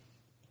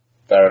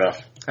 Fair enough.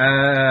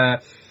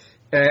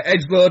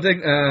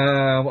 Edgeloading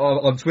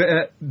on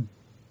Twitter.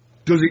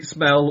 Does it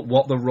smell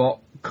what The Rock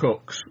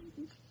cooks?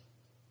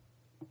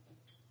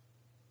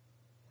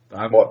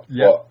 What?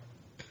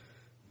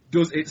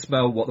 Does it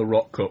smell what The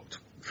Rock cooked?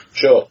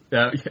 Sure.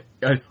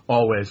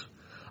 Always.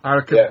 I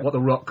reckon what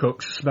The Rock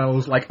cooks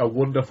smells like a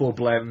wonderful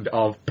blend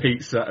of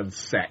pizza and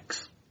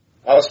sex.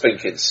 I was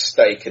thinking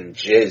steak and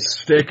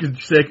jizz.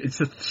 It's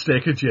a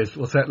steak and jizz.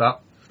 We'll take that.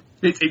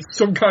 It's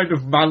some kind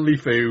of manly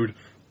food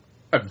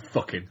and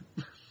fucking.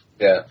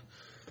 Yeah.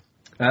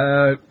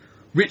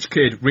 Rich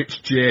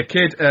J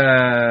Kid,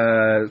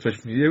 especially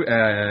from you,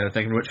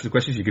 thank you very much for the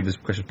questions. You give us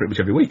questions pretty much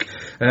every week.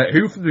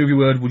 Who from the movie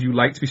world would you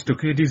like to be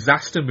stuck in a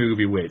disaster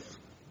movie with?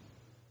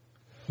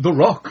 The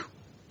Rock.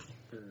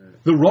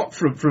 The Rock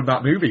from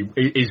that movie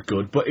is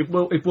good, but if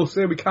we'll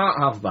say we can't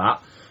have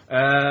that,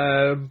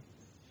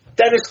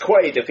 Dennis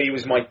Quaid, if he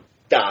was my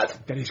dad.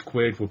 Dennis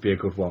Quaid would be a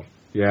good one.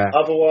 Yeah.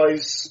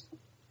 Otherwise,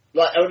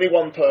 like, only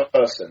one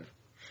person.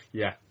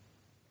 Yeah.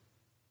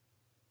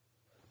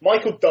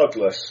 Michael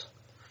Douglas.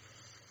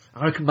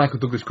 I reckon Michael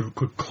Douglas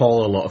could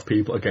call a lot of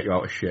people to get you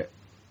out of shit.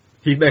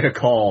 He'd make a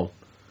call.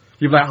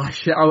 You'd be like, oh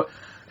shit, how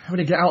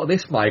do you get out of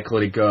this, Michael?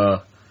 And he'd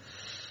go,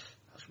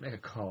 let's make a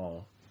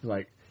call.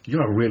 Like,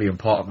 you're a really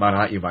important man,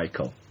 aren't you,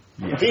 Michael?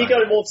 Yeah, Viggo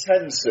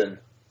Mortensen.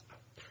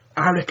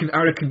 I reckon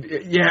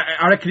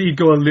he'd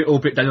go a little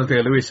bit Daniel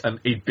Day-Lewis and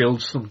he'd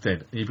build something.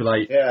 And he'd be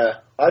like... Yeah,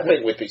 I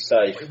think we'd be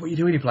safe. What are you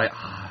doing? He'd be like,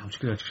 I'm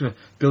just gonna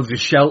build you a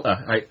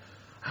shelter. Like,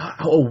 out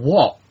of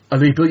what?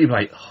 And he'd build you,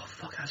 like, oh,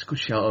 fuck, that's a good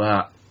shelter,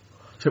 that.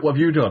 So what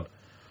have you done?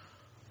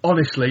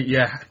 Honestly,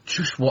 yeah,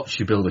 just watch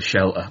you build a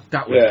shelter.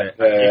 That was it.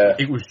 Yeah.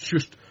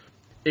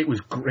 It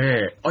was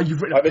great. Oh, you've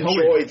written a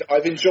poem.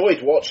 I've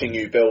enjoyed watching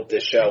you build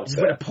this shelter. You've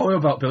written a poem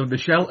about building the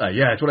shelter.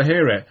 Yeah, do you want to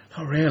hear it?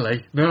 Not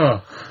really.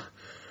 No.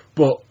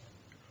 But,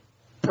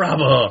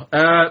 bravo.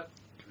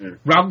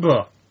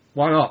 Rambo.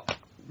 Why not?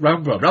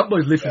 Rambo. Rambo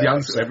is literally the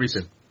answer to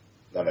everything.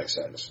 That makes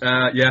sense.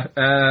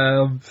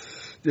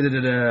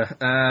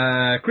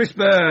 Chris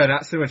Byrne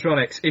at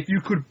Cinematronics. If you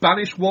could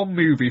banish one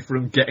movie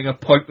from getting a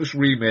pointless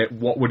remake,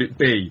 what would it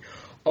be?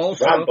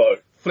 Also, Rambo.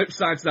 Flip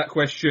side to that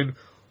question,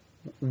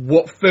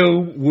 what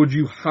film would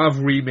you have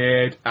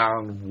remade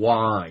and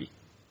why?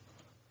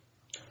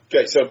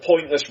 Okay, so a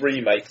pointless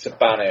remake to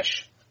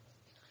banish.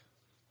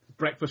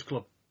 Breakfast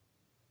Club.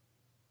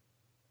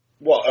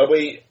 What, are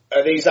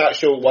these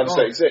actual ones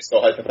that exist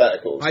or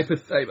hypotheticals?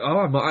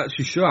 I'm not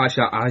actually sure.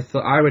 Actually, I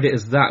thought I read it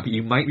as that, but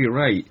you might be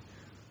right.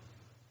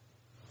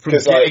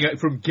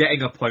 From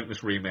getting a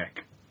pointless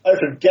remake. Oh,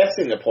 from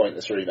getting a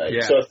pointless remake.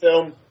 Yeah. So a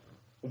film,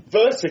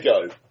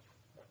 Vertigo.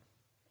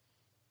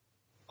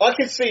 I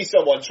could see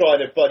someone trying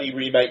to bloody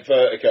remake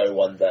Vertigo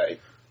one day.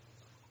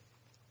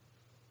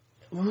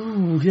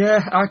 Ooh,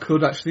 yeah, I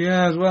could actually,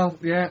 yeah, as well,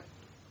 yeah.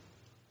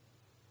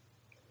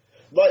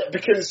 Like,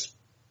 because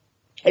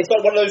it's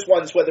like one of those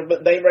ones where the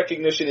name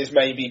recognition is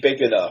maybe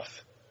big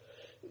enough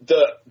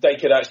that they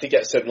could actually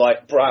get some,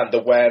 like, brand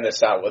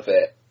awareness out of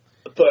it.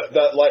 But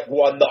that, like,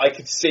 one that I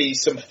could see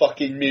some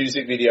fucking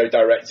music video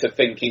director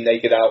thinking they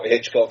could out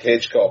Hitchcock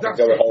and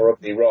go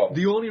horribly wrong.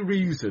 The only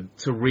reason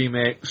to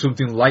remake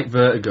something like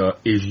Vertigo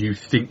is you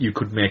think you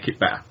could make it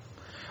better.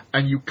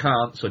 And you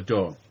can't, so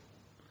don't.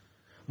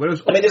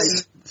 Whereas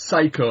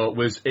Psycho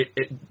was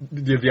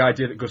the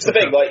idea that goes... It's the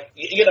thing, like,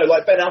 you know,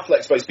 like Ben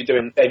Affleck's supposed to be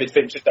doing David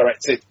Fincher's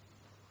directed...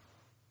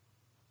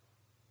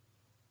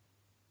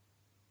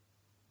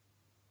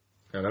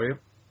 Hello,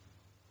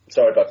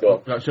 sorry, but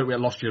go on. So we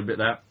lost you a bit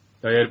there.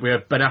 We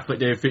had Ben Affleck,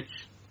 David Fincher,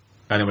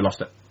 and then we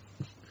lost it.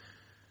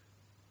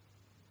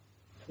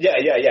 Yeah.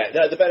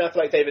 No, the Ben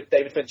Affleck,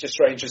 David Fincher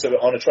Strangers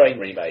on a Train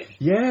remake.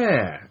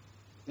 Yeah.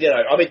 You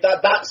know, I mean,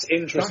 that's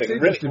interesting. That's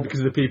interesting because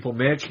of the people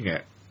making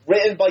it.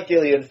 Written by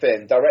Gillian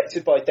Flynn,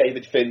 directed by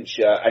David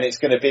Fincher, and it's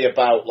going to be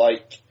about,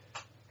 like,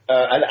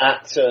 an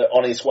actor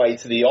on his way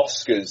to the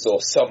Oscars or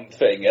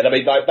something. And I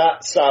mean, like,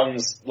 that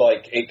sounds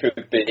like it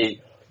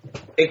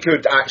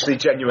could actually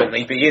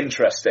genuinely be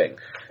interesting.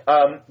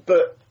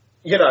 But,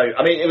 you know,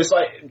 I mean, it was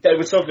like, they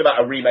were talking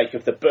about a remake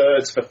of The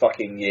Birds for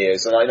fucking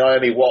years, and like,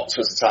 Naomi Watts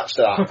was attached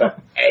to that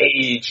for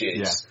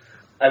ages.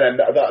 Yeah. And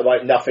then,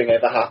 like, nothing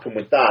ever happened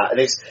with that. And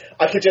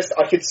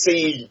I could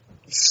see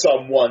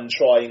someone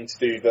trying to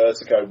do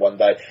Vertigo one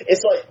day.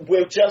 It's like,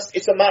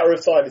 it's a matter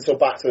of time until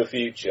Back to the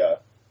Future.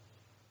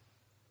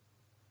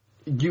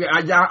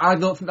 I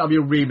don't think that'll be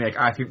a remake.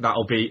 I think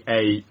that'll be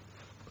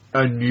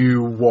a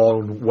new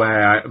one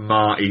where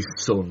Marty's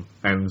son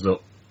ends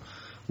up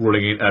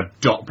running in.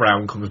 Doc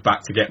Brown comes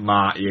back to get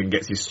Marty and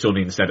gets his son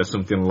instead of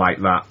something like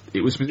that.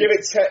 It was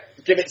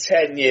give it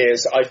 10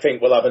 years. I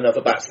think we'll have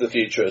another Back to the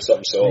Future of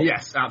some sort.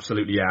 Yes,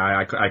 absolutely. Yeah,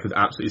 I could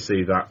absolutely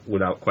see that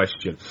without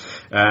question.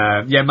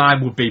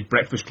 Mine would be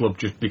Breakfast Club,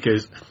 just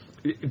because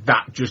it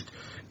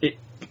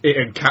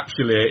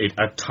encapsulated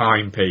a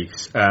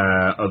timepiece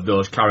of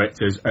those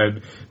characters,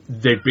 and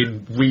they've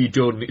been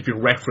redone. It's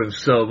been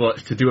referenced so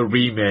much. To do a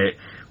remake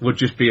would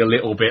just be a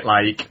little bit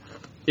like,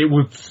 it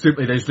would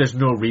simply, there's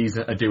no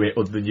reason to do it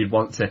other than you'd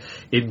want to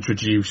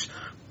introduce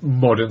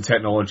modern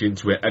technology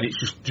into it, and it's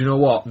just, do you know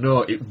what?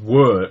 No, it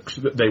works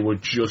that they were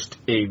just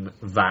in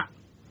that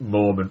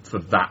moment for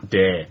that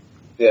day.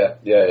 Yeah.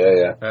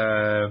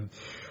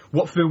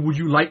 What film would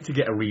you like to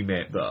get a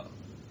remake though?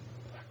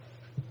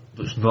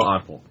 That's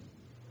not Apple.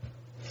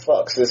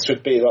 Fuck, so this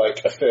would be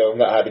like a film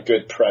that had a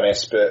good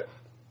premise, but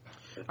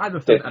I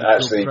don't think I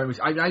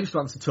used to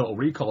answer Total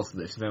Recall to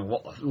this, and then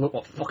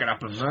what fucking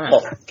happened there?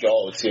 Oh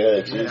god,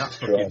 yeah, Jesus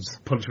Christ.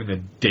 Punch me in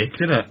the dick,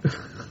 didn't it?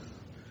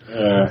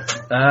 There's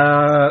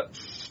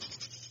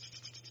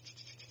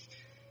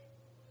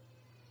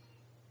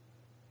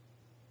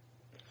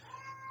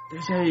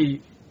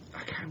I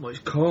can't remember what it's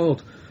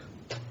called.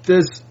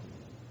 There's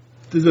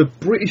a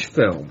British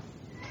film,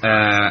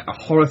 a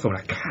horror film.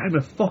 I can't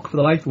remember for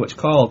the life of what it's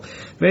called.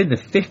 Made in the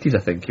 50s, I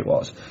think it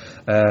was.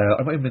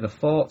 I might even in the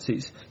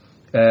 40s.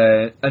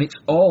 And it's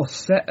all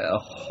set at a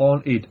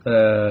haunted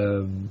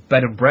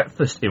bed and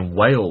breakfast in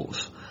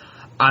Wales.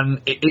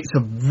 And it's a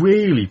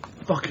really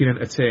fucking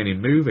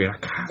entertaining movie.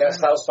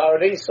 Guest House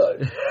Paradiso.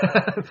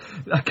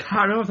 I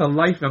can't remember for the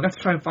life of me. I'm going to have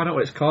to try and find out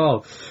what it's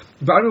called.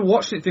 But I remember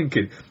watching it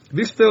thinking,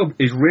 this film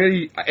is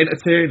really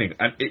entertaining,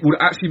 and it would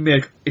actually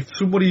make, if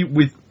somebody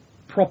with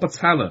proper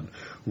talent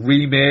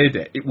remade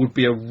it, it would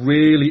be a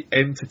really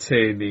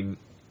entertaining,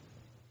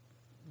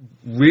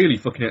 really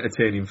fucking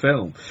entertaining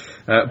film.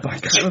 But I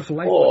can't remember for the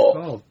life of what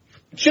it's called.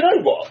 Do you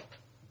know what?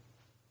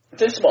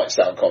 This might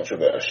sound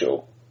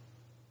controversial.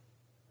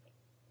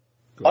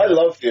 I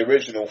love the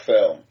original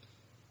film.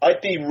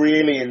 I'd be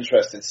really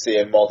interested to see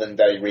a modern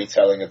day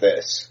retelling of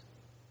this.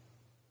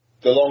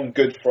 The Long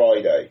Good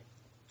Friday.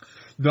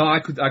 No, I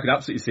could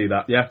absolutely see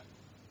that. Yeah,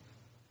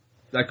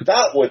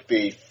 that would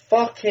be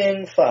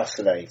fucking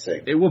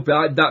fascinating. It would be.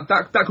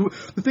 That could.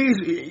 The thing is,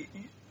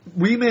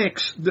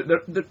 remakes.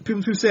 The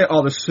people who say,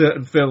 "Oh, there's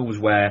certain films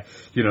where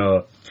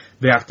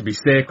they have to be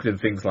sacred and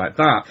things like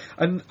that,"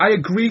 and I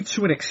agree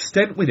to an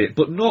extent with it,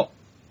 but not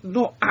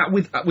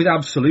with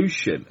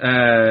absolution,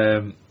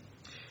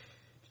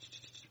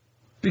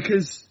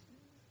 because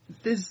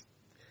there's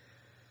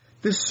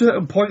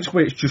certain points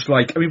where it's just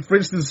like, I mean, for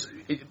instance,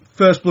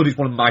 First Blood is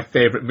one of my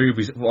favourite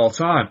movies of all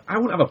time. I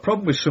wouldn't have a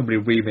problem with somebody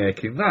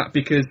remaking that,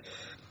 because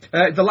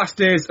The Last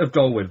Days of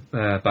Galway,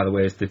 by the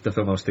way, is the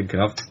film I was thinking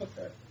of.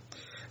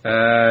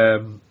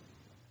 Okay.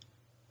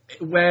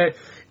 Where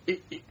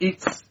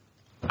it's...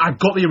 I've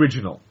got the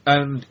original,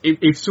 and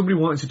if somebody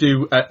wanted to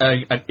do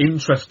an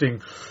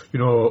interesting,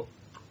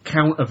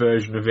 counter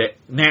version of it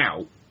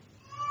now,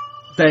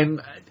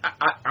 then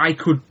I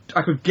could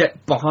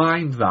get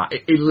behind that,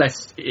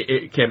 unless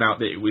it came out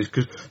that it was,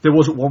 because there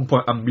was at one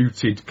point a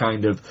muted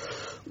kind of,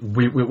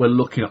 we were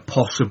looking at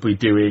possibly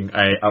doing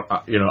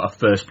a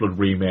First Blood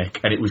remake,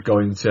 and it was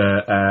going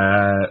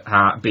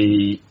to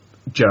be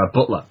Gerard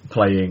Butler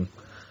playing.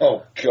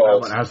 Oh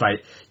God! And I was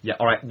like, yeah,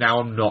 all right, now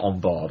I'm not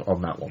on board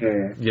on that one.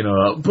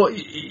 But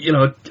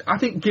I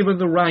think given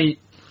the right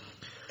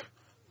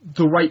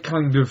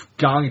kind of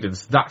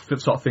guidance, that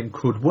sort of thing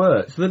could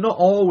work. So they're not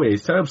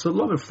always terrible. So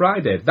Long Good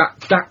Friday,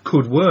 that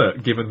could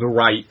work given the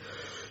right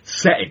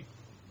setting,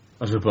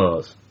 I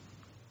suppose.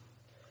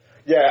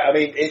 Yeah, I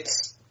mean,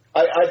 it's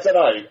I don't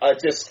know. I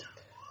just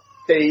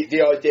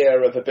the idea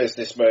of a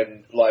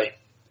businessman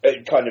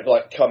kind of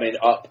coming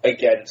up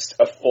against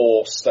a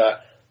force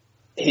that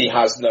he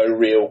has no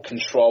real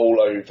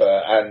control over,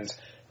 and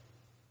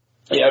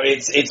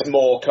it's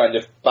more kind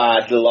of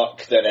bad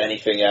luck than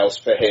anything else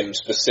for him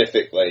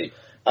specifically.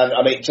 And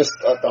I mean, just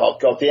oh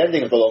God, the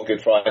ending of The Long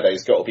Good Friday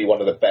has got to be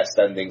one of the best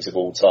endings of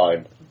all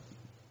time.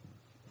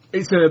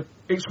 It's one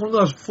of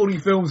those funny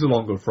films, The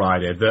Long Good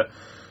Friday, that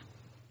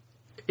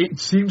it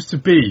seems to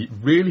be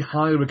really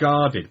highly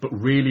regarded but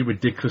really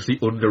ridiculously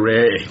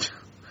underrated.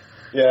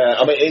 Yeah,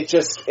 I mean,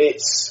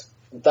 it's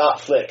that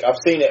flick. I've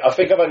seen it. I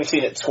think I've only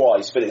seen it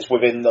twice, but it's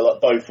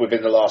both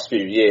within the last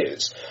few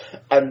years.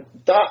 And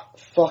that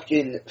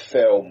fucking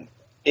film,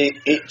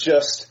 it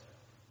just.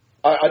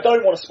 I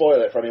don't want to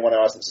spoil it for anyone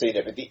who hasn't seen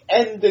it, but the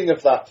ending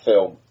of that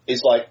film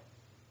is like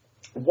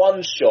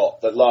one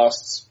shot that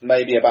lasts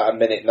maybe about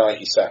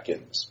 1:90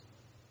 seconds,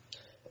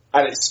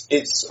 and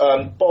it's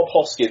Bob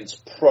Hoskins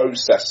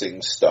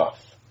processing stuff,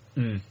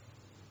 and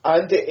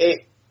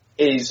it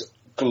is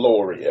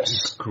glorious.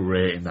 It's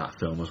great in that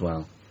film as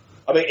well.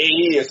 I mean,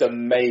 he is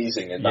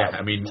amazing in that. Yeah,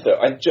 I mean,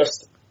 and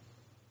just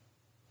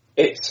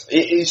it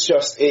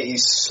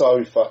is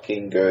so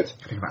fucking good.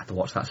 I think I might have to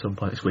watch that at some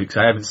point this week,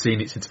 because I haven't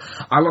seen it since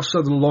I last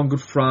saw The Long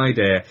Good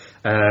Friday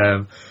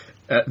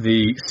at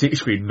the City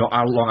Screen, not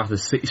how long after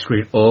the City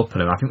Screen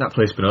opened, and I think that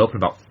place has been open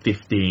about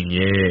 15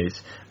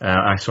 years.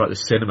 I saw it at the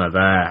cinema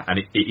there, and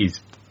it is,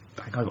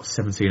 I think I got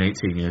 17,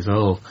 18 years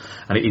old,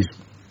 and it is,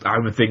 I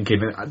remember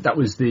thinking, that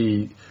was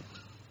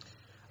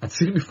I'd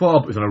seen it before,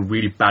 but it was on a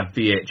really bad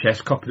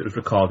VHS copy that was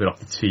recorded off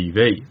the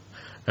TV.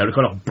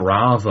 Recorded off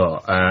Bravo,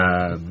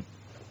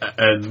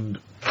 and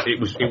it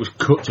was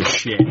cut to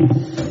shit.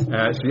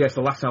 So yes,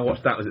 the last time I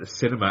watched that was at the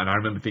cinema, and I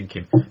remember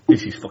thinking,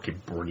 this is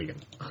fucking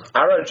brilliant.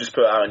 Arrow just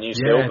put out a new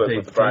steelbook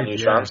with the brand new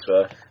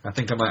transfer. I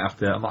think I might have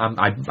to,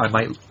 I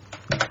might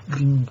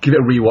give it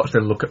a rewatch,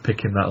 then look at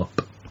picking that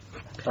up.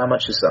 How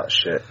much is that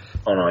shit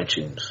on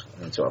iTunes?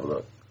 I need to have a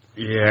look.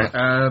 Yeah,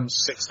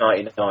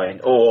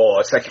 $6.99. Oh,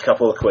 I'll take a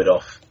couple of quid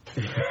off.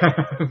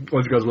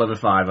 Once it goes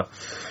 11.5.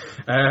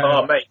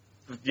 Oh, mate.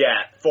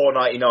 Yeah,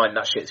 $4.99.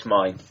 That shit's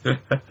mine.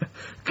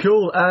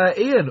 Cool.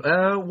 Ian,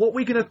 what are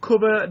we going to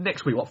cover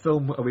next week? What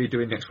film are we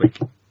doing next week?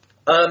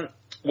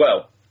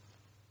 Well,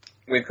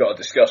 we've got a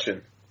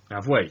discussion.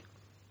 Have we?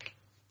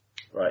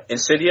 Right.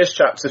 Insidious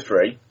Chapter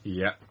 3.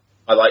 Yeah.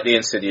 I like the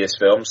Insidious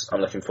films.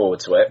 I'm looking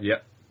forward to it.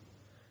 Yeah.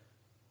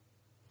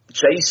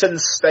 Jason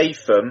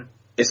Statham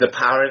is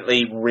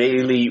apparently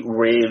really,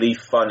 really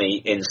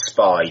funny in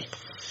Spy.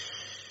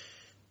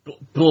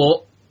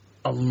 But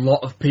a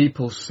lot of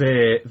people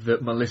say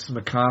that Melissa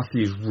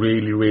McCarthy is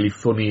really, really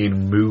funny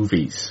in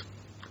movies.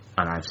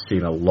 And I've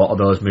seen a lot of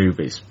those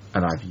movies.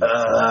 And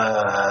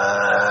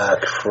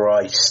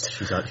Christ.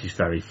 She's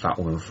very Fat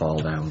Woman Fall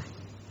Down.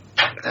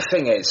 The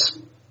thing is,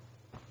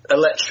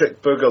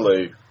 Electric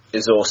Boogaloo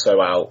is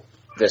also out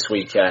this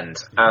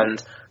weekend.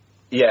 And,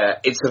 yeah,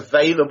 it's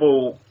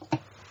available...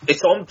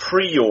 It's on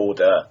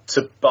pre-order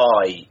to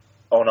buy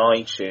on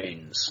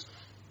iTunes.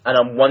 And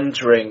I'm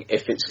wondering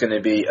if it's going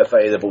to be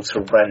available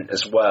to rent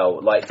as well.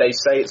 Like, they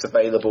say it's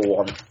available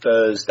on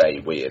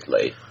Thursday,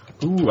 weirdly.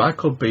 Ooh, I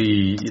could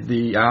be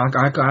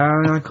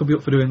I could be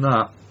up for doing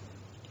that.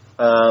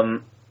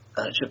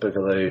 Electric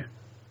Boogaloo.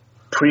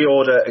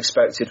 Pre-order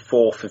expected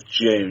 4th of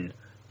June,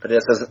 but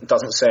it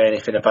doesn't say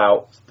anything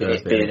about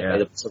it being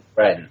available to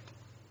rent.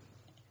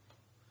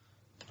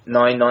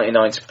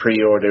 $9.99 to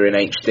pre-order in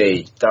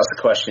HD. That's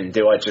the question.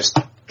 Do I just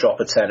drop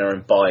a tenner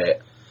and buy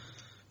it?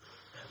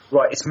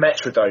 Right, it's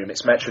Metrodome.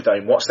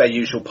 What's their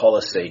usual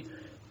policy?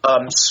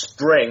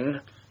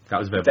 Spring. That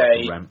was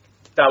available to rent.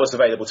 That was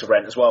available to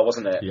rent as well,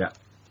 wasn't it? Yeah.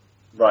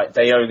 Right,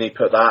 they only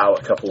put that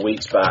out a couple of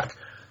weeks back.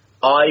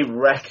 I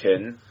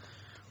reckon...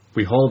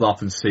 We hold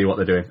off and see what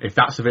they're doing. If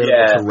that's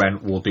available to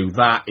rent, we'll do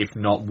that. If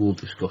not, we'll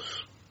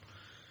discuss.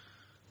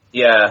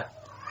 Yeah.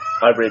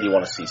 I really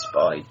want to see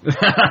Spy.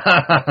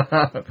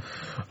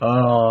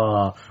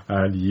 Oh,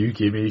 and you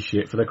give me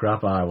shit for the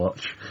crap I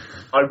watch.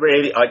 I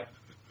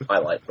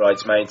like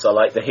Bridesmaids. I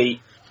like The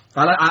Heat.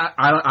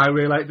 I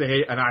really like The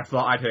Heat, and I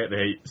thought I'd hate The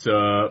Heat. So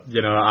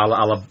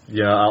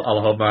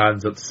I'll hold my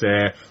hands up to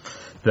say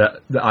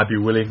that I'd be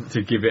willing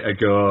to give it a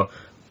go.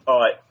 All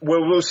right.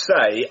 Well, we'll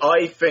say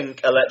I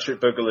think Electric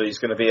Boogaloo is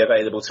going to be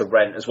available to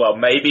rent as well.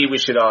 Maybe we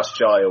should ask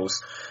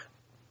Giles.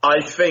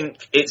 I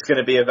think it's going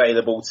to be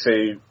available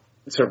to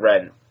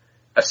rent.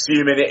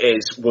 Assuming it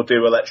is, we'll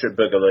do Electric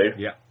Boogaloo.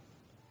 Yeah.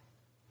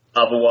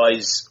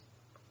 Otherwise,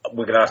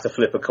 we're going to have to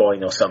flip a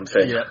coin or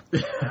something. Yeah.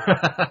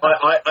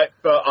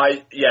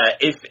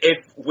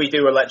 If we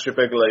do Electric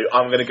Boogaloo,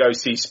 I'm going to go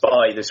see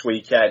Spy this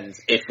weekend.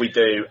 If we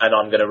do, and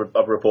I'm going to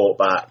report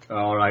back.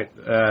 All right.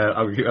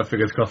 I'll keep my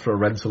fingers crossed for a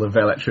rental of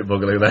Electric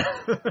Boogaloo there.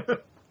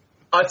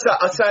 I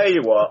tell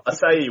you what.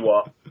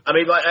 I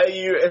mean, like, are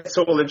you at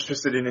all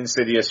interested in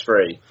Insidious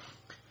 3?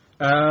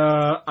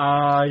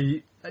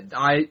 I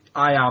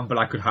am, but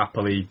I could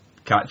happily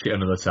catch it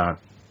another time.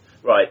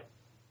 Right.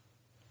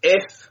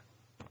 If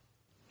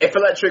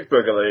Electric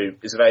Boogaloo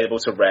is available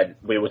to rent,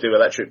 we will do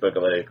Electric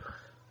Boogaloo.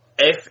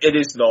 If it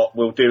is not,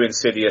 we'll do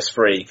Insidious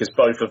 3, because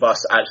both of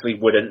us actually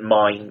wouldn't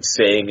mind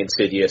seeing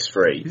Insidious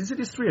 3. Is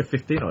Insidious 3 a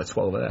 15 or a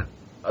 12 there?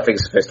 I think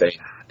it's a 15.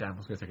 Damn, I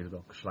was going to take it as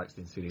well, because she likes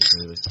the Insidious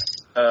movies.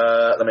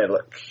 Let me have a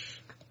look.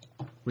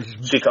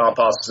 She can't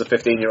pass as a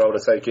 15-year-old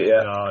to take it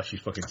yet. No, she's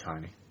fucking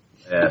tiny.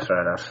 Yeah,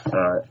 fair enough.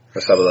 Alright,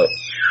 let's have a look.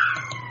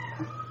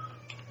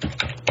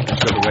 She's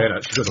going away on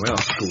a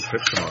school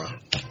trip tomorrow.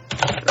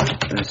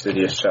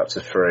 Insidious Chapter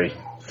 3.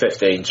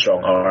 15,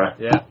 strong horror.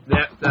 Yeah,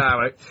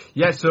 alright.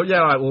 Yeah, so,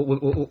 alright,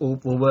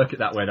 we'll work it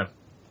that way then.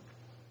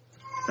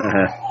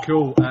 Mm-hmm.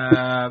 Cool.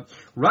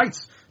 Right.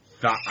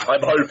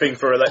 I'm hoping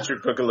for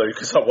Electric Boogaloo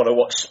because I want to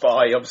watch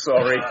Spy, I'm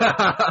sorry.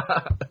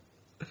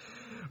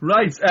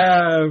 Right,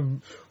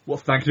 well,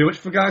 thank you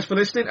very much for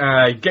listening.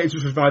 Get in touch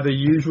with us via the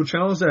usual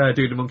channels,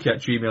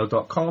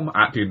 dudeandthemonkey@gmail.com,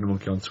 at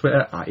dudeandthemonkey on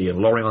Twitter, at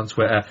Ian Loring on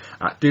Twitter,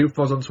 at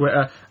dudefoz on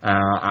Twitter,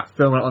 at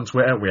Filmrant on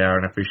Twitter. We are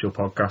an official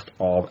podcast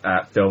of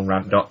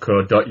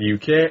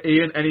filmrant.co.uk.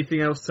 Ian,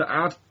 anything else to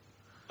add?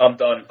 I'm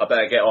done. I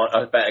better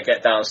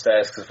get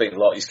downstairs because I think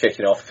Lottie's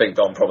kicking off. I think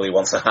Don probably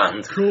wants a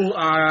hand. Cool,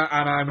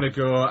 and I'm going to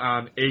go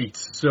and eat.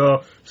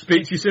 So,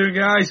 speak to you soon,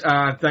 guys,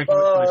 and thank you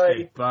for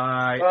listening.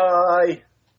 Bye. Bye.